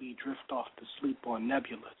as we drift off to sleep on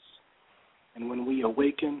nebulas. And when we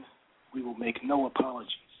awaken, we will make no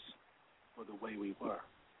apologies for the way we were.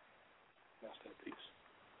 That's that piece.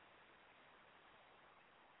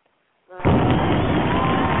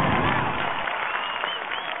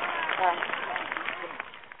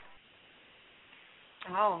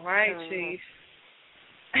 All right, Chief.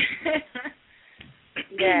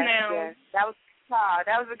 Yes. That was a good call.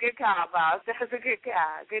 That was a good call, boss. That was a good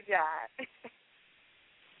call. Good job.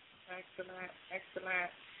 Excellent.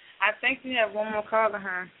 I think we have one more caller,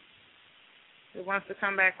 huh? Who wants to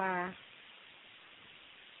come back on?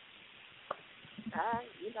 I'm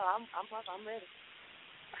ready.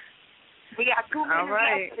 We got 2 minutes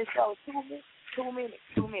left for the show. 2 minutes.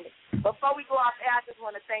 Before we go off air, I just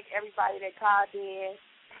want to thank everybody that called in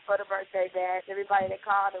for the birthday bash. Everybody that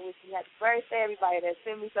called and wished me happy birthday. Everybody that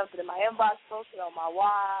sent me something in my inbox, posted on my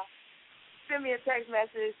wall, sent me a text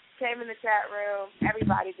message, came in the chat room.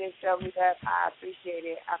 Everybody just showed me up. I appreciate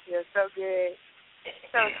it. I feel so good.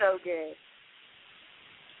 So good.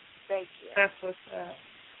 Thank you. That's what's up.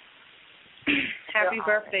 Happy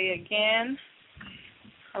birthday again.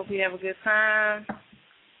 Hope you have a good time.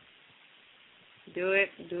 Do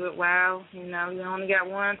it well. You only got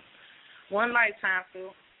one lifetime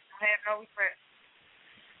to. I have no regrets.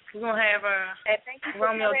 We're going to have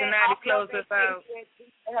Romeo Donati close us out.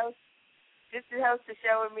 Just to host the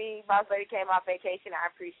show with me. Boss Lady came off vacation.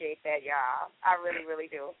 I appreciate that, y'all. I really,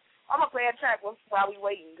 really do. I'm going to play a track while we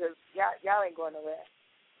waiting because y'all ain't going nowhere.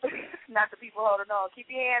 Not the people holding on.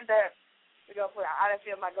 Keep your hand up. We're going to put I done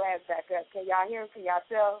feel my glass back up. Can y'all hear him? Can y'all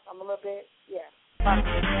tell? I'm a little bit, yeah.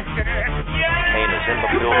 Chyna's in the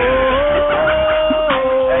building.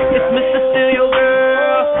 It's Mr. Steal Your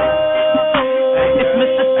Girl. It's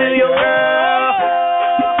Mr. Steal Your Girl.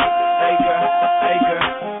 Hey girl.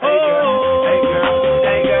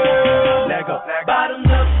 Let go.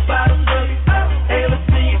 Bottoms up. Hey, let's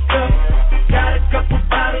see you go. Got a couple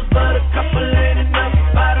bottles, but a couple ain't enough.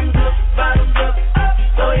 Bottoms up.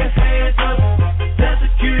 Throw your hands up. Tell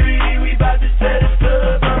security we about to set it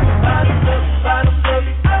up. Bottoms up.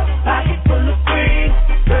 Pocket full of green.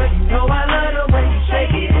 Girl, you know I love the way you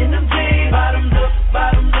shake it in them jeans. Bottoms up.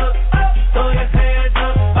 Throw your hands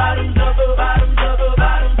up. Bottoms up.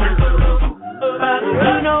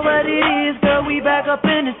 You know what it is, girl, we back up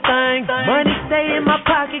in this thing. Money stay in my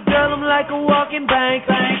pocket, girl, I'm like a walking bank.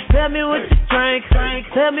 Tell me what you drink,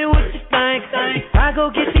 tell me what you think. I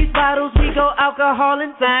go get these bottles, we go alcohol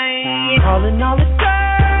and thing. Calling all the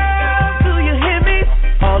girls, do you hear me?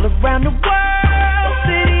 All around the world,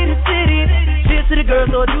 city to city. Cheers to the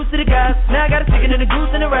girls, or deuce to the guys. Now I got a chicken and a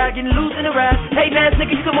goose and a rag, getting loose in the ride. Hey, nice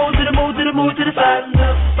nigga, you can move to the side.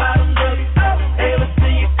 Bottoms up. Hey, let's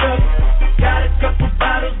see you go. Got a couple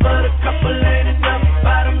bottles, but a couple ain't enough.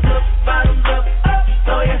 Bottoms up.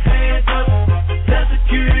 Throw your hands up. Tell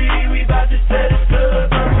security we about to set it up.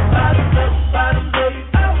 Bottoms up.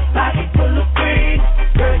 Pocket full of green.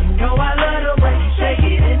 Girl, you know I love the way you shake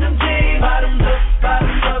it in them jeans. Bottoms up.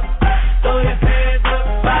 Throw your hands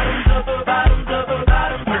up. Bottoms up.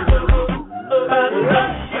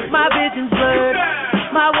 My vision's blurred.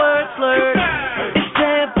 My words slurred. It's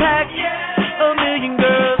jam-packed. A million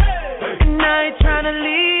girls.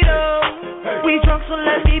 We drunk, so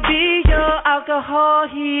let me be your alcohol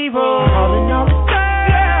hero. Calling all the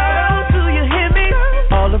girls, do you hear me?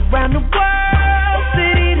 All around the world,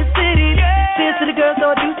 city to city. Cheers to the girls,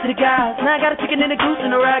 so I do to the guys. Now I got a chicken and a goose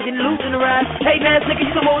and a rag, getting loose in the ride. Hey, nice nigga,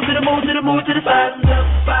 you can move to the side.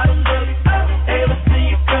 Bottoms up. Hey, let's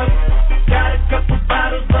see you go. Got a couple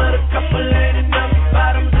bottles, but a couple ain't enough.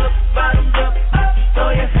 Bottoms up.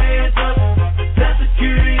 Throw your hands up. Tell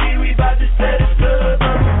security we about to set it up.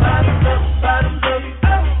 Bottoms up,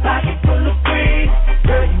 pocket full of green.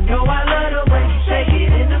 Girl, you know I love the way you shake it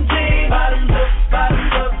in them jeans. Bottoms up,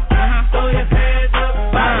 throw your hands up.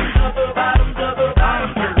 Bottoms up.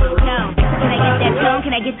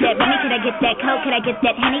 Can I get that Remy? Can I get that Coke? Can I get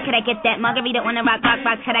that Henny? Can I get that margarita on the rock?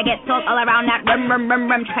 Can I get salt all around that rum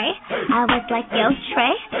tray? I was like, yo,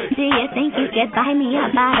 Trey, do you think you could buy me a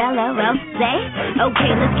bottle of rosé?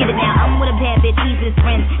 Okay, let's get it now. I'm with a bad bitch, he's his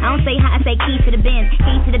friend. I don't say hi, I say keys to the Benz.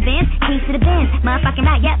 Keys to the Benz. Motherfucking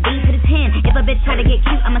right, yeah, B to the 10. If a bitch try to get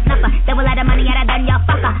cute, I'm a snuffer. Double out of money, yeah, then y'all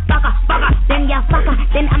fucker. Then y'all fucker.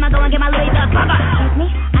 Then I'ma go and get my Louis the fucker. Excuse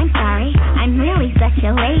me, I'm sorry, I'm really such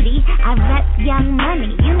a lady. I rep Young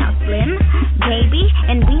Money, you know Slim. Gay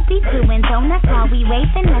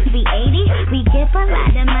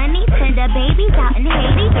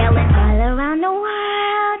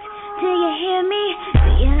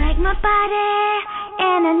body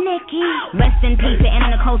and a Nikki. Rest in peace to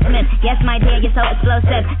Anna Nicole Smith. Yes, my dear, you're so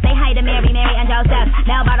explosive. Say hi to Mary, and Joseph.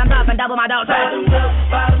 Now bottoms up and double my dose. Bottoms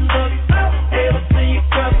up, hey, let's see you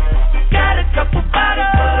cup. Got a couple bottles,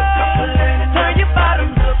 turn your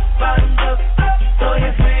bottoms up, throw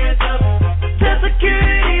your hands up. Tell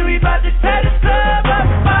security we about to tear this club up.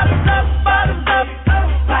 Bottoms up,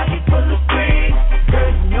 pocket full of green.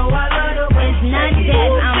 Girl, you know I love the way it's not that I'm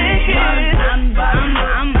good.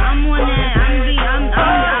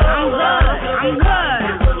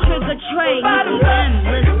 Trick or treat, let's do it.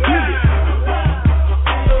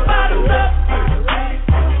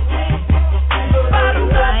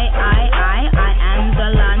 I am the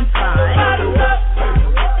landslide.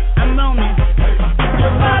 I'm Roman.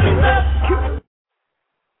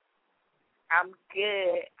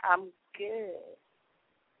 I'm good.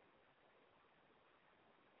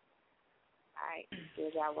 Alright,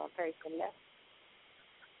 still got one person left.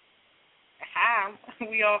 Hi,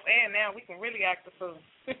 we off air now. We can really act the fool.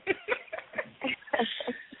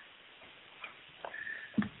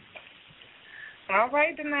 All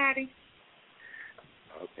right, Donati.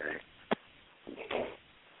 Okay.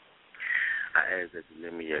 I ask that you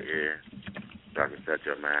lend me your ear so I can touch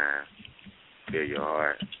your mind, feel your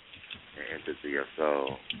heart, and enter to your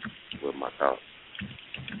soul with my thoughts.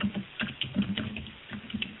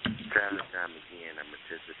 Time and time again, I'm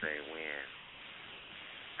anticipating when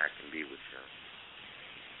I can be with you.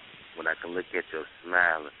 When I can look at your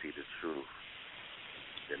smile and see the truth,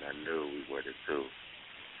 then I knew we were the two.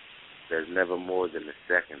 There's never more than a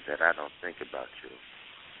second that I don't think about you,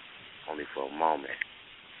 only for a moment,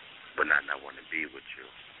 but not I want to be with you.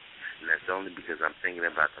 And that's only because I'm thinking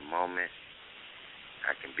about the moment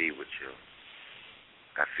I can be with you.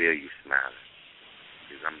 I feel you smiling,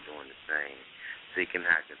 because I'm doing the same, seeking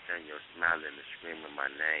how I can turn your smile into screaming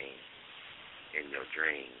my name in your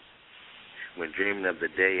dreams. When dreaming of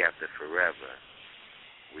the day after forever,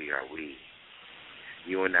 we are we.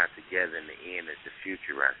 You and I together in the end is the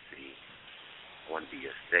future I see. I want to be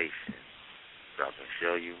your station so I can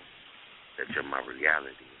show you that you're my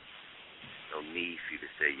reality. No need for you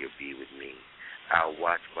to say you'll be with me. I'll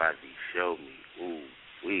watch while you show me. Ooh,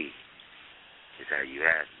 we is how you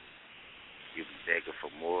have me. You be begging for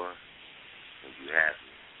more when you have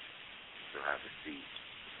me. So have a seat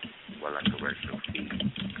while I caress your feet.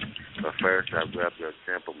 But first I rub your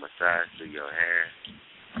temple, massage through your hair,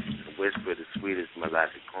 and whisper the sweetest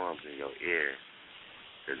melodic poems in your ear,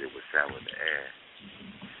 cause it will sour the air.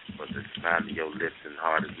 But the smile of your lips and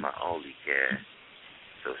heart is my only care.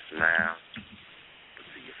 So smile, but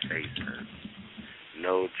see your face hurt.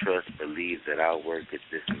 No trust believes that I'll work at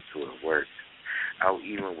this until it works. I'll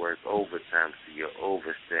even work overtime so you'll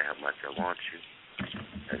overstand how much I want you.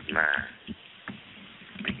 That's mine.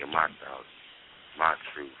 Speaking my thoughts, my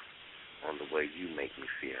truth, on the way you make me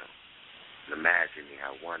feel. And imagining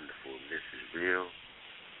how wonderful this is real,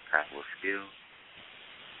 I will feel.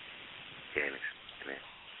 Can't explain it.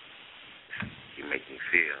 You make me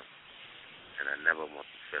feel. And I never want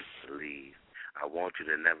the feeling to leave. I want you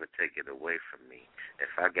to never take it away from me.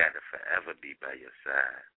 If I got to forever be by your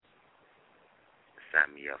side,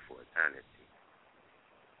 sign me up for eternity.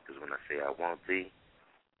 Because when I say I want thee,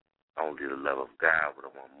 only the love of God would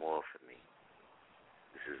want more for me.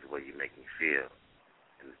 This is the way you make me feel,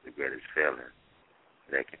 and it's the greatest feeling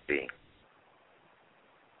that can be.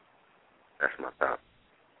 That's my thought.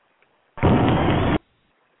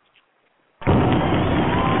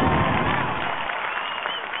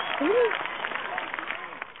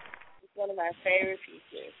 It's one of my favorite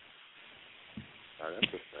pieces. Oh,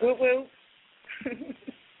 that's what's up. Woo woo.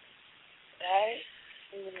 Right?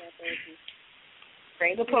 One of my favorite pieces.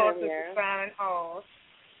 Thank the you, poet is Amir. signing off.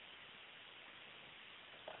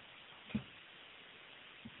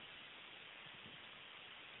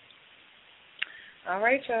 All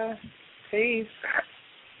right, y'all. Peace.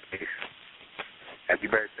 Peace. Happy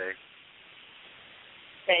birthday.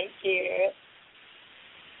 Thank you.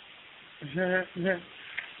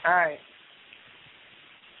 All right.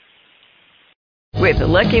 With the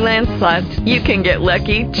Lucky Land Slots, you can get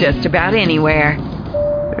lucky just about anywhere.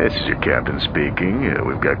 This is your captain speaking.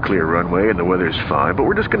 We've got clear runway and the weather's fine, but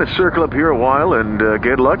we're just going to circle up here a while and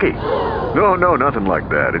get lucky. No, nothing like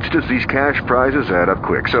that. It's just these cash prizes add up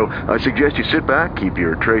quick. So I suggest you sit back, keep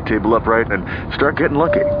your tray table upright, and start getting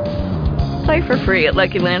lucky. Play for free at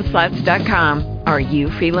LuckyLandSlots.com. Are you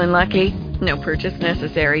feeling lucky? No purchase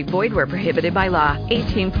necessary. Void where prohibited by law.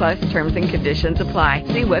 18+ terms and conditions apply.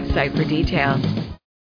 See website for details.